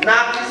na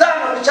akizaa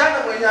na mchana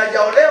mwenye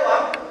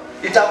hajaolewa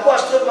itakuwa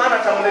story, maana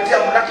atamletea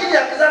mtu. Lakini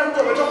akizaa mtu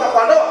ametoka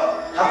kwa ndoa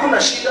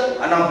hakuna shida,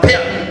 anampea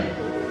mimi.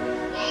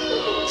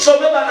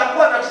 Shomaba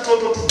anakuwa na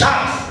tutoto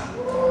tutatu.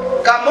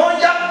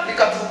 Kamoja ni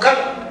Katurkana,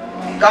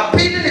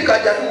 kapili ni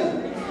Kajaluo,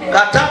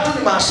 katatu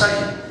ni Maasai.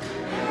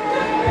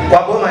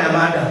 Kwa boma ya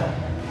Madam.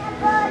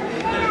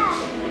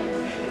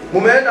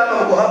 Mumeenda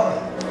ama mko hapa?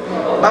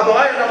 Mambo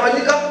haya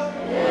yanafanyika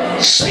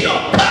sio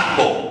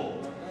mpango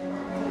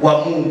wa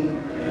Mungu.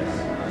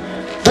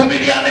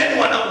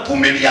 Vumilianeni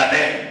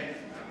wanavumilianeni.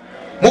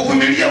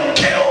 Mvumilie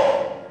mkeo.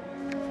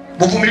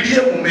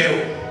 Mvumilie mumeo.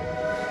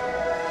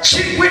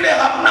 Siku ile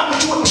hamna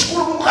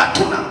mshukuru Mungu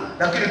hatuna,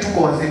 lakini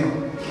tuko wazima.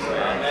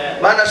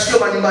 Maana sio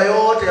manyumba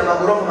yote ya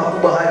magorofa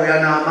makubwa hayo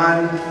yana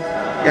amani.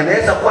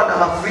 Yanaweza kuwa na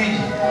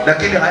mafriji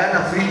lakini hayana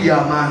friji ya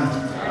amani.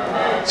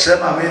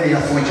 Sema amen ya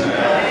fujo.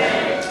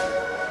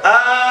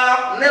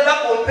 Never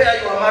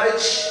compare your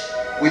marriage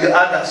with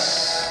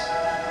others.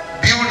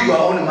 Build your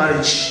own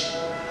marriage.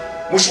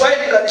 Mshiwahi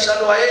linganisha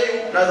ndoa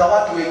yenu na za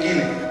watu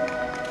wengine.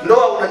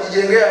 Ndoa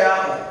unajijengea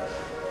yako.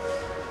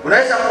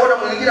 Unaweza kuona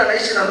mwingine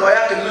anaishi na ndoa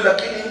yake vizuri,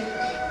 lakini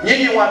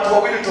nyinyi watu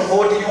wawili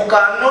tofauti. You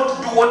cannot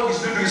do what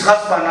is due to his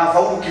husband na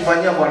afaulu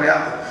ukifanyia bwana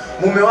yako.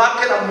 Mume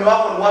wake na mume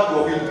wako ni watu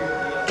wawili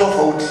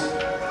tofauti.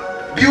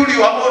 Build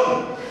your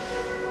own.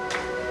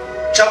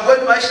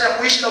 Chagueni maisha ya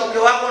kuishi na mke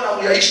wako na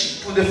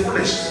uyaishi to the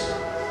fullest.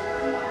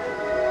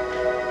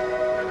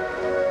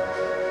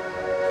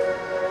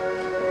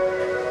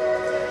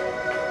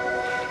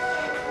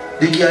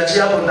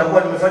 Nikiachia hapo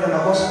nitakuwa nimefanya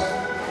makosa?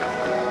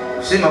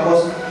 Si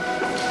makosa.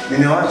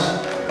 Nimewacha.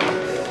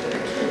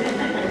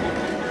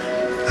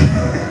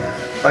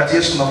 Pati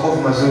Yesu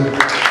makofi mazuri.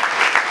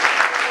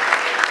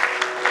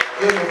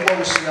 Hiyo ni kwa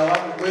usia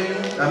wangu kwenu,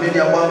 naamini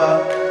ya kwamba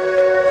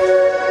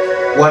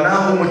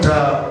wanangu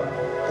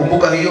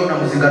mtakumbuka hiyo na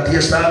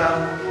mzingatie sana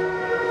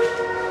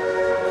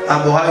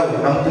mambo hayo,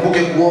 na mkumbuke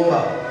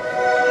kuomba.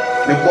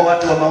 Nimekuwa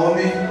watu wa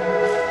maombi.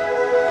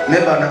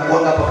 Neba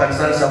anakuanga hapa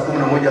kanisani saa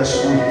 11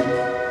 asubuhi.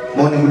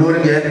 Morning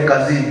glory yaende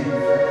kazini.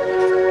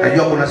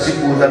 Najua kuna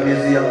siku za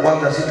miezi ya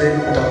kwanza sita hivi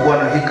kutakuwa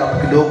na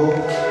hiccup kidogo,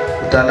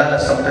 utalala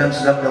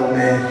sometimes, labda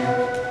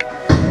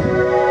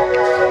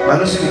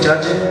manusi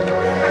mchache.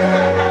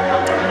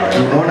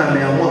 Unaona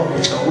ameamua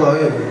kuchagua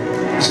wewe.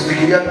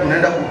 Usifikiria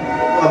tunaenda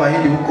kwa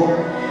mahindi huko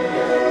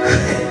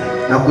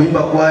na kuimba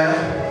kwaya.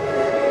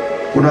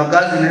 Kuna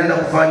kazi inaenda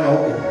kufanywa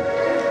huko,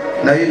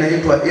 na hii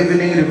inaitwa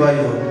evening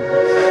revival.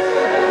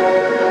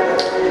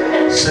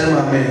 Sema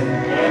amen.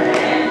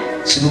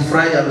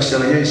 Sinufurahi harusi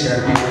yenyewe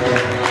isharibika.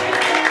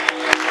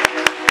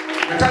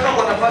 Nataka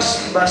kwa nafasi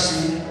basi,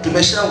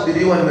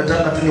 tumeshahubiriwa,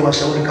 nimetaka tu ni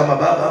washauri kama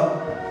baba,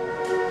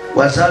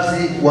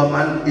 wazazi wa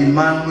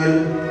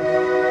Emmanuel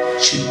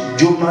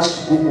Juma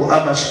Shikuku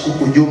ama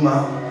Shikuku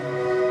Juma,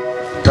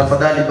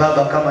 tafadhali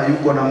baba, kama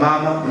yuko na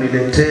mama,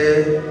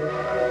 uniletee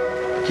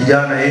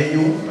kijana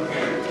yenu,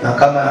 na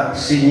kama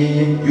si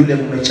nyinyi, yule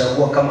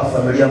mmechagua kama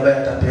familia ambaye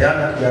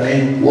atapeana kijana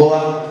yenu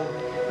kuoa,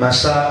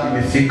 masaa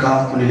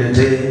imefika,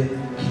 uniletee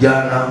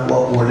kijana wa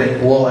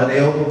kuoa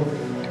leo,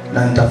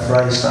 na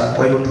nitafurahi sana.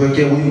 Kwa hiyo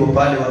tuwekee wimbo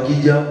pale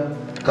wakija,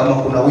 kama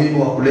kuna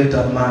wimbo wa kuleta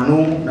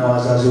Manu na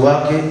wazazi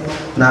wake,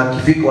 na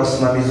akifika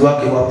wasimamizi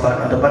wake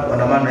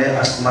watapata maana yeye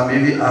asimame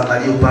hivi,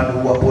 angalie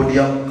upande wa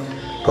podium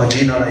kwa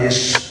jina la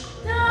Yesu.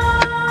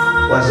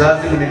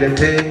 Wazazi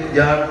mniletee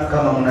kijana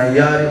kama mna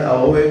hiari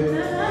aoe,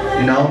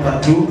 ninaomba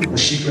tu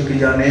mshike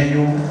kijana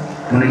wenu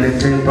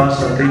mniletee.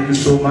 Pastor, thank you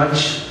so much.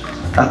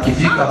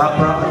 Akifika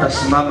hapa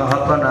atasimama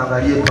hapa na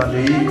angalie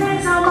pande hii.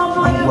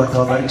 Mungu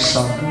atawabariki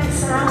sana.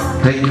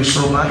 Thank you so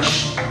much.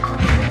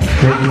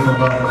 Thank you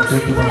baba.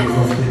 Thank you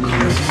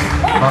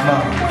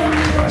mama.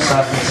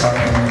 Asante sana.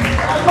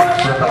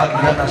 Tunataka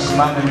kijana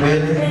asimame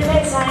mbele,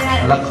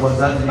 alafu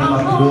wazazi nyuma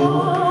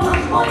kidogo.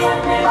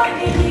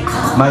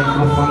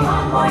 Microphone.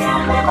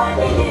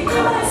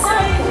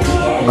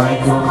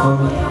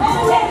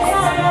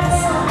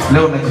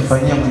 Leo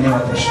najifanyia mwenyewe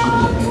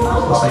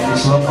atashukuru.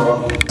 Wasaidizi wako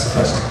wako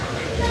sasa.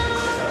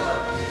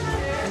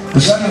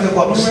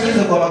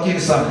 Tusikilize kwa makini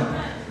sana.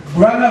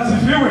 Bwana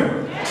asifiwe.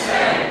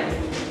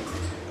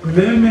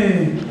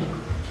 Mimi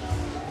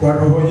kwa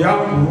roho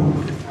yangu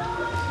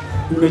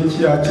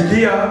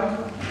nimejiachilia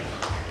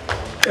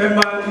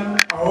Eman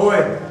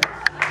aoe.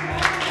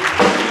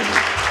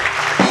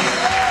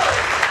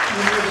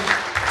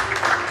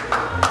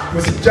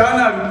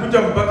 Msichana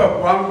alikuja mpaka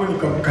kwangu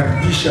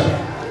nikamkaribisha.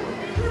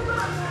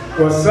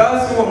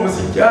 Wazazi wa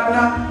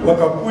msichana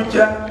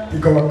wakakuja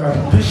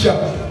nikawakaribisha.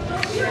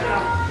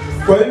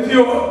 Kwa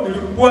hivyo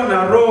nilikuwa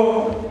na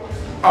roho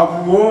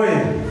amuoe,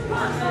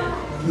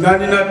 na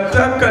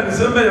ninataka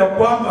niseme ya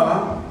kwamba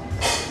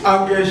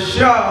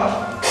angesha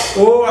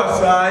oa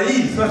saa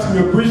hii, sasa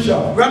tumekwisha.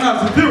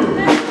 Bwana asifiwe.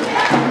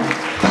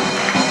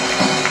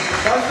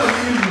 Sasa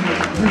mimi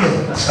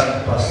nimekuja. Asante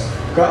pastor.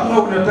 Kama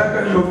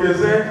unataka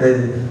niongezee.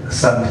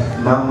 Asante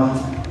mama.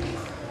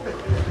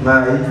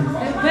 Mai.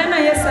 Bwana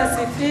Yesu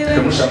asifiwe.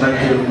 Tumusha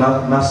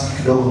maski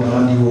kidogo na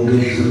wandi uongee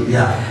vizuri.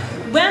 Ya.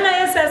 Bwana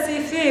Yesu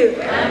asifiwe.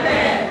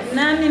 Amen.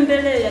 Nami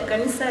mbele ya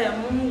kanisa ya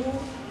Mungu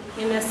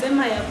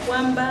ninasema ya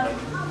kwamba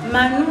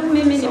Manu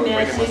mimi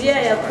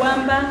nimeachilia ya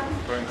kwamba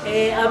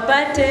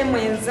apate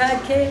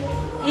mwenzake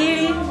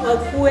ili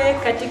wakue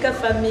katika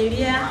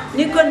familia.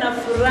 Niko na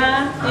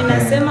furaha,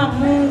 ninasema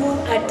Mungu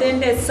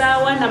atende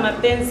sawa na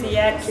mapenzi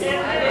yake.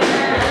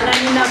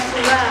 Na nina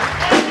furaha.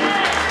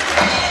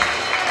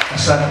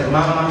 Asante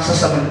mama.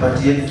 Sasa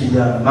mnipatie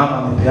kijana. Mama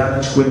amepeana,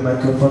 chukue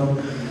microphone.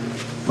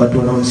 Watu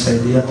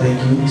wanaonisaidia, thank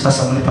you.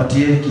 Sasa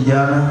mnipatie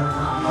kijana.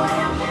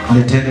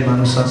 Leteni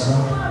Manu sasa.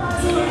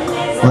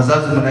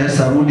 Wazazi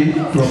mnaweza rudi,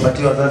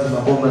 tuwapatie wazazi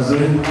maboma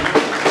mazuri.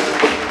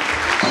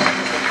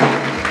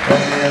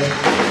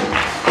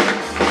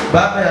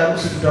 Baada ya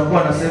harusi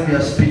tutakuwa na sehemu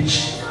ya speech.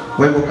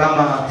 Kwa hivyo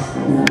kama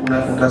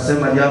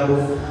utasema jambo,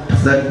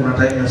 tafadhali kuna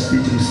time ya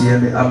speech,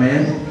 msiende.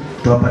 Amen.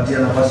 Tuwapatia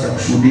nafasi ya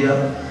kushuhudia,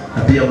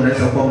 na pia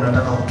mnaweza kuwa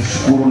mnataka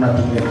kutushukuru na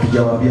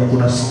tumejawaabia.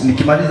 Kuna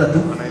nikimaliza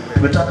tu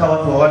tumetaka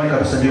watu waone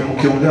kabisa, ndio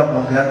mkiongea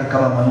muongeane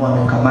kama Manu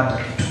amekamata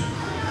kitu.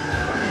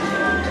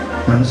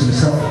 Manu ni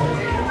sawa?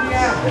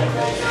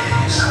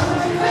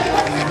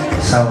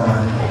 Sawa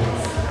Manu.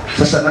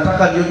 Sasa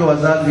nataka niombe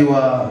wazazi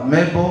wa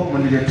Mable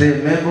mniletee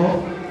Mable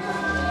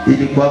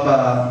ili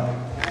kwamba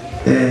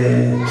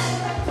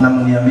na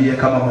mniambie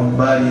kama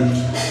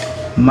mkubali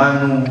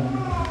Manu.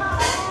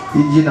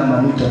 Hii jina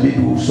Manu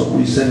tabibi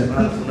uiseme.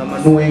 Kuna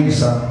Manu wengi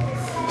sana.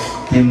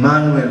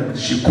 Emmanuel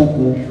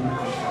Shikuku.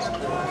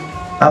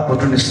 Hapo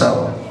tu ni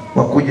sawa.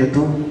 Wakuje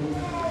tu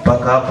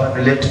mpaka hapa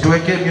nilete.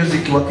 Tuweke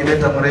music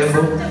wakileta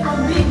mrembo.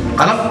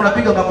 Alafu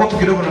mnapiga makofi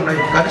kidogo namna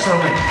hiyo. Kanisa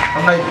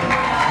namna hiyo.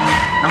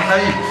 Namna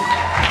hiyo.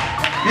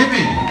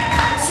 Hivi.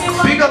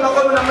 Piga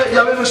makofi namna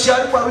ya wewe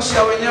sharibu harusi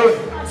ya wenyewe.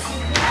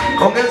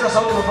 Ongeza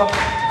sauti baba.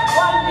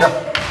 Ya.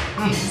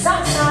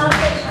 Sasa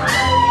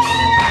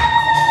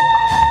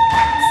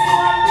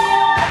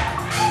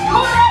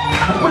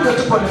kuja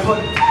tu pole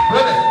pole.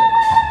 Wewe.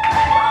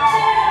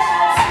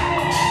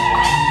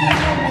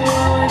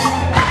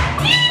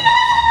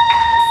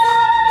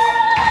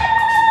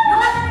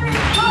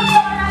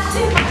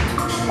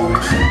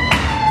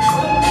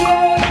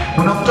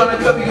 Kuna mtu Mtu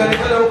anajua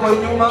vigelegele huko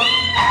nyuma?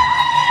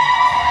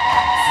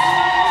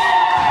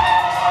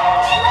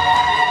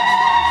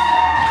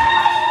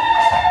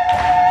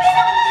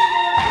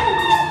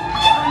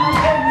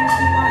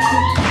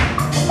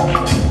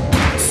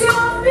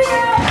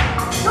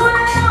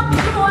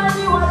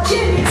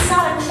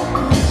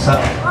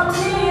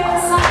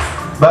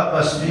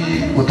 Baba,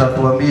 sijui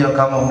utatuambia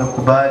kama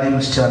umekubali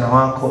msichana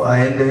wako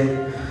aende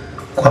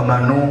kwa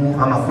Manu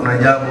ama kuna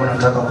jambo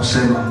unataka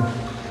kusema.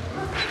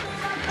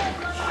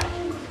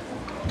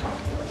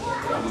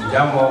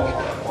 Jambo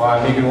kwa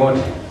mimi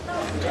wote.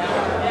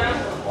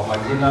 Kwa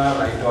majina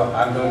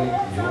naitwa Anthony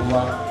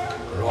Juma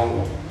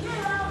Rongo.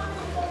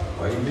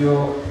 Kwa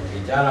hivyo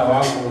kijana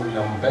wangu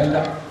ninampenda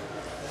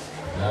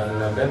na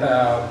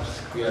ninapenda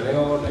siku ya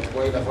leo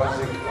nachukua hii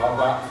nafasi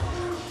kwamba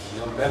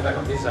ninampenda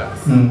kabisa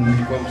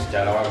kwa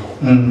msichana wangu.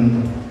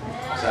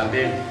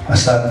 Asante.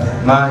 Asante.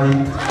 Mai.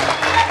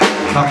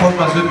 Makofi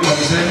mazuri kwa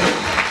mzee.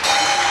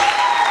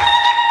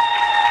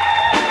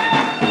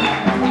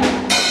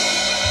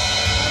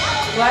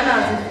 Bwana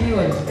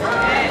asifiwe.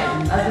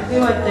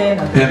 Asifiwe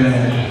tena.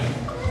 Amen.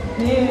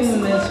 Mimi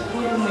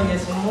nimeshukuru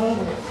Mwenyezi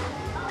Mungu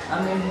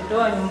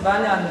amenitoa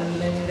nyumbani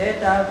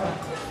amenileta hapa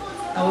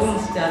na huyu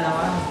msichana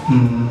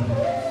wangu.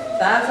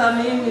 Sasa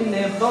mimi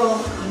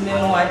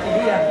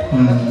nimemwachilia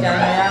na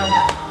kijana yangu.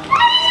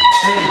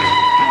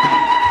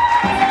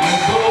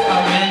 Mungu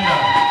ameenda.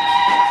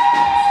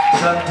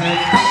 Asante.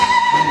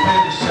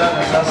 Mpeni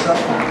sana sasa.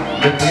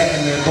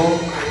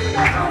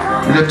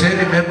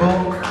 Leteni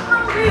Mable.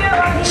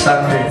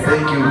 Asante.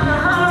 Thank you.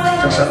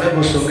 Sasa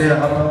Mable sogea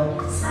hapa.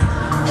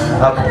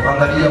 Hapo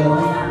angalia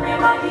huko.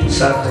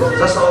 Asante.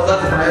 Sasa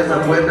wazazi tunaweza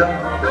kwenda.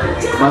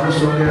 Manu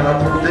sogea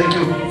hapo. Thank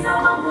you.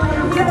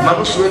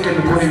 Manu siweke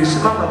mikono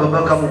isimama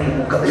baba kama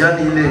kumbuka.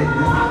 Yaani ile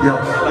ya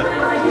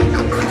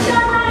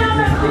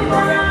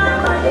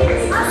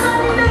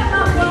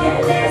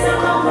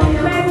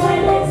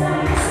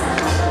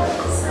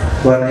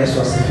Bwana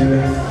Yesu asifiwe.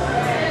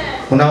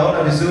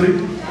 Unaona vizuri?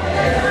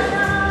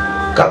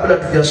 Kabla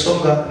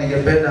tujasonga,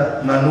 ningependa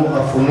Manu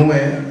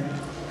afunue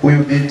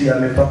huyu binti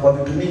amepakwa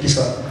vitu mingi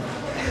sana.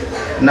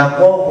 Na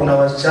kwao kuna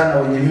wasichana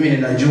wenye mimi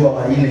ninajua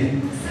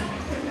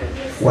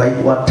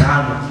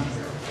watano.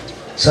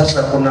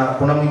 Sasa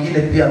kuna mwingine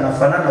pia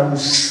anafanana huyu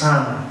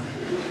sana.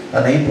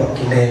 Anaitwa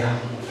Kilea.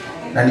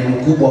 Na ni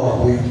mkubwa wa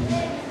huyu.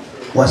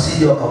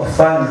 Wasije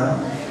wakakufanya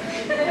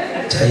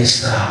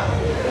chaisa.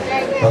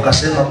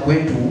 Wakasema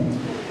kwetu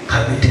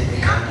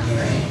havitemekani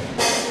hivi.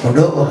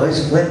 Mdogo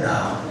hawezi kwenda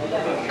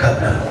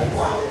kabla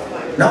mkubwa.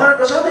 Na wana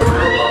tusome.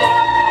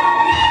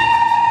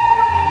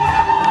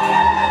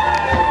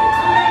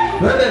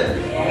 Wewe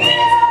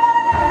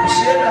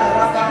usiende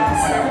haraka.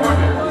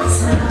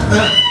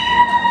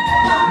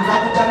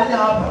 Nakutania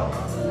hapa.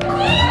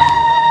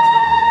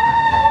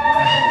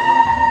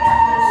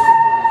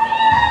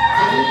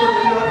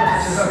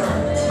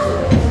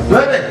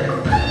 Wewe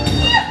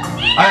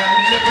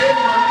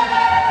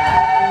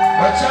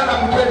wachana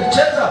kuteni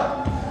cheza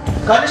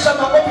kanisa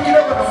makofi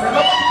kidogo na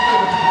makofi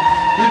kidogo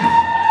hivi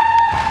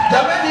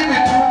jamani hivi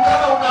tu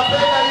kama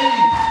unapenda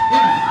hivi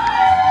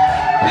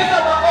piga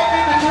makofi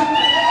hivi tu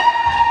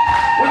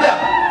kuja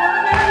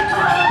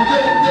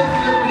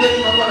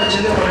mama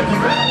anachelewa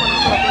anapiga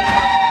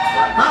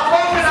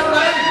makofi namna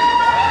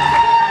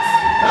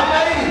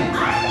hii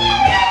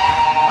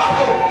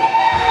hapo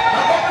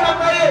makofi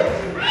namna hiyo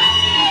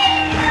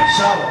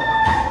sawa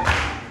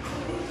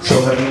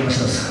soga nyuma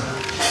sasa.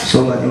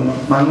 Songa nyuma.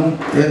 Manu,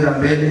 enda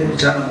mbele,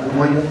 mchana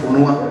mmoja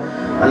funua.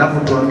 Alafu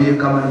tuambie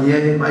kama ni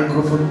yeye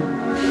microphone.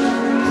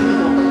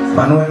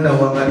 Manu, enda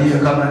uangalie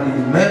kama ni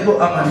Mable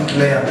ama ni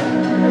Claire.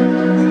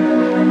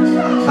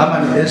 Ama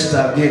ni Esther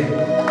again.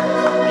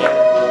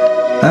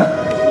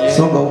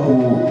 Songa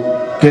huku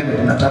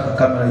Kennedy, nataka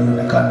kamera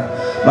ionekane.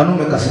 Manu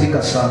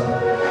umekasirika sana.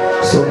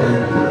 Songa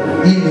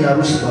hii ni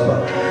harusi baba.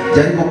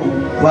 Jaribu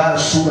kuvaa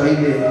sura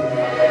ile.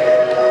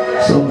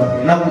 Songa.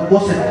 Na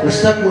ukose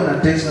usitaki uwe na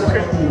text.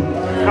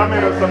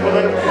 Kamera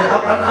tafadhali.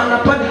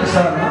 Anapanic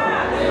sana.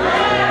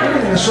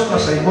 Mimi nimesoma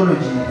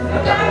psychology.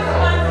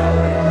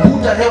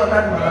 Vuta hewa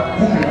ndani mara 10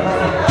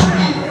 alafu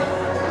tulie.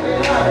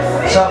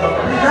 Sawa.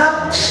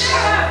 Relax.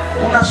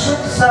 Una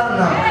sweat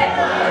sana.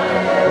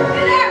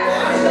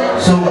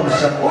 Songa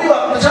mchana. Huyu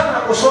mchana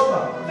akosoma.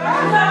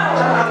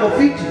 Mchana ako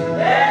fiti.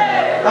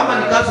 Kama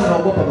ni kazi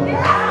unaogopa baba.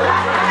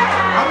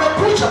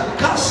 Amekuja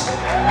kazi.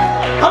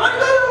 Ama ni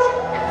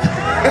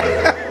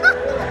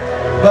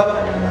baba.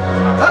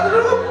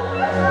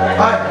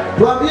 Haya,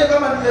 tuambie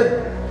kama ni yeye.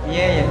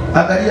 Yeye.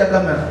 Angalia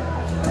kamera.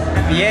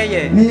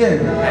 Yeye. Ni yeye.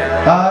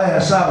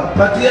 Haya, sawa.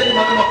 Patieni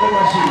mama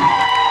kwa mashini.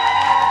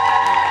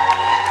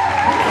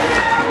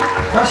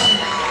 Basi.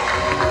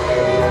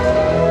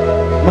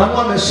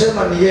 Mama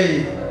amesema ni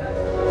yeye.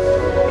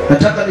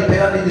 Nataka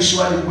nipeane hili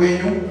swali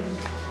kwenu.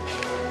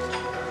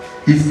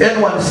 If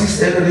anyone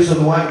sees any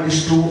reason why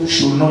these two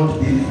should not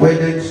be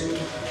wedded,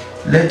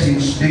 let him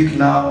speak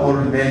now or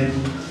remain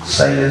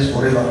silent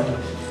forever.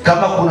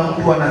 Kama kuna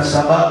mtu ana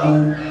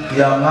sababu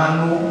ya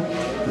Manu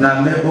na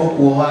Mable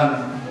kuoana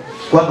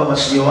kwamba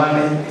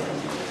wasioane,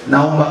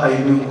 naomba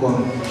ainue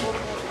mkono.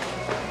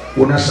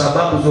 Una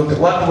sababu zote.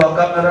 Watu wa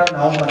kamera,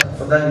 naomba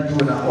tafadhali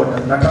tuwe na order.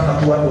 Nataka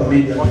tu watu wa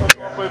media.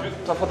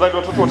 Tafadhali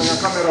watoto wana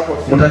kamera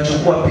hapo.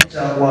 Mtachukua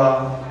picha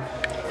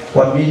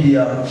kwa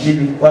media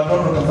ili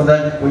watoto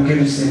tafadhali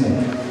kuwekeni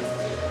simu.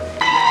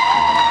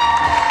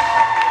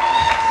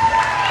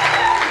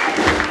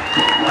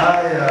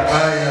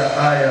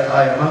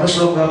 Haya. Mama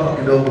songa hapa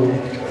kidogo.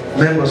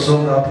 Mego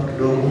songa hapa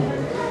kidogo.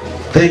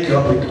 Thank you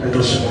hapo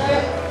imetosha.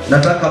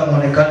 Nataka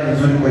muonekane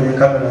vizuri kwenye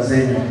kamera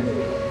zenu.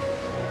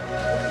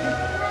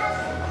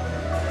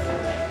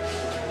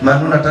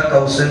 Manu nataka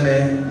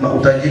useme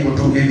utajibu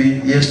tu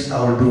hivi yes I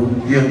will do.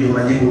 Hiyo ndio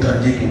majibu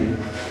utajibu.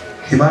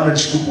 Emmanuel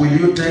Shikuku,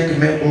 will you take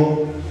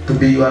Mable to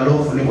be your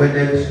lawfully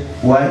wedded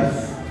wife?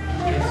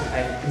 Yes,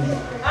 I do.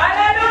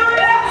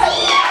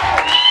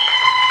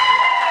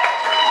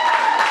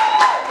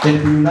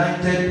 And be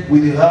united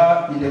with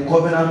her in the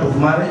covenant of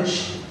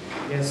marriage?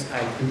 Yes, I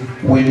do.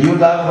 Will you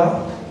love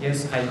her?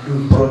 Yes, I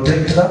do.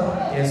 Protect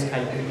her? Yes, I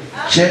do.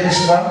 Cherish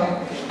her?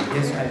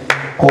 Yes, I do.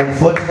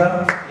 Comfort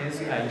her?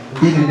 Yes, I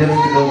do. In the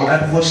love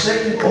and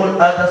forsaking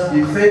all others,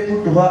 be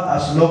faithful to her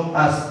as long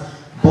as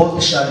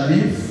both shall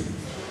live?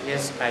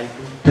 Yes, I do.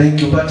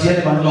 Thank you. But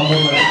here,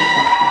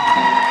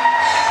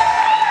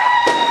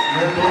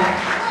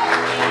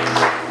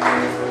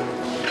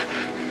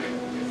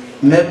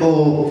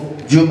 Mable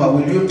Juma,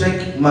 will you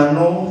take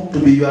Manu to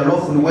be your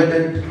lawfully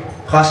wedded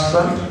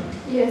husband?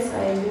 Yes,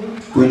 I do.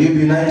 Will you be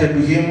united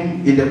with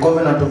him in the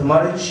covenant of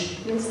marriage?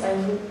 Yes, I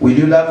do. Will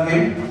you love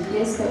him?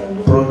 Yes, I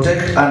do.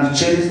 Protect and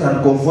cherish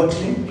and comfort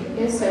him?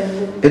 Yes, I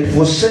do. And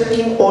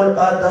forsaking all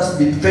others,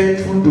 be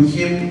faithful to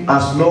him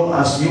as long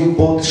as you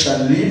both shall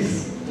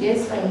live?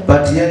 Yes, I do.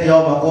 But yeni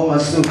yao makoma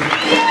su.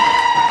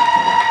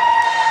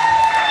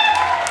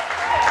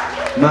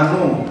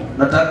 Manu,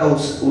 nataka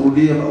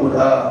urudie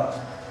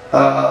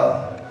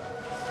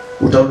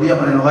utarudia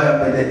maneno haya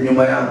mbele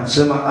nyuma yangu.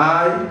 Sema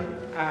I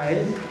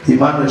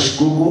Emmanuel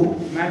Shikuku,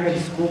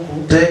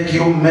 take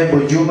you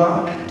Mable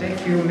Juma,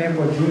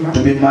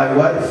 to be my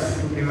wife,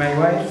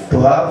 to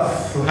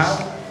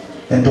have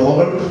and to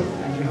hold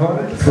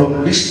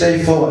from this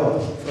day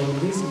forward,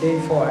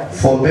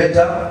 for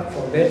better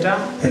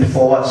and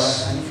for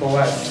worse,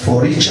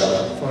 for richer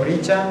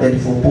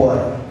and for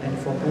poorer,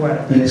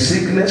 in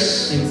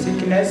sickness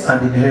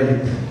and in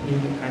health,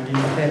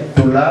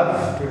 to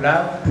love,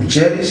 to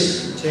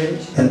cherish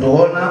and to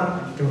honor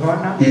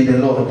in the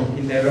Lord,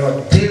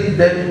 till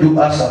death do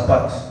us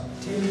apart,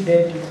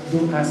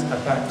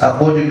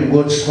 according to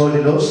God's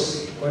holy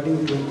laws,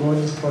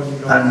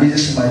 and this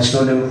is my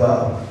solemn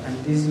vow.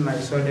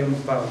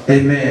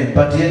 Amen.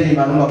 Patieni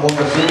manuma kwa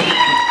Yesu.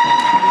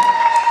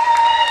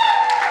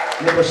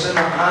 Nebo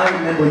sema I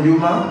Mable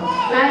Juma.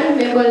 I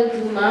Mable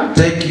Juma.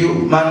 Take you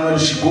Manuel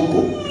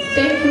Shikuku.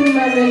 Take you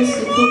Manuel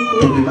Shikuku.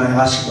 To be my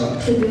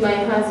husband. To be my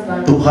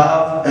husband. To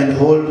have and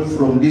hold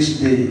from this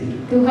day.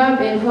 To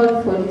have and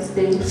hold for this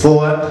day.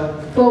 Forward.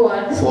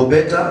 For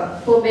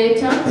better.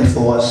 And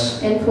for worse.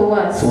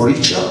 For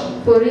richer.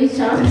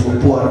 And for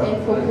poorer.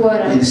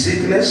 In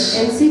sickness.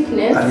 And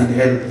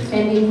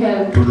in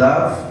health. To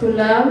love.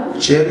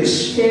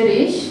 Cherish.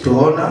 To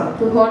honor.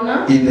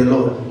 In the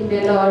Lord.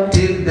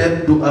 Till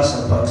death do us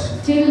apart.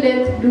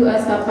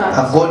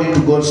 According to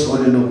God's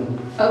holy law.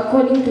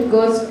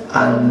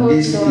 And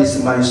this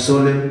is my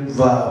solemn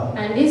vow.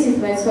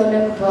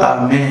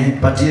 Amen.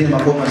 Patieni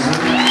makoma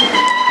zuri.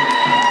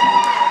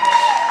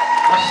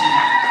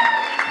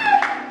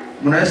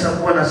 Mnaweza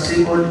kuwa na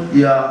symbol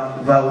ya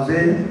vow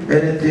zenu,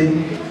 anything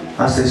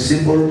as a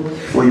symbol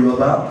for your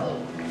vow.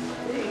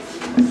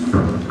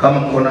 Kama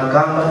mko na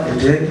kamba,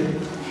 teteni.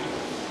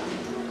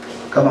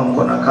 Kama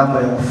mko na kamba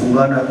ya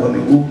kufungana kwa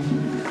miguu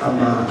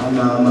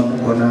ama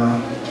mko na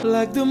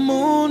like the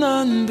moon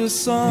and the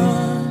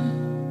sun.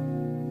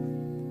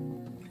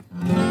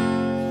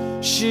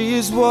 She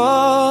is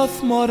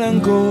worth more than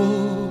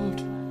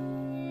gold,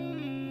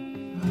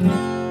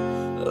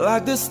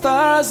 like the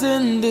stars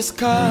in the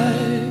sky.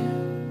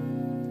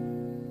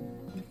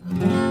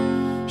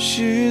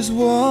 She is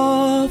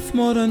worth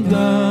more than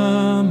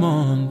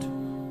diamond.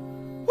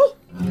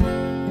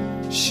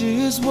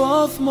 She is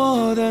worth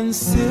more than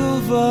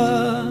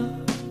silver.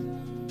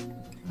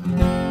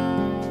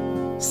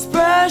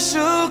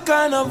 Special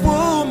kind of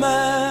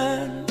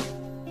woman.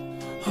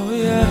 Oh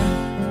yeah.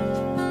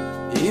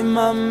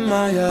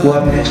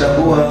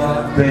 Wamechagua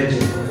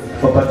pete,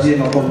 wapatie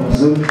makofi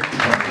mazuri.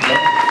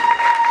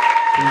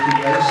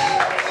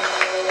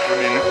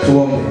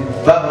 Tuombe.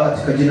 Baba,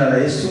 katika jina la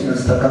Yesu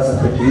nazitakasa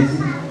pete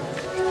hizi,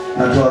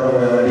 natoa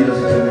roho ya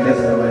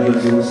waliozitengeneza na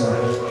walioziuza,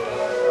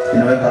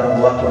 ninaweka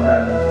roho wako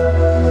ndani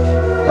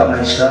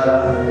kama ishara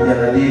ya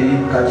nadhiri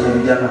kati ya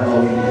vijana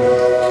wawili.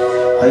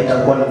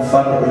 Haitakuwa na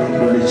mfano kwenye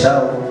kidole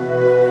chao,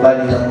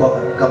 bali itakuwa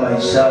kama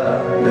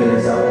ishara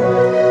mbele zako.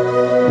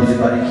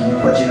 Uzibariki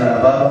kwa jina la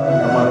Baba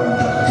na Mwana na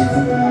Mtakatifu.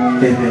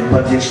 Amen.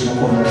 Patie Yesu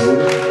mkono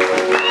mzuri.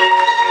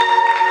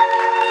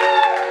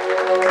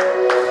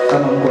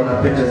 Kama mko na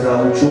pete za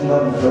uchumba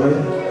mtoe.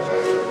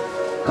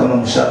 Kama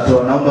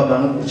mshatoa, naomba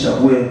Manu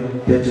uchague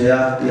pete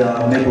ya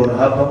Mable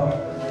hapa.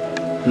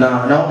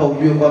 na naomba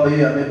ujue kwamba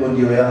hiyo ya Mable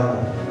ndio yako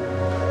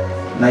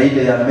na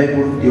ile ya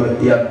Mable ndio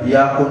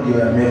yako, ndio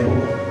ya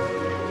Mable.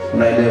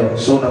 Unaelewa?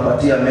 So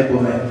unapatia Mable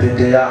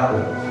pete yako,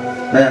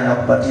 naye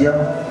anakupatia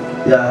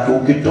yake.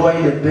 Ukitoa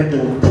ile pete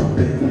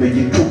utupe,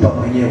 umejitupa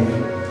mwenyewe,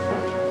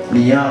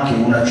 ni yake,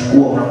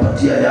 unachukua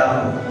unapatia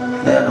yako,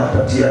 naye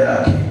anakupatia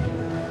yake.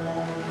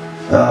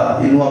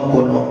 Inua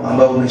mkono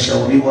ambao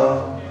umeshauriwa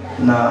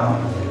na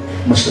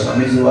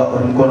msimamizi wako.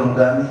 Ni mkono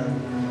gani?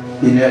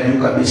 Inua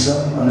juu kabisa,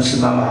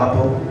 anasimama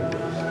hapo.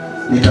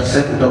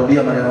 Nitasema,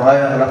 utarudia maneno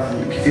haya, alafu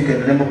ikifika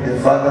the name of the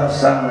Father,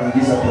 Son,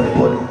 unaingiza pole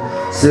pole.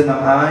 Sema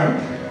I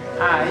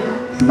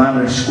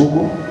Emmanuel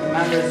Skuku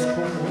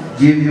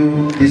give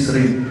you this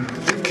ring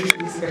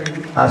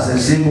as a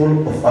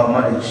symbol of our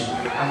marriage.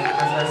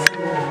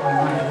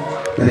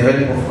 With the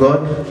help of God,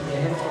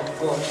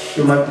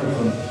 you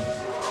microphone.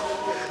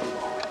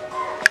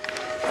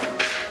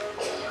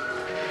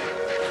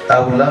 I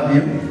will love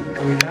you.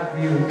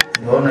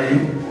 And honor you.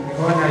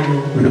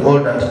 With all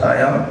that I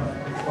am.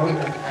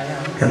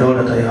 And all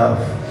that I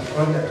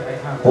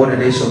have. All the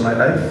days of my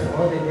life.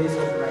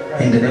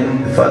 In the name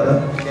of the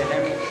Father,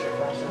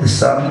 the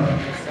Son,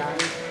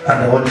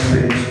 and the Holy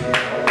Spirit.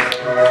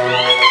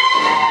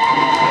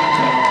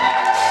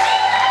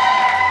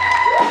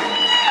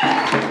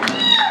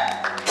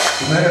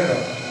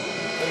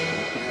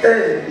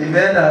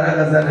 Imeenda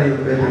haraka sana hiyo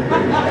pete.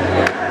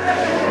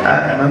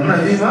 Namna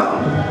vima.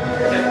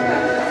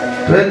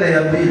 Twende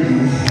ya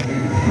pili.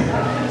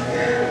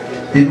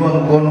 Inua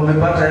mkono,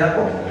 umepata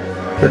yako.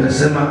 Twende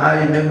sema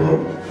I Mable.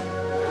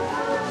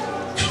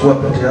 Chukua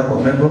pete yako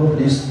Mable,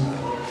 please.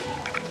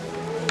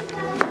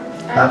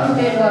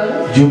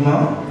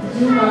 Juma,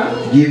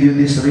 give you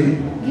this ring.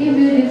 Give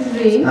you this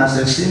ring as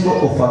a symbol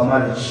of our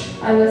marriage.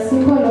 As a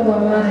symbol of our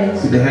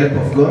marriage. With the help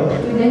of God.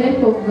 With the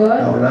help of God.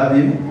 I will love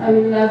you. I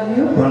will love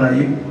you. Honor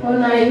you.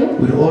 Honor you.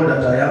 With all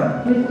that I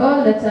am. With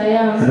all that I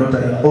am. And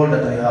all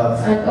that I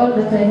have. And all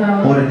that I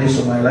have. All the days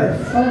of my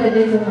life. All the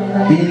days of my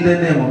life. In the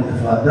name of the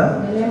Father.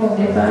 In the name of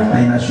the Father.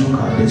 And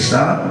Ashuka, the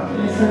Son.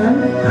 The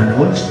Son. And the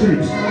Holy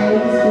Spirit.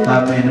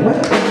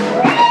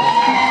 Amen.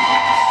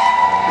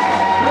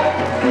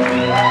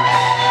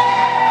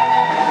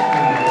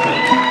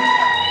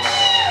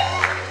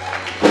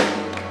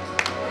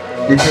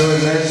 Nipewe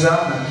meza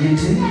na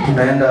kiti,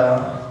 tunaenda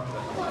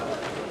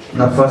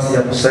nafasi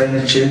ya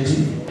kusaini cheti,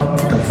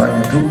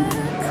 tutafanya tu.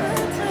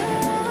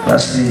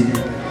 Basi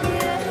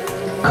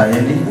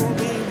kaeni,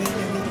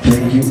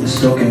 thank you,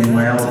 usitoke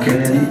nyuma yao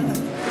Kennedy,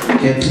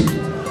 keti.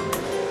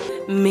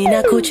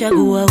 Mina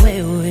kuchagua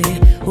wewe,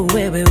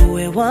 wewe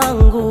uwe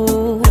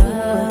wangu,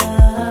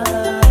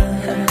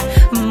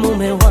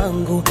 mume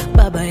wangu,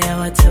 baba ya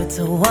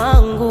watoto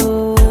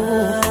wangu.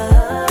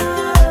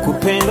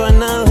 Kupendwa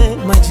nawe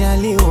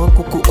majaliwa,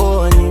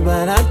 kukuoa ni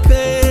baraka.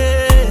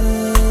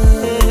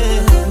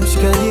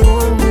 Mshikaji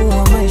wangu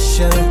wa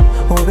maisha,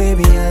 oh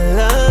baby I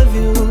love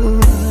you.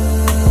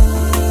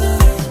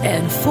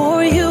 And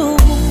for you,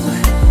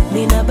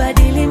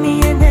 ninabadili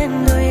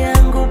mienendo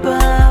yangu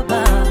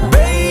baba.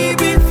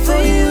 Baby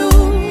for you,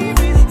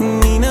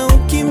 nina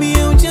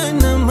ukimbia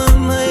ujana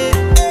mama.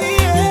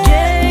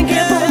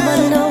 Nijenge boma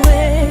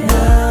nawe,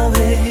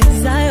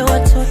 zae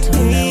watoto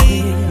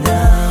nawe,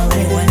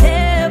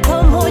 wale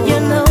pamoja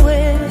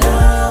nawe,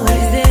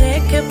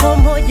 zereke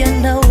pamoja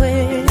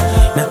nawe.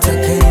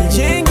 Nataka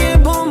nijenge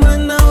boma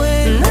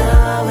nawe,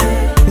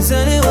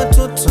 zae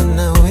watoto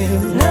nawe,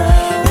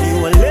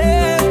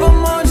 wale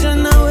pamoja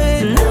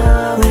nawe,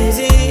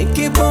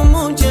 zereke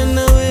pamoja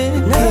nawe.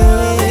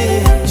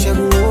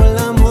 Chaguo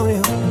la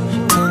moyo,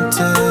 tan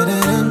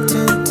tan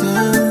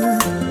tan.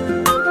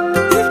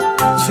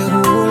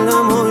 Chaguo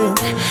la moyo,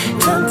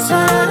 tan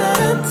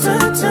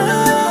tan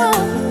tan.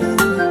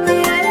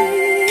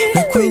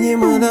 Na kwenye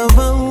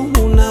madhabahu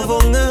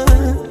unavong'aa,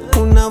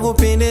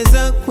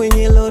 unavopendeza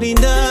kwenye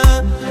lorinda.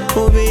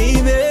 Oh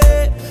baby,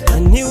 I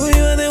knew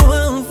you were the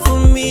one for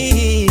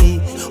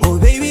me. Oh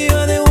baby,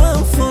 you're the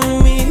one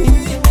for me.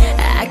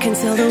 I can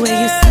tell the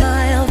way you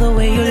smile, the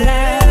way you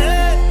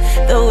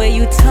laugh, the way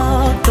you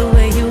talk, the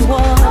way you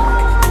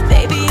walk.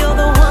 Baby, you're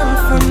the one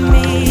for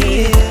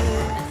me.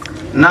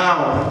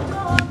 Now,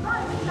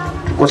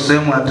 tuko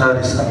sehemu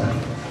hatari sana.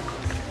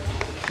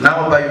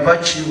 Now by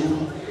virtue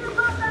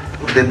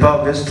of the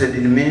power vested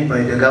in me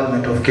by the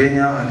government of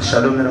Kenya and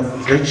Shalom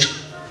of H,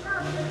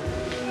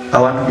 I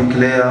want to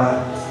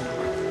declare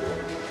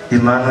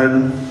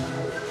Emmanuel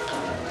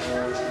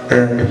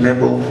and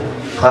Mable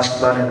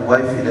husband and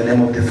wife in the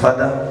name of the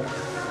Father,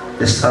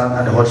 the Son,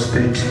 and the Holy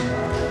Spirit.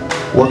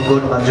 What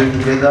God has joined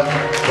together,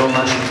 don't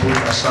man should put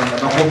asunder.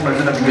 Na hope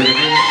mazina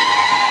tugeleke.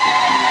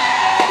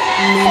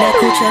 Nina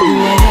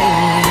kuchagua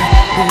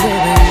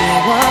wewe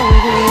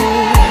wangu,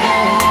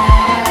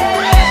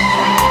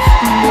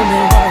 mume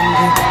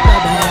wangu,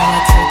 baba ya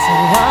watoto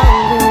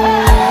wangu.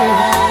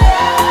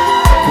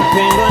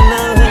 Kupendwa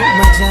nawe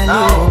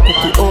majaliwa,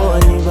 kukuoa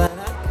ni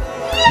baraka.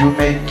 You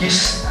may kiss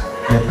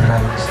the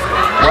bride.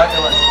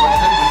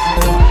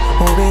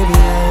 Oh baby,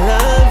 I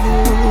love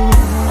you.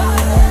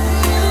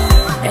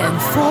 And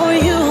for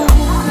you,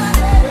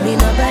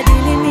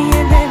 ninabadili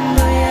mienendo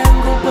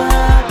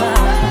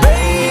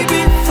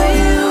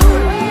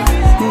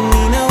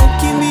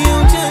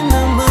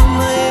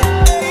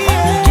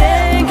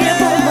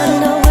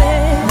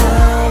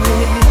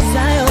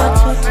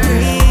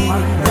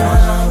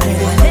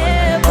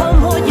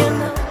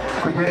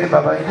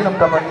wengine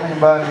mtafanyia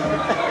nyumbani.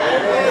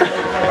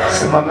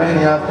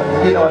 Simameni hapa,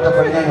 wengine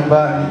watafanyia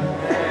nyumbani.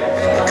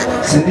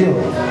 Si ndio?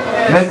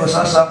 Mego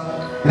sasa,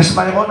 Mr.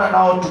 I honor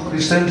now to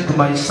present to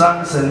my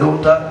sons and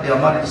daughter their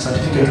marriage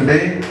certificate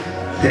today,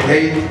 the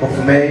 8th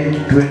of May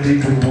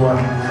 2021.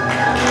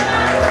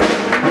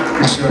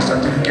 This is your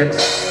certificate.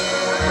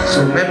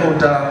 So Mego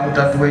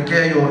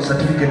utatuwekea hiyo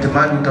certificate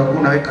mahali utakuwa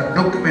unaweka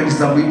documents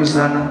za muhimu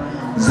sana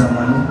za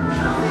Manu.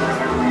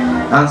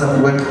 Anza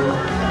kuweka.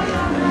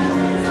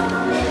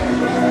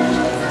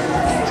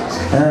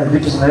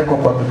 Vitu zinawekwa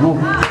kwa miguu.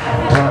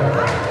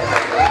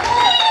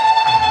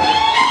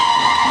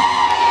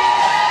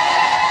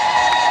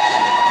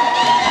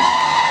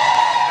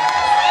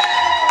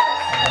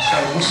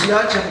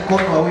 Usiache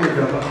mkono wa huyo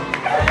jamaa.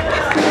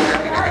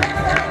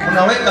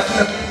 Unaweka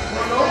kila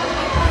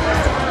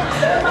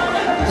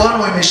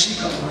mkono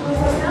imeshika.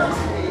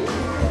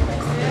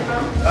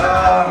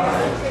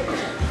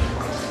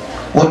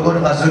 What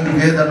God has done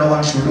together, no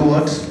one should do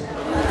what?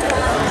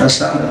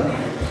 Understand?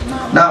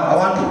 Now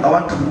I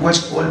want to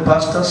request all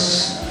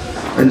pastors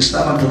and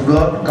servants of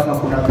God, kama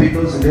kuna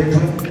pindo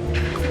ziletwe.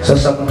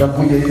 Sasa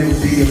mtakuja ili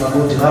upige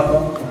magoti hapa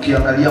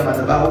ukiangalia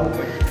madhabahu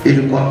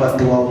ili kwamba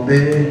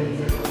tuwaombee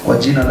kwa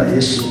jina la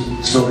Yesu.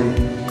 Sorry.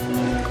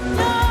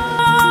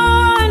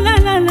 La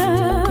la la.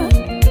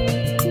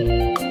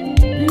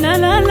 La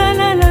la la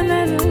la la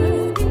la.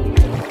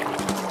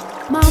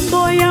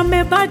 Mambo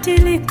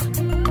yamebadilika.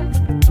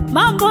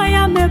 Mambo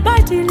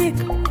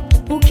yamebadilika.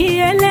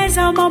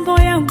 Ukieleza mambo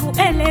yangu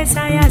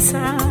eleza ya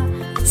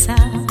sasa.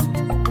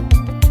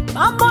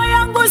 Mambo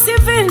yangu si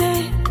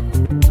vile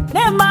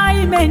neema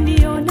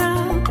imeniona.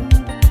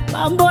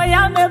 Mambo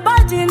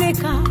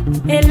yamebadilika,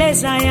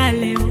 eleza ya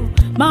leo.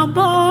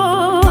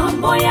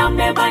 Mambo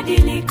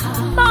yamebadilika.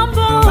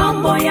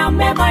 Mambo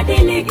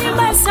yamebadilika.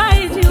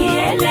 Imesaidia.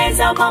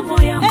 Ukieleza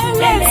mambo yangu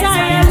eleza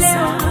ya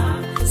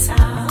sasa.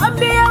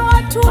 Ambia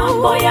watu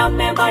mambo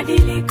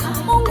yamebadilika.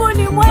 Mungu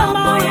ni mwema.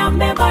 Mambo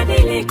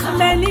yamebadilika.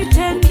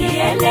 Amenitenda.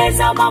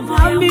 Ukieleza mambo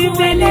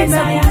yangu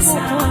eleza ya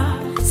sasa.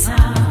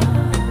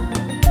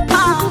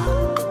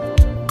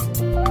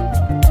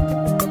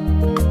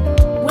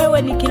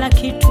 Wewe ni kila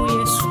kitu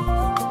Yesu.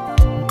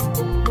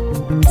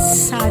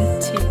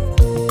 Asante.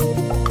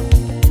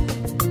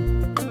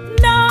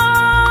 Na.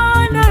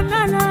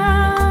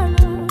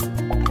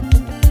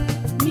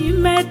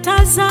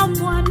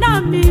 Nimetazamwa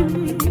na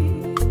mimi.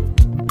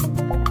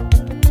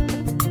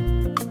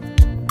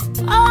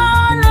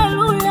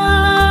 Haleluya.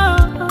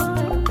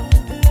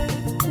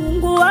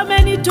 Mungu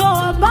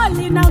amenitoa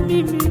mbali na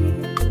mimi.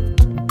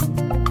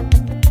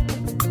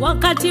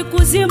 Wakati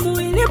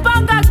kuzimu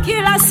ilipanga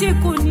kila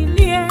siku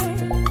nilie,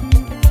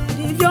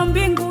 ndivyo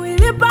mbingu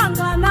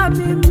ilipanga na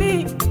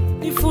mimi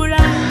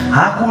nifurahi.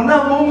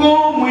 Hakuna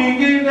Mungu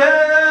mwingine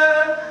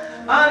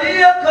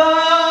aliye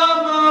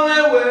kama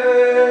wewe.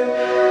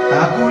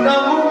 Hakuna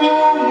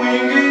Mungu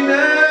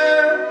mwingine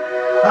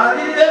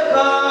aliye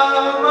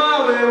kama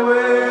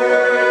wewe.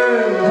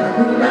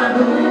 Hakuna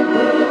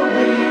Mungu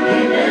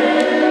mwingine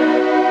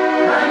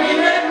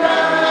aliye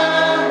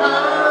kama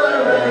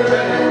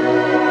wewe.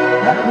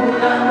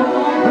 Hakuna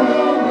Mungu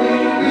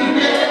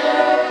mwingine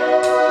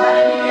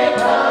aliye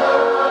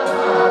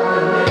kama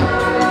wewe.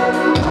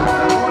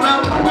 Hakuna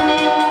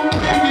Mungu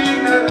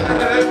mwingine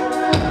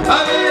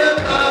aliye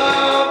kama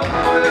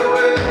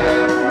wewe. Hakuna Mungu mwingine aliye kama wewe.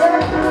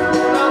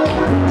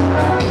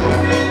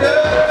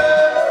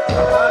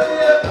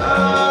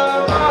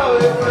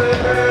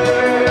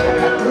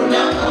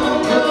 Hakuna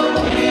Mungu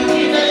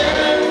mwingine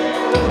aliye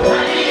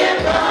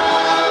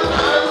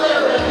kama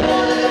wewe.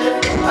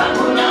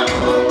 Hakuna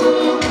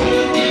Mungu mwingine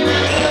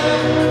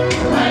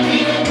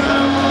aliye kama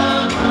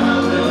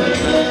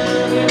wewe.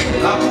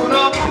 Hakuna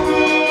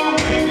Mungu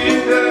mwingine aliye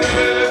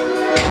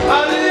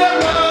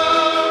kama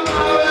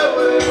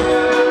wewe.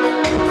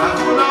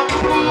 Hakuna Mungu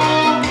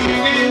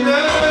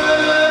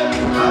mwingine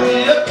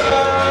aliye kama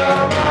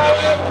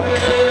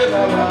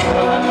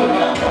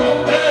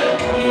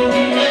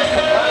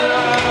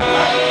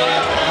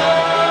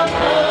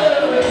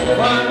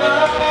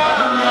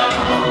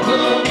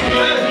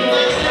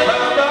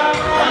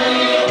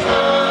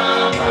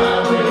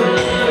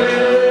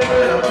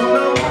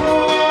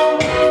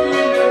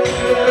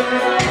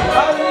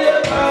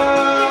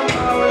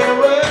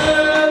wewe.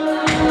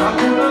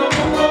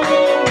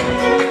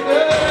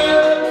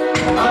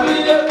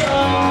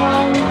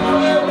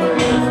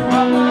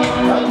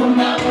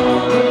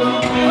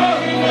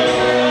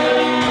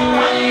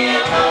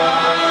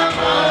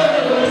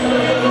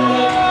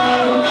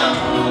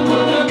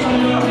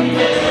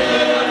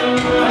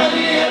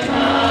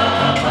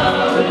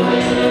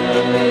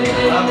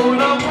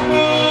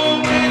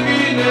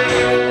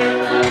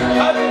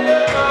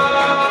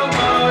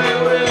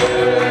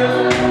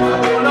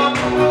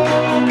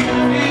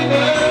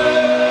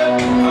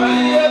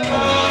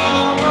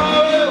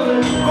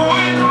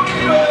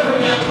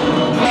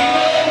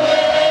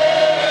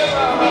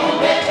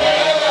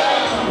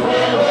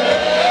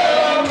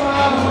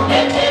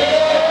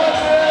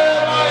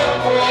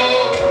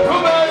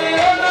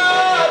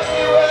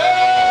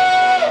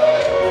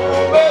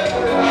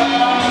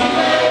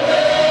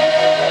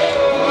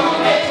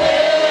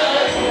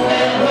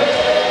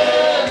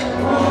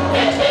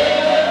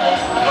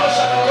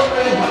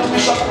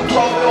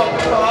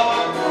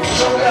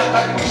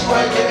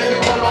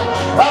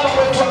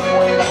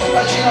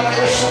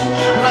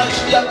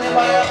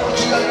 neema yako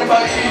juu ya nyumba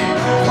hii.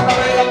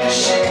 Tunaweka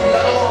mishipi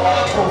ya Roho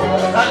wako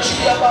na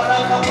juu ya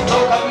baraka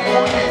kutoka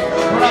mbinguni.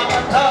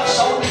 Tunakataa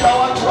sauti za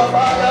watu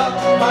wabaya,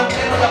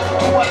 maneno ya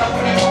kutuma na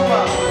kunituma,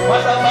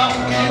 madhabahu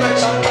kinyume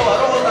cha ndoa,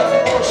 roho za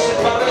divorce,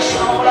 separation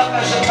na mamlaka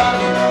ya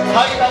shetani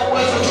haina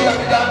uwezo juu ya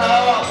vijana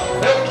hawa.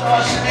 Leo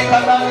tunawashirika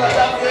ndani ya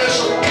damu ya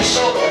Yesu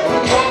Kristo,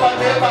 tukiomba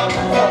neema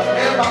kubwa,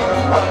 neema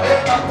kubwa,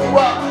 neema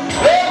kubwa,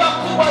 neema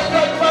kubwa juu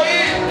ya nyumba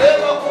hii,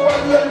 neema kubwa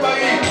juu ya nyumba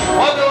hii.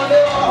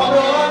 Wameolewa,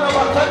 wameoana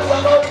wakati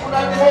ambao kuna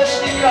divorce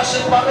nyingi na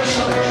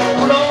separation.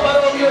 Tunaomba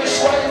roho hiyo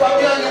isiwahi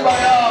vamia nyumba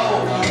yao,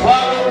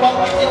 wale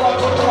wapatie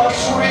watoto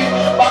wazuri,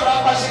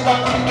 baraka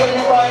zikafunike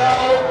nyumba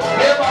yao,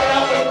 neema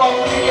yako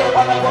ikafunike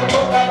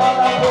wanapotoka na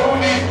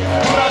wanaporudi.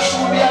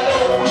 Tunashuhudia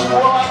leo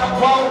kuoana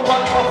kwao kwa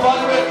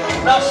wafalme,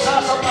 na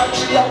sasa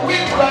tunaachilia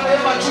wingu la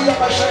neema juu ya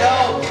maisha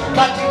yao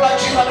katika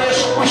jina la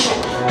Yesu Kristo.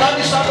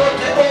 Kanisa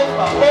lote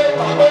omba,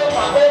 omba,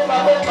 omba, omba,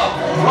 omba.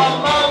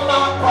 Wamama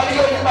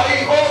walio nyumba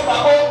hii omba,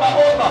 omba,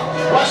 omba.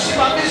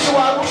 Wasimamizi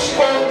wa harusi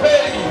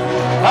ombeni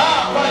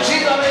kwa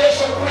jina la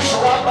Yesu Kristo.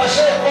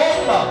 Wazee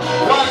omba,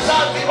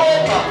 wazazi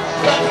omba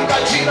katika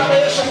jina la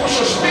Yesu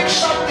Kristo. Speak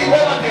something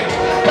over them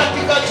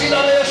katika jina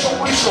la Yesu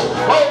Kristo.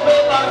 Ombe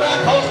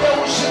baraka, ombe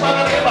uzima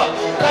na neema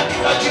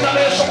katika jina la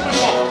Yesu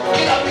Kristo.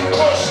 Kila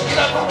mikosi,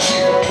 kila nuksi,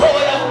 roho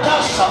ya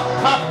mkasa,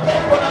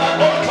 mapepo na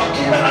magonjwa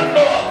kinyume na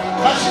ndoa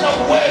hazina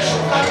uwezo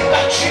katika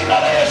jina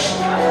la Yesu.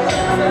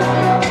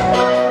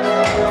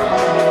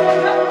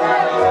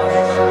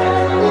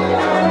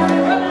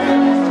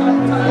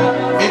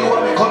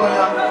 Inua mikono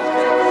yako.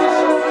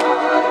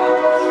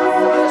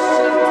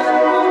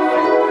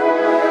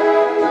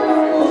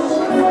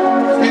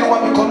 Inua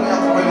mikono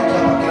yako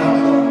kuelekea kwa kila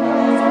mmoja.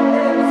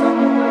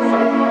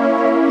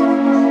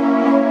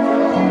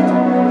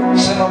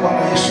 Sema Bwana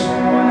Yesu.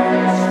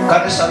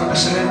 Kanisa lote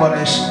sema Bwana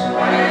Yesu.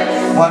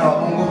 Mwana wa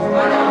Mungu,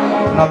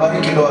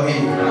 tunabariki ndoa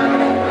hii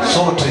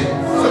sote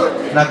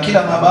na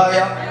kila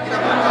mabaya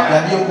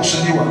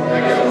yaliyokusudiwa,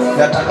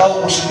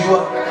 yatakayokusudiwa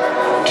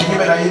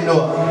kinyume na hii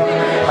ndoa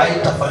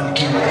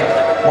haitafanikiwa.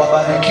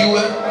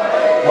 Wabarikiwe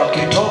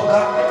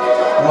wakitoka,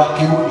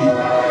 wakirudi,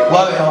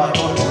 wawe na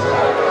watoto,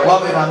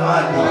 wawe na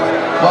mali,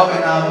 wawe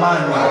na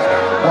amani,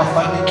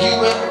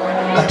 wafanikiwe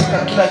katika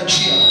kila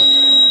njia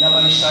ya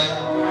maisha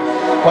yao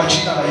kwa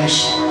jina la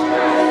Yesu.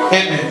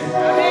 Amen.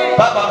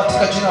 Baba,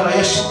 katika jina la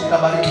Yesu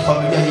ninabariki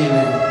familia hii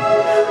leo.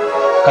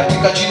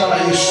 Katika jina la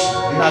Yesu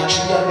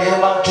ninaachilia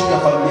neema juu ya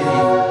familia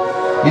hii.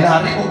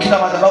 Ninaharibu kila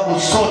madhabahu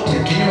zote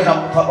kinyume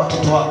na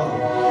watoto wako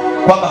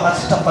kwamba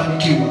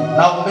hazitafanikiwa.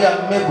 Naombea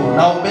Mable,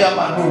 naombea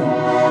Manu,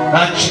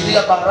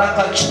 naachilia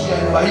baraka juu ya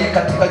nyumba hii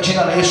katika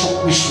jina la Yesu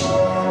Kristo.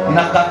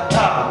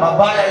 Ninakataa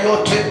mabaya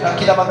yote na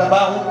kila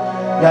madhabahu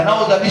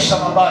yanayozalisha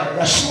mabaya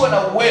yasiwe na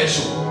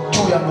uwezo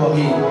juu ya ndoa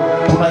hii.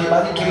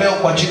 Tunaibariki leo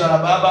kwa jina la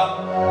Baba,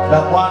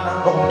 la Mwana,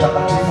 Roho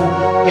Mtakatifu.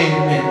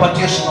 Amen.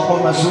 Patie Yesu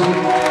makofi mazuri.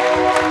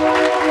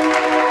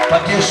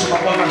 Patie Yesu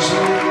makofi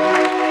mazuri.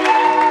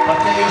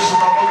 Patie Yesu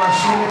makofi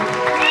mazuri.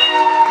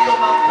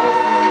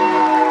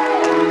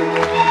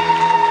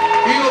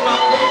 Hiyo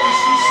makofi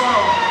si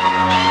sawa.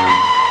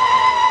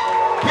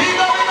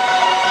 Piga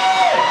milele.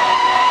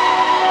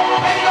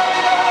 Piga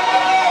milele.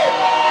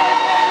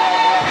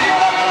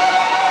 Piga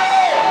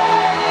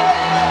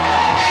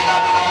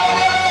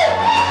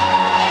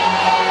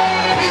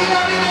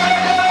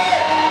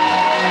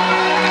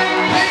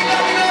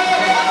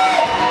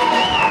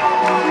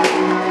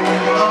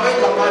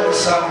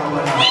sana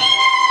Bwana.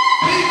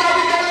 Piga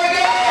milele.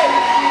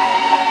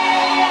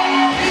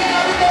 Piga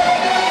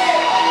milele.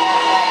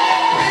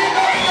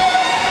 Piga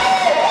milele.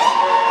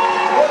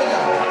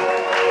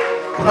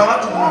 Kuna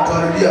watu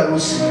mnatuharibia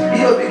harusi.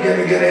 Hiyo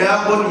vigelegele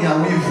yako ni ya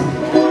wivu.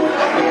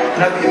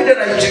 Na Biblia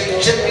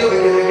inaicheki hiyo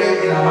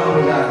vigelegele ina mambo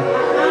ndani.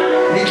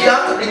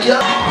 Nikianza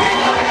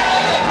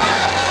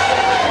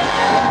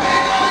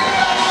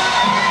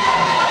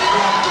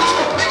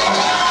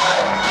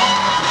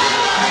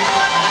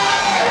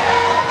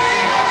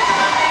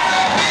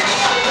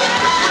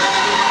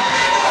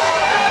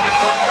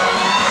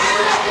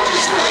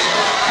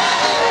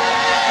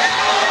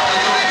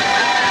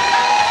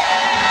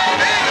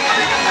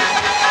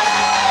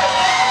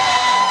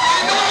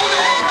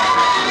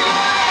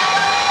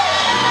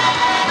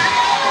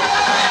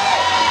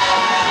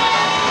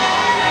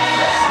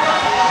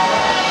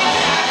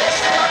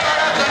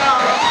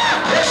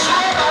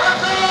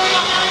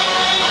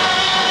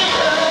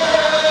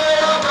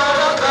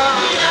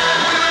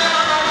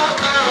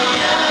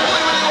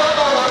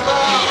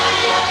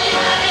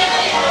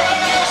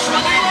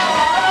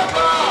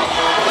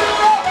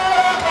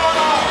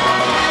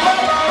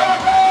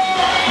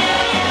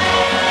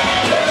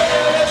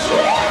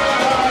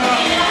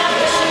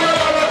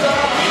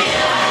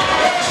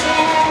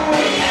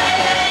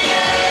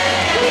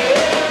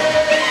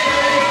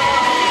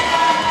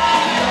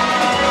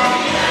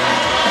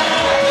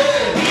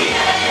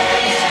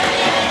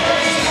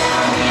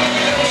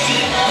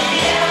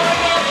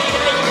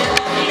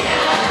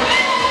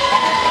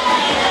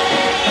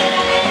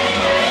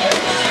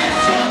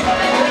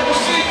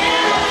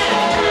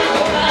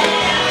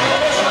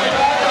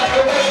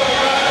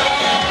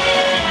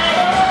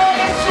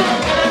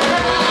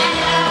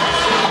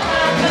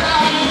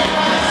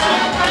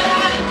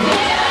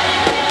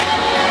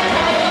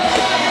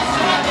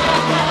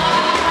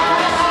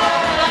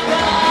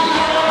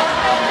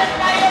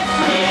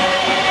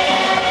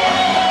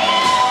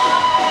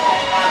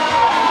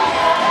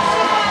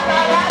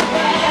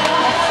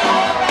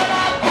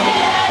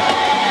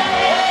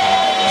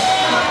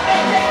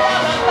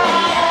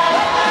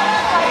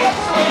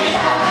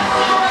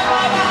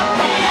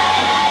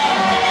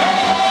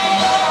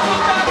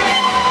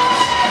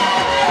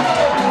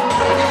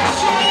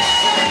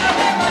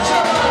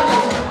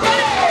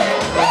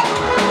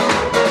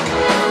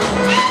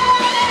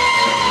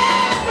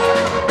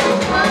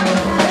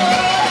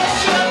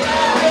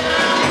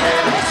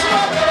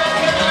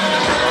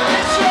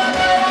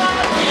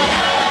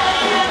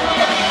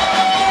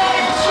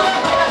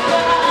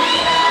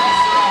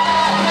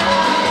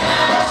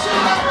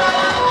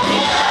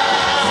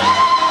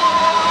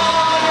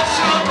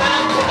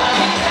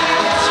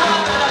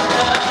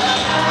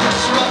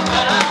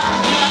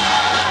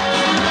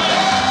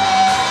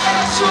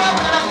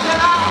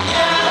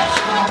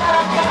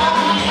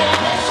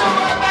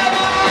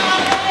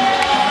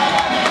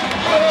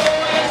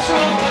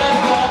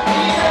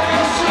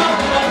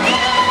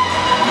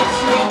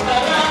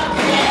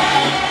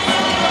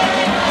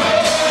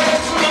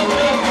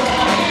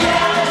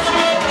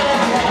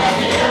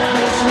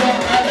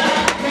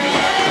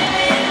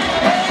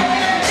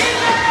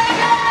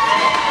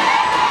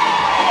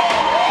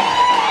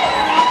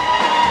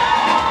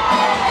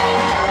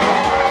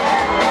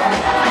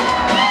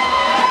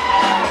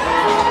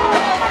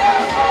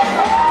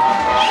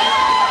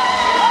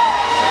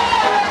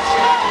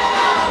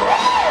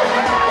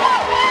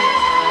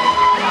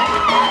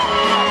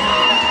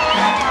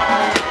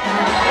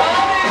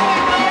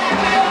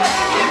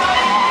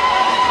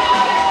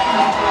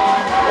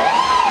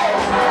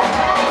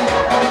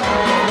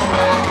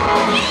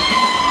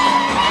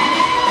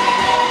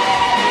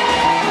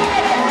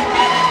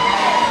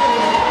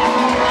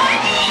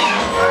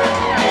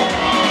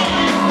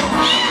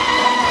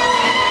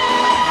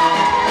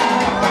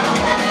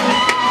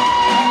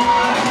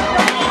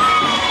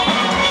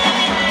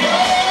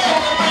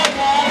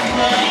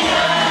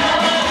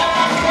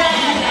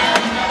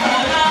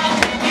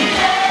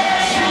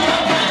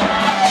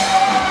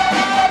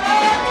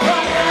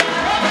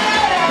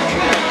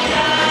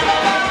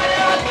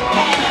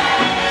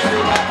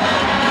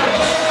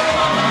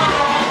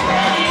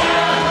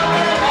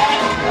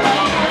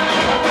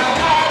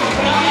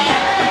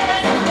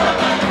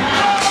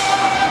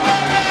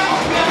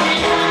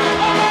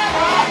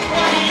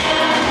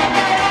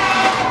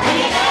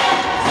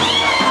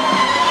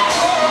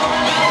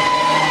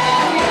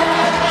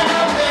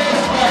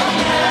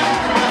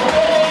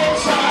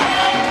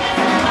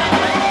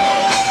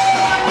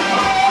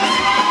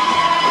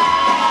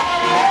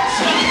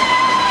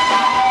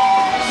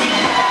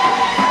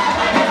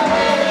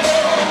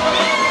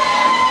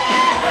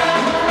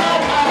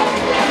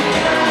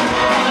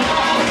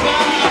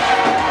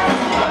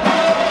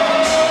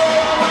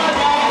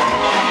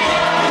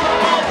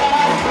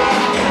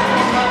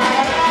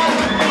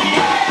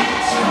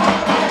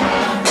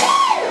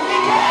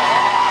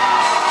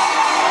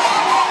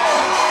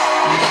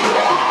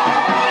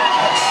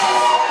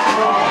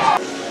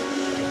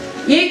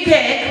Hii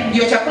cake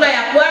ndio chakula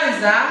ya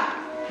kwanza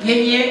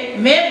yenye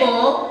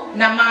Mable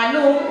na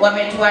Manu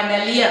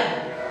wametuandalia.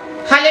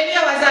 Haleluya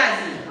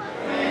wazazi.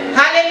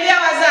 Haleluya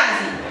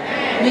wazazi.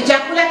 Ni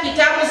chakula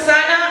kitamu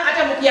sana,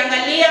 hata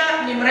mkiangalia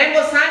ni mrembo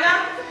sana,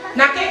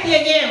 na keki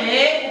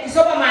yenyewe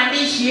ukisoma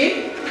maandishi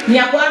ni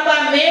ya kwamba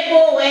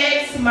Mable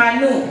Weds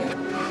Manu.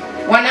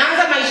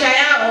 Wanaanza maisha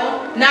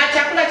yao na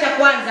chakula cha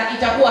kwanza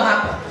itakuwa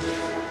hapa.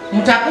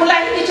 Mtakula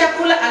hiki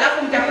chakula,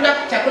 alafu mtakula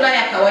chakula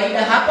ya kawaida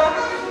hapa,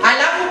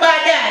 alafu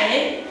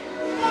baadaye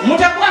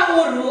mtakuwa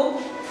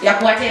huru ya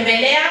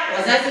kuwatembelea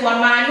wazazi wa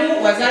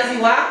Manu, wazazi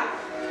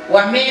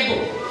wa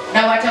Mable,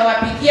 na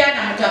watawapikia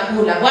na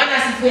mtakula. Bwana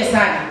asifiwe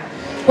sana.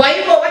 Kwa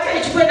hivyo wacha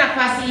nichukue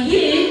nafasi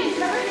hii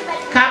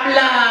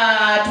kabla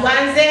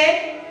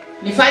tuanze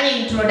nifanye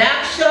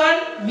introduction.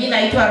 Mimi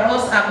naitwa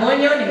Rose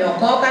Agonyo,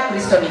 nimeokoka,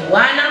 Kristo ni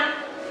Bwana.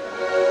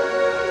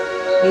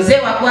 Mzee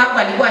wa kwako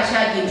alikuwa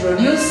ashaji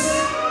introduce.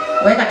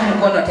 Weka tu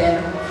mkono tena.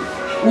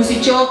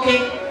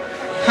 Usichoke.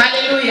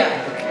 Haleluya.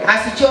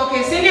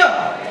 Asichoke, si ndio?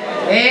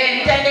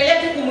 Nitaendelea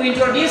tu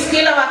kumuintroduce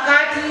kila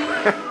wakati.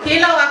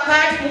 Kila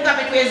wakati Mungu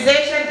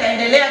ametuwezesha,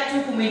 nitaendelea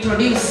tu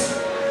kumuintroduce.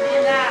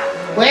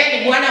 Wewe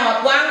ni bwana wa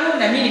kwangu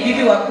na mimi ni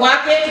bibi wa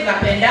kwake,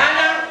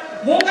 tunapendana.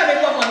 Mungu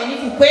amekuwa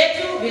mwaminifu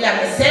kwetu bila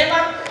amesema,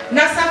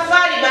 na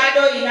safari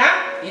bado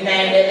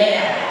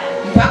inaendelea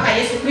mpaka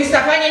Yesu Kristo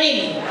afanye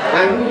nini?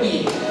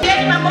 Arudi.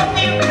 Yeye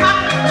makofi ya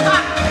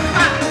furaha.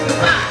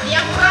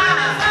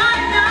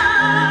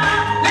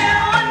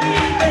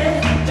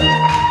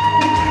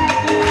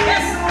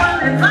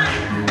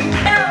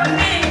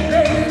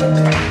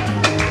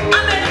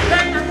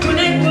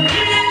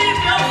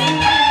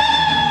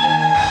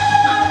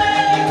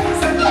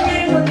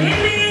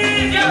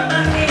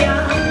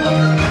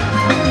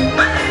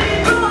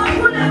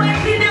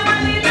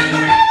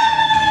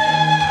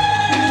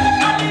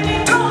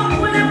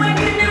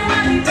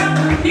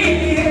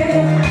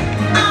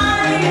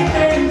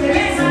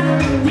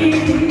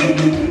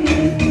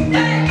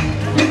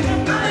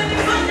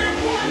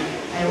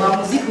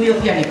 Huyo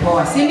pia ni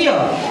poa, si ndio?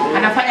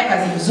 Anafanya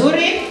kazi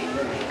nzuri.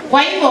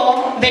 Kwa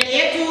hivyo mbele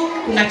yetu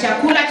kuna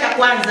chakula cha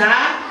kwanza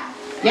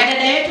ya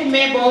dada yetu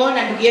Mable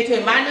na ndugu yetu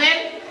Emmanuel,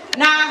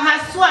 na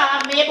haswa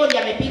Mable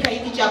ndiye amepika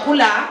hiki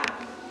chakula.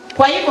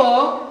 Kwa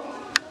hivyo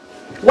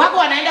wako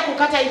wanaenda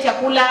kukata hii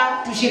chakula,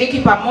 tushiriki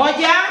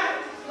pamoja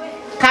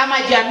kama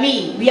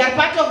jamii. We are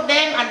part of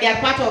them and they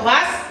are part of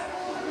us.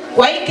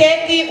 Kwa hii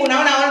keki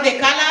unaona all the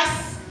colors,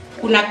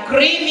 kuna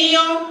cream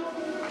hiyo,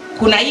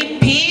 kuna hii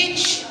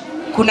peach,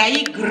 kuna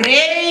hii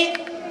grey.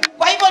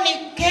 Kwa hivyo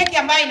ni keki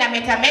ambayo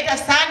inametameta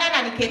sana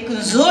na ni keki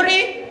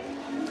nzuri.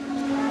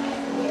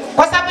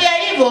 Kwa sababu ya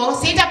hivyo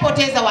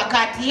sitapoteza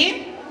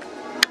wakati.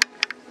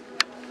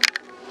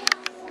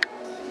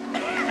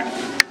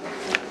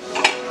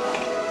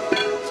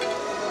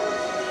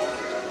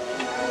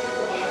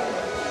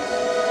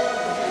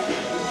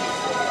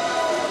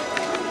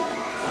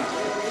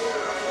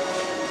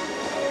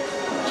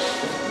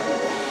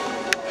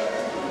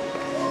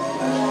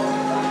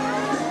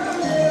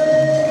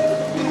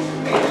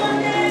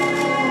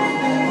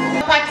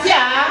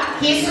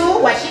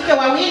 Kisu washike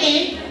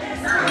wawili.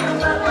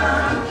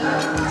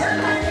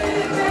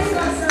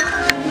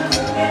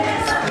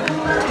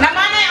 Na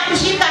maana ya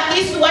kushika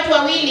kisu watu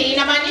wawili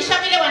inamaanisha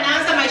vile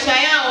wanaanza maisha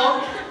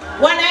yao,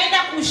 wanaenda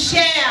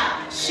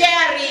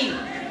sharing.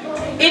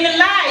 In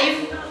life,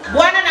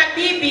 bwana na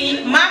bibi,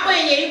 mambo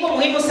yenye iko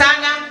muhimu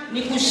sana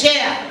ni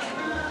kushare.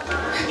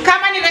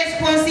 Kama ni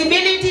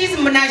responsibilities,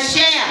 mna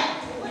share.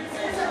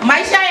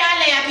 Maisha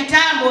yale ya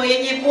kitambo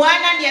yenye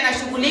bwana ndiye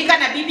anashughulika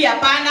na bibi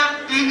hapana.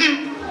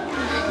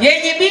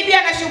 Yenye bibi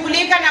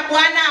anashughulika na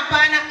bwana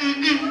hapana.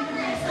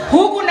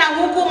 Huku na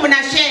huku mna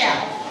share.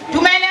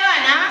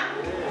 Tumeelewana?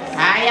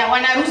 Haya,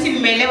 wanaruhusi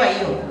mmeelewa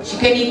hiyo.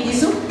 Shikeni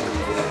kisu.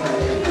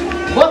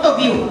 Both of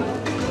you.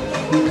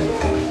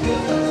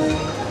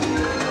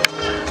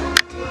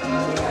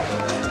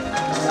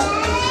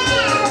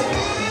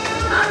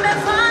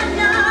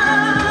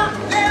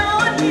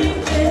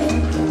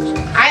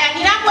 Haya,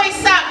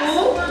 ninapohesabu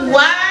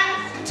 1,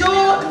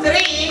 2,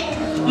 3,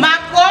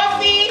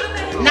 makofi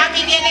na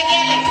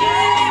vigelegele.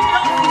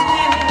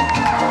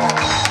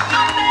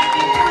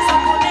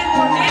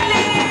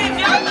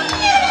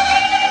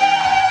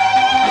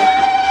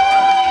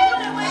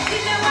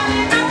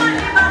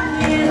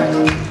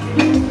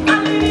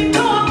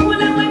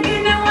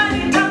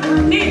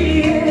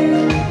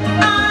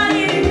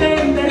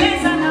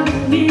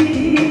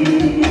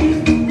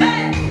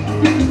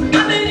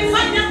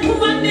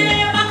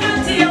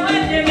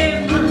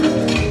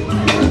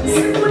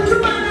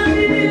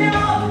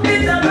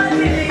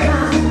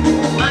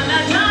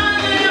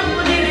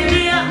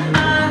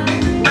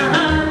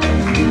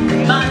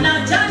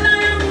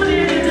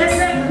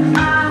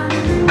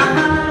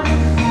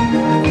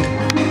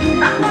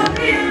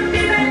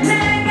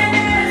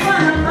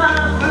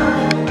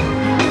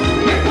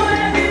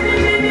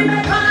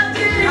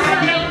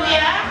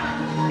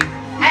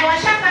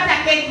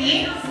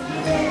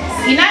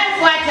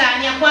 Inayofuata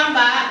ni ya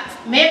kwamba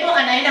Mable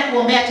anaenda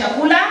kuombea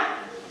chakula.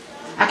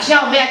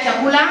 Akishaombea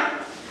chakula,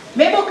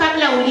 Mable,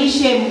 kabla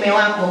ulishe mume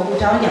wako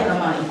utaonja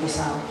kama iko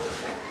sawa.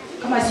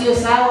 Kama sio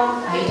sawa,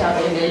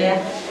 haitaendelea.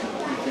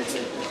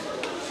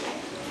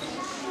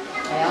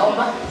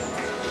 Ayaomba.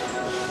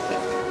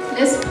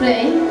 Let's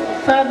pray.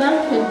 Father,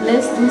 we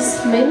bless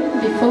this meal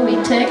before we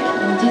take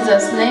in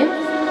Jesus' name.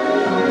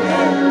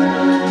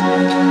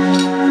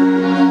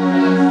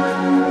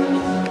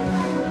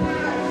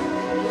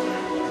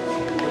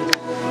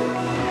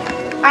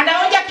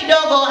 Anaonja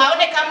kidogo,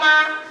 haone kama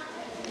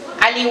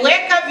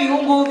aliweka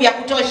viungo vya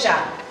kutosha.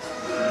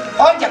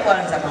 Onja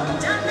kwanza mama.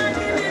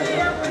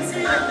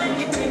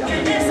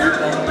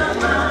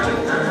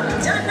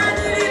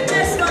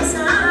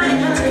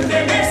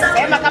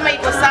 Sema kama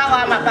iko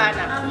sawa ama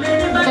hapana.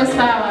 Iko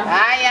sawa.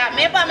 Haya,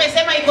 Mable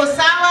amesema iko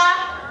sawa,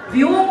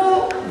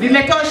 viungo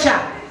vimetosha.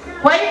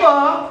 Kwa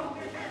hivyo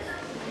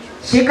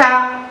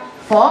shika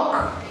fork.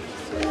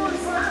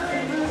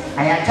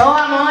 Haya,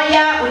 toa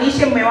moja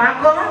ulishe mume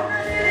wako.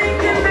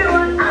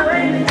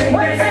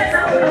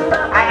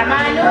 Haya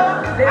Manu,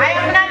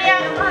 haya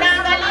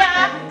mnaangalia.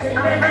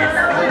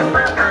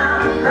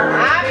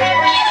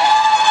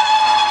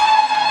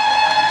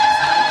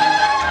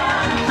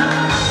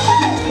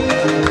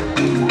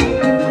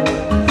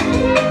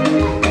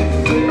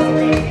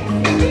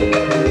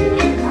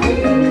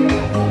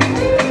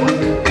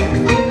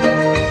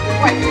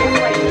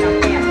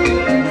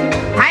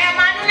 Haya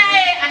Manu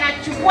naye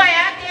anachukua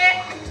yake,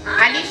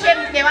 alishe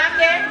mke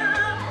wake.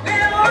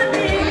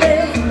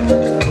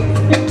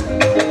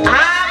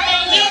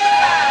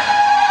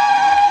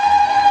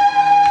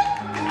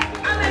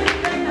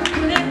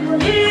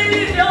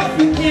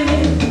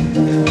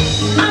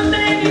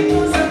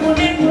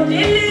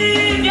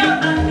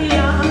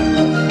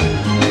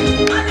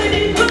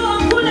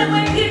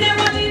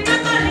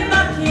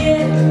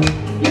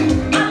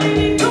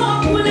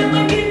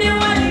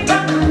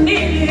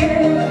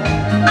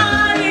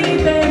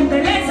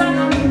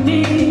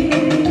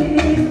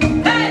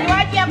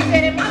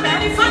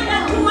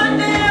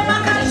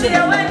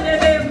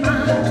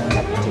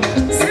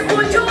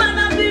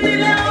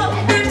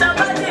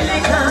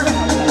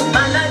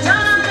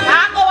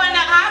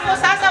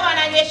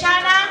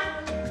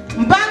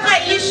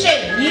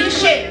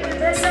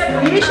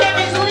 Lishe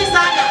vizuri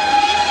sana.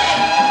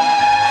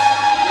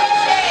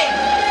 Lishe.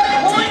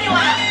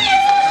 Kunywa.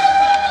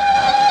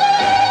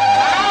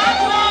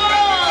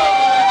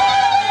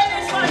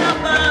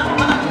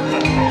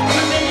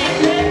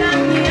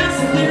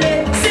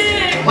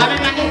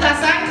 Wamemaliza,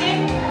 asante.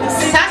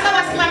 Sasa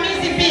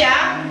wasimamizi pia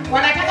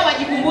wanataka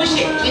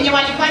wajikumbushe yenye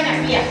walifanya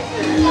pia.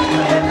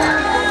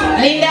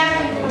 Linda.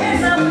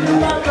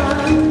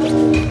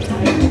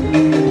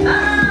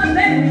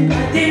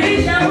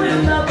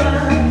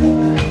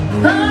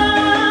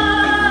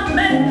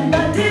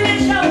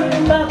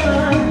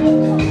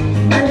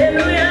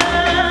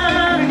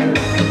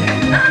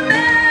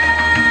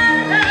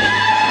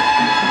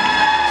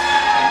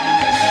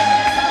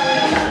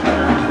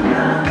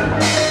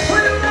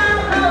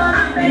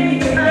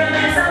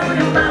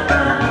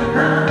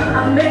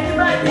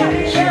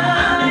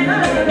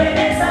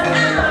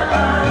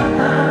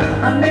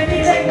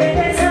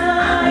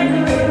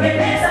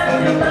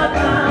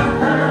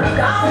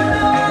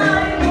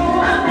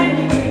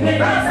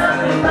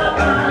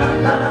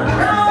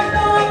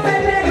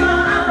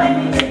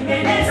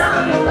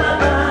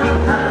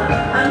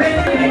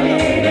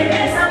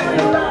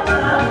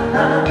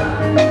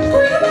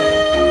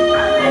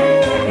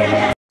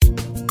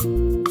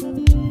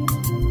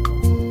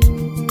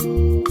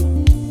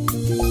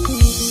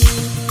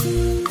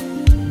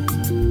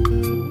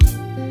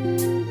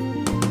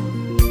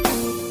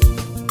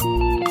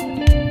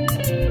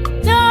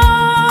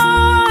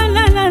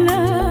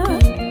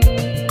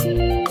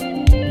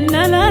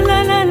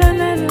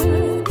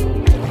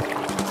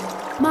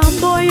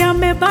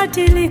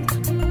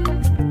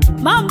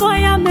 Mambo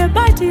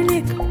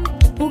yamebadilika,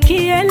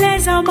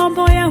 ukieleza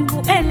mambo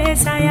yangu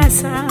eleza ya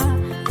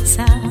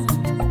sasa.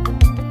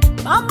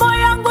 Mambo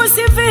yangu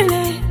si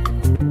vile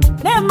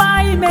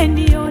neema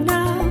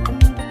imeniona.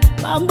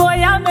 Mambo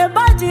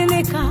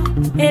yamebadilika,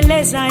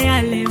 eleza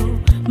ya leo.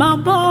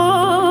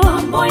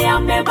 Mambo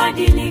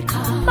yamebadilika,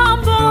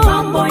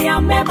 mambo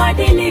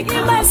yamebadilika,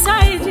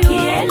 imesaidia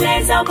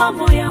ukieleza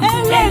mambo yangu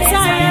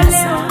eleza ya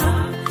leo.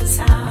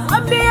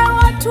 Ambia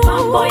watu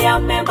mambo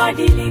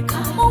yamebadilika,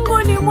 Mungu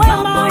ni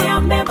mwema. Mambo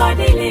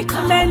yamebadilika,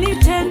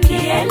 amenitenda.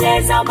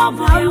 Kieleza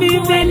mambo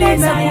yangu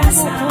eleza ya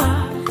sasa.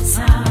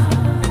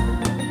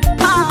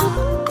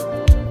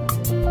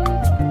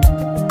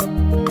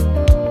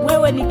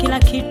 Wewe ni kila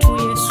kitu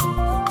Yesu.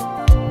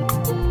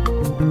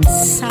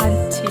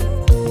 Asante.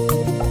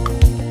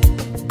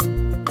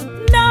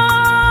 Na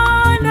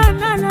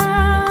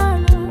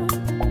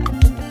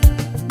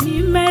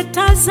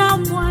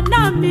nimetazamwa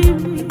na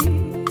mimi.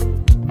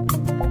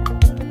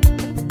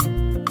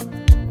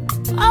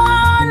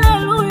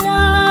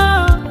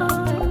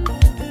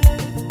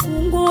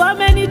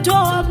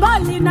 Amenitoa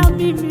mbali na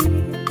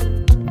mimi,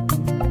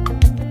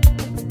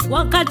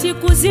 wakati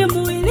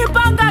kuzimu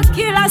ilipanga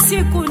kila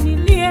siku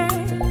nilie,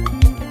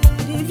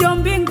 ndivyo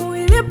mbingu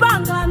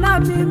ilipanga na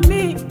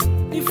mimi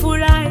nifu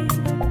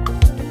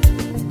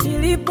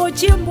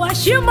nilipochimbwa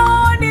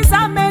shimoni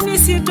zame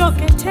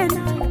nisitoke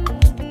tena,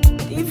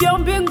 hivyo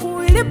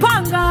mbingu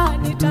ilipanga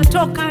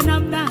nitatoka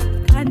namna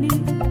gani.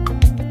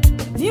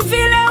 Ni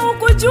vile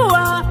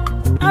ukujua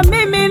na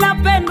mimi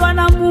napendwa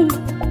na Mungu,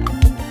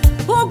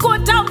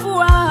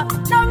 hukutambua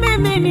na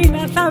mimi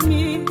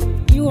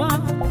ninathaminiwa.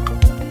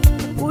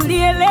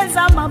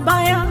 Ulieleza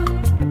mabaya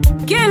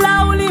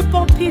kila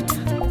ulipopita,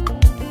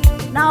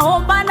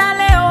 naomba na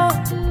leo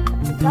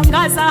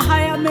tangaza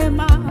haya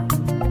mema.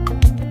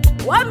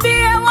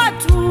 Waambie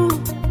watu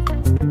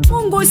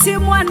Mungu si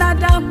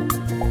mwanadamu,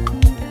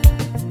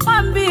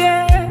 waambie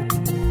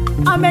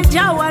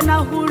amejawa na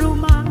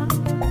huruma.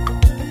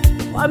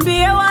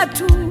 Waambie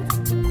watu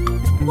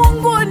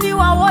Mungu ni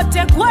wa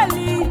wote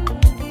kweli,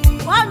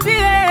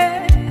 waambie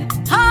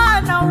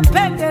hana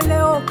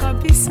upendeleo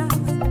kabisa.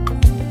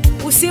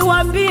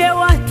 Usiwaambie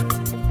watu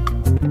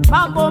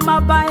mambo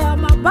mabaya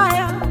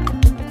mabaya,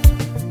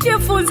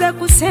 jifunze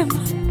kusema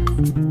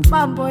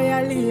mambo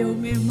yaliyo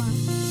mema.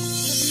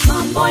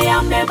 Mambo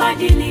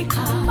yamebadilika,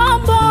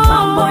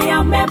 mambo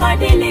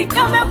yamebadilika,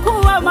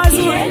 yamekuwa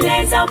mazuri.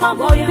 Eleza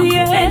mambo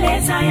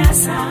eleza ya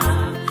sasa.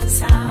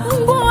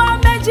 Mungu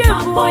amejibu,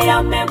 mambo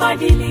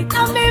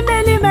yamebadilika,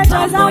 mimi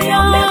nimetazama. Mambo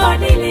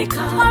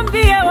yamebadilika,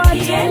 mwambie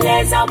watu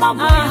eleza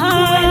mambo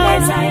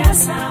eleza ya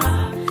sasa.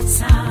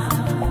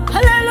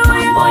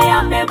 Haleluya, mambo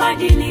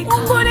yamebadilika,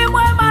 Mungu ni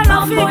mwema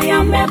rafiki. Mambo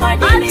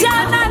yamebadilika,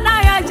 achana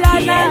na ya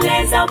jana,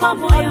 eleza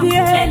mambo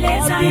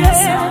eleza ya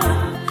sasa.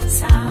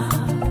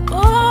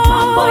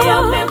 Mambo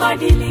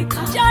yamebadilika,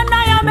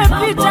 jana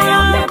yamepita, mambo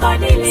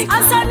yamebadilika,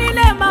 sasa ni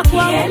neema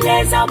kwa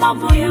eleza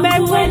mambo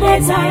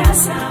eleza ya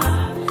sasa.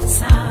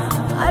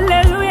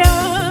 Haleluya,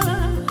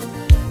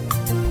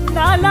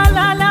 la la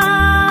la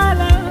la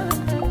la,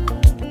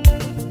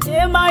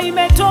 neema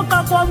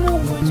imetoka kwa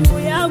Mungu juu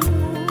yangu.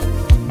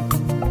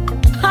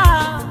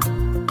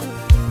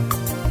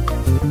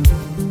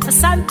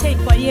 Asante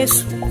kwa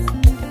Yesu,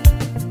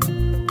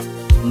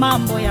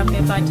 mambo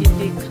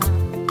yamebadilika.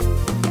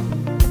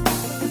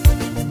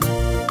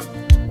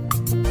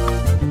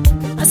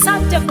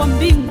 Asante kwa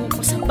mbingu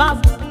kwa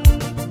sababu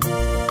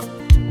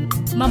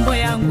mambo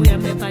yangu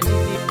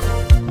yamebadilika.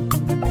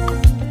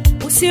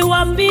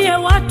 Usiwaambie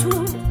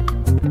watu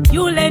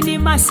yule ni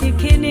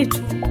masikini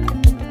tu,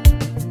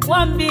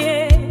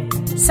 waambie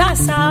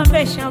sasa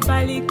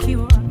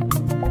ameshabarikiwa.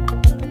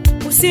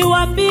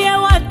 Usiwaambie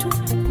watu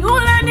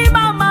yule ni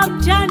mama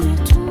mjane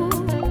tu,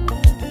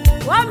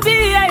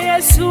 waambie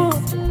Yesu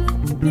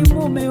ni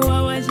mume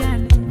wa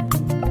wajane.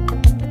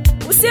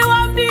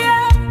 Usiwaambie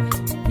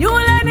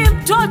yule ni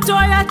mtoto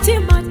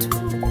yatima tu,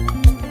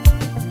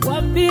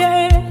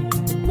 waambie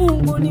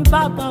Mungu ni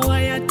baba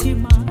wa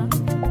yatima.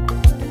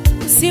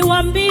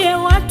 Usiwaambie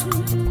watu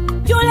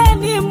yule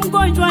ni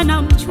mgonjwa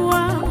na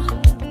mjua,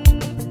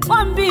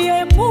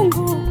 waambie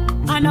Mungu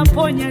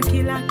anaponya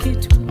kila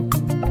kitu.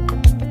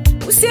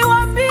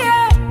 Usiwaambie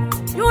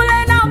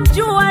yule na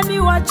mjua ni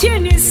wa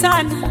chini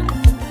sana,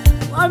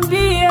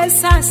 waambie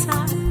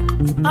sasa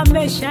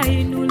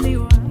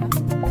ameshainuliwa.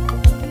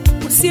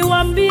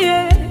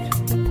 Usiwaambie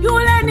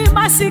yule ni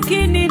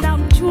masikini na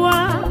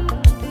mjua,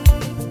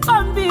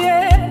 waambie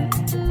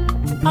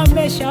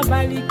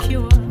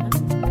ameshabarikiwa.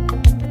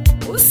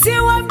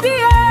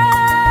 Usiwaambie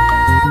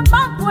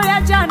mambo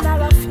ya jana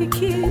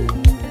rafiki,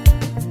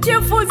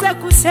 jifunze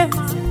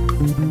kusema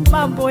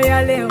mambo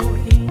ya leo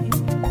hii.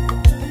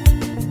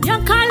 Ya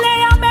kale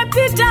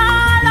yamepita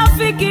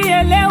rafiki,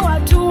 elewa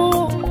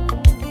tu,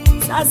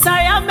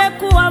 sasa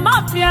yamekuwa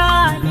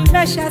mapya,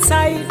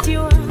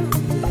 nimeshasaitiwa.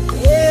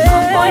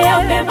 Mambo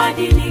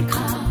yamebadilika,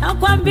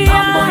 nakwambia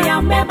mambo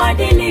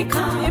yamebadilika,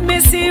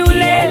 mimi si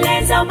yule,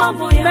 eleza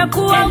mambo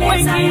yamekuwa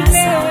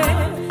mwingine.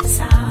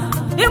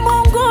 Ni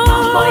Mungu,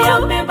 mambo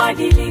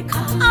yamebadilika,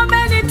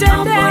 amenitendea.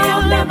 Mambo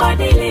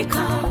yamebadilika,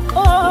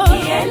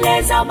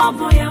 eleza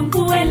mambo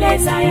yangu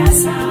eleza ya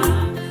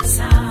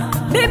sasa.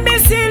 Mimi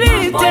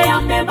silite, mambo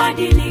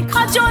yamebadilika,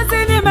 machozi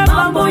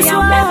nimepanguswa. Mambo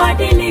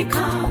yamebadilika,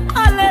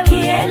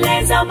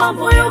 eleza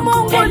mambo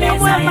yangu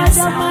eleza ya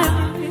sasa.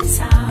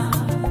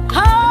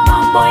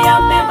 Mambo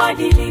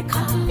yamebadilika,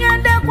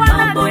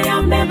 mambo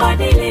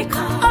yamebadilika,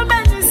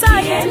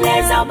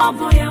 eleza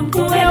mambo yangu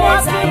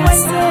eleza ya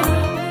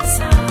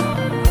sasa.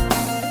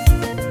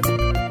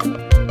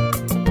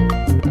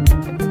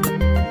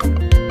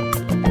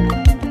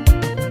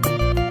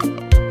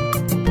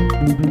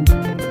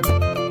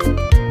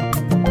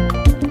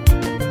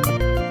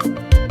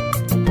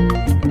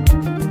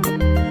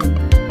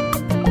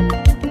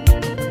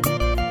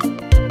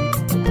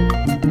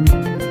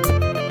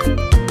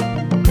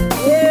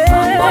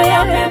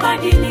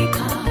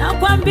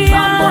 Nakwambia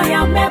mambo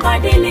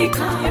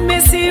yamebadilika,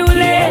 mimi si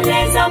yule,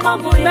 eleza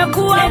mambo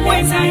yamekuwa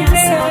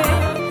mwingine.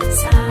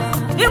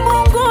 Ni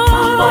Mungu,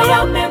 mambo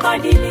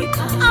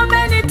yamebadilika,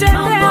 amenitendea.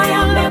 Mambo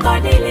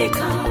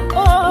yamebadilika,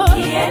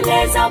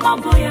 eleza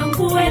mambo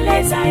yangu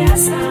eleza ya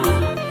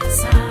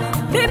sasa.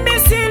 Mimi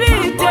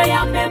silite, mambo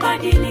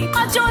yamebadilika,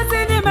 machozi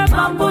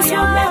nimepanguswa.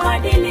 Mambo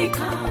yamebadilika,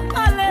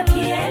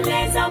 Haleluya,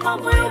 eleza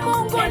mambo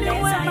yangu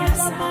eleza ya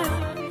sasa.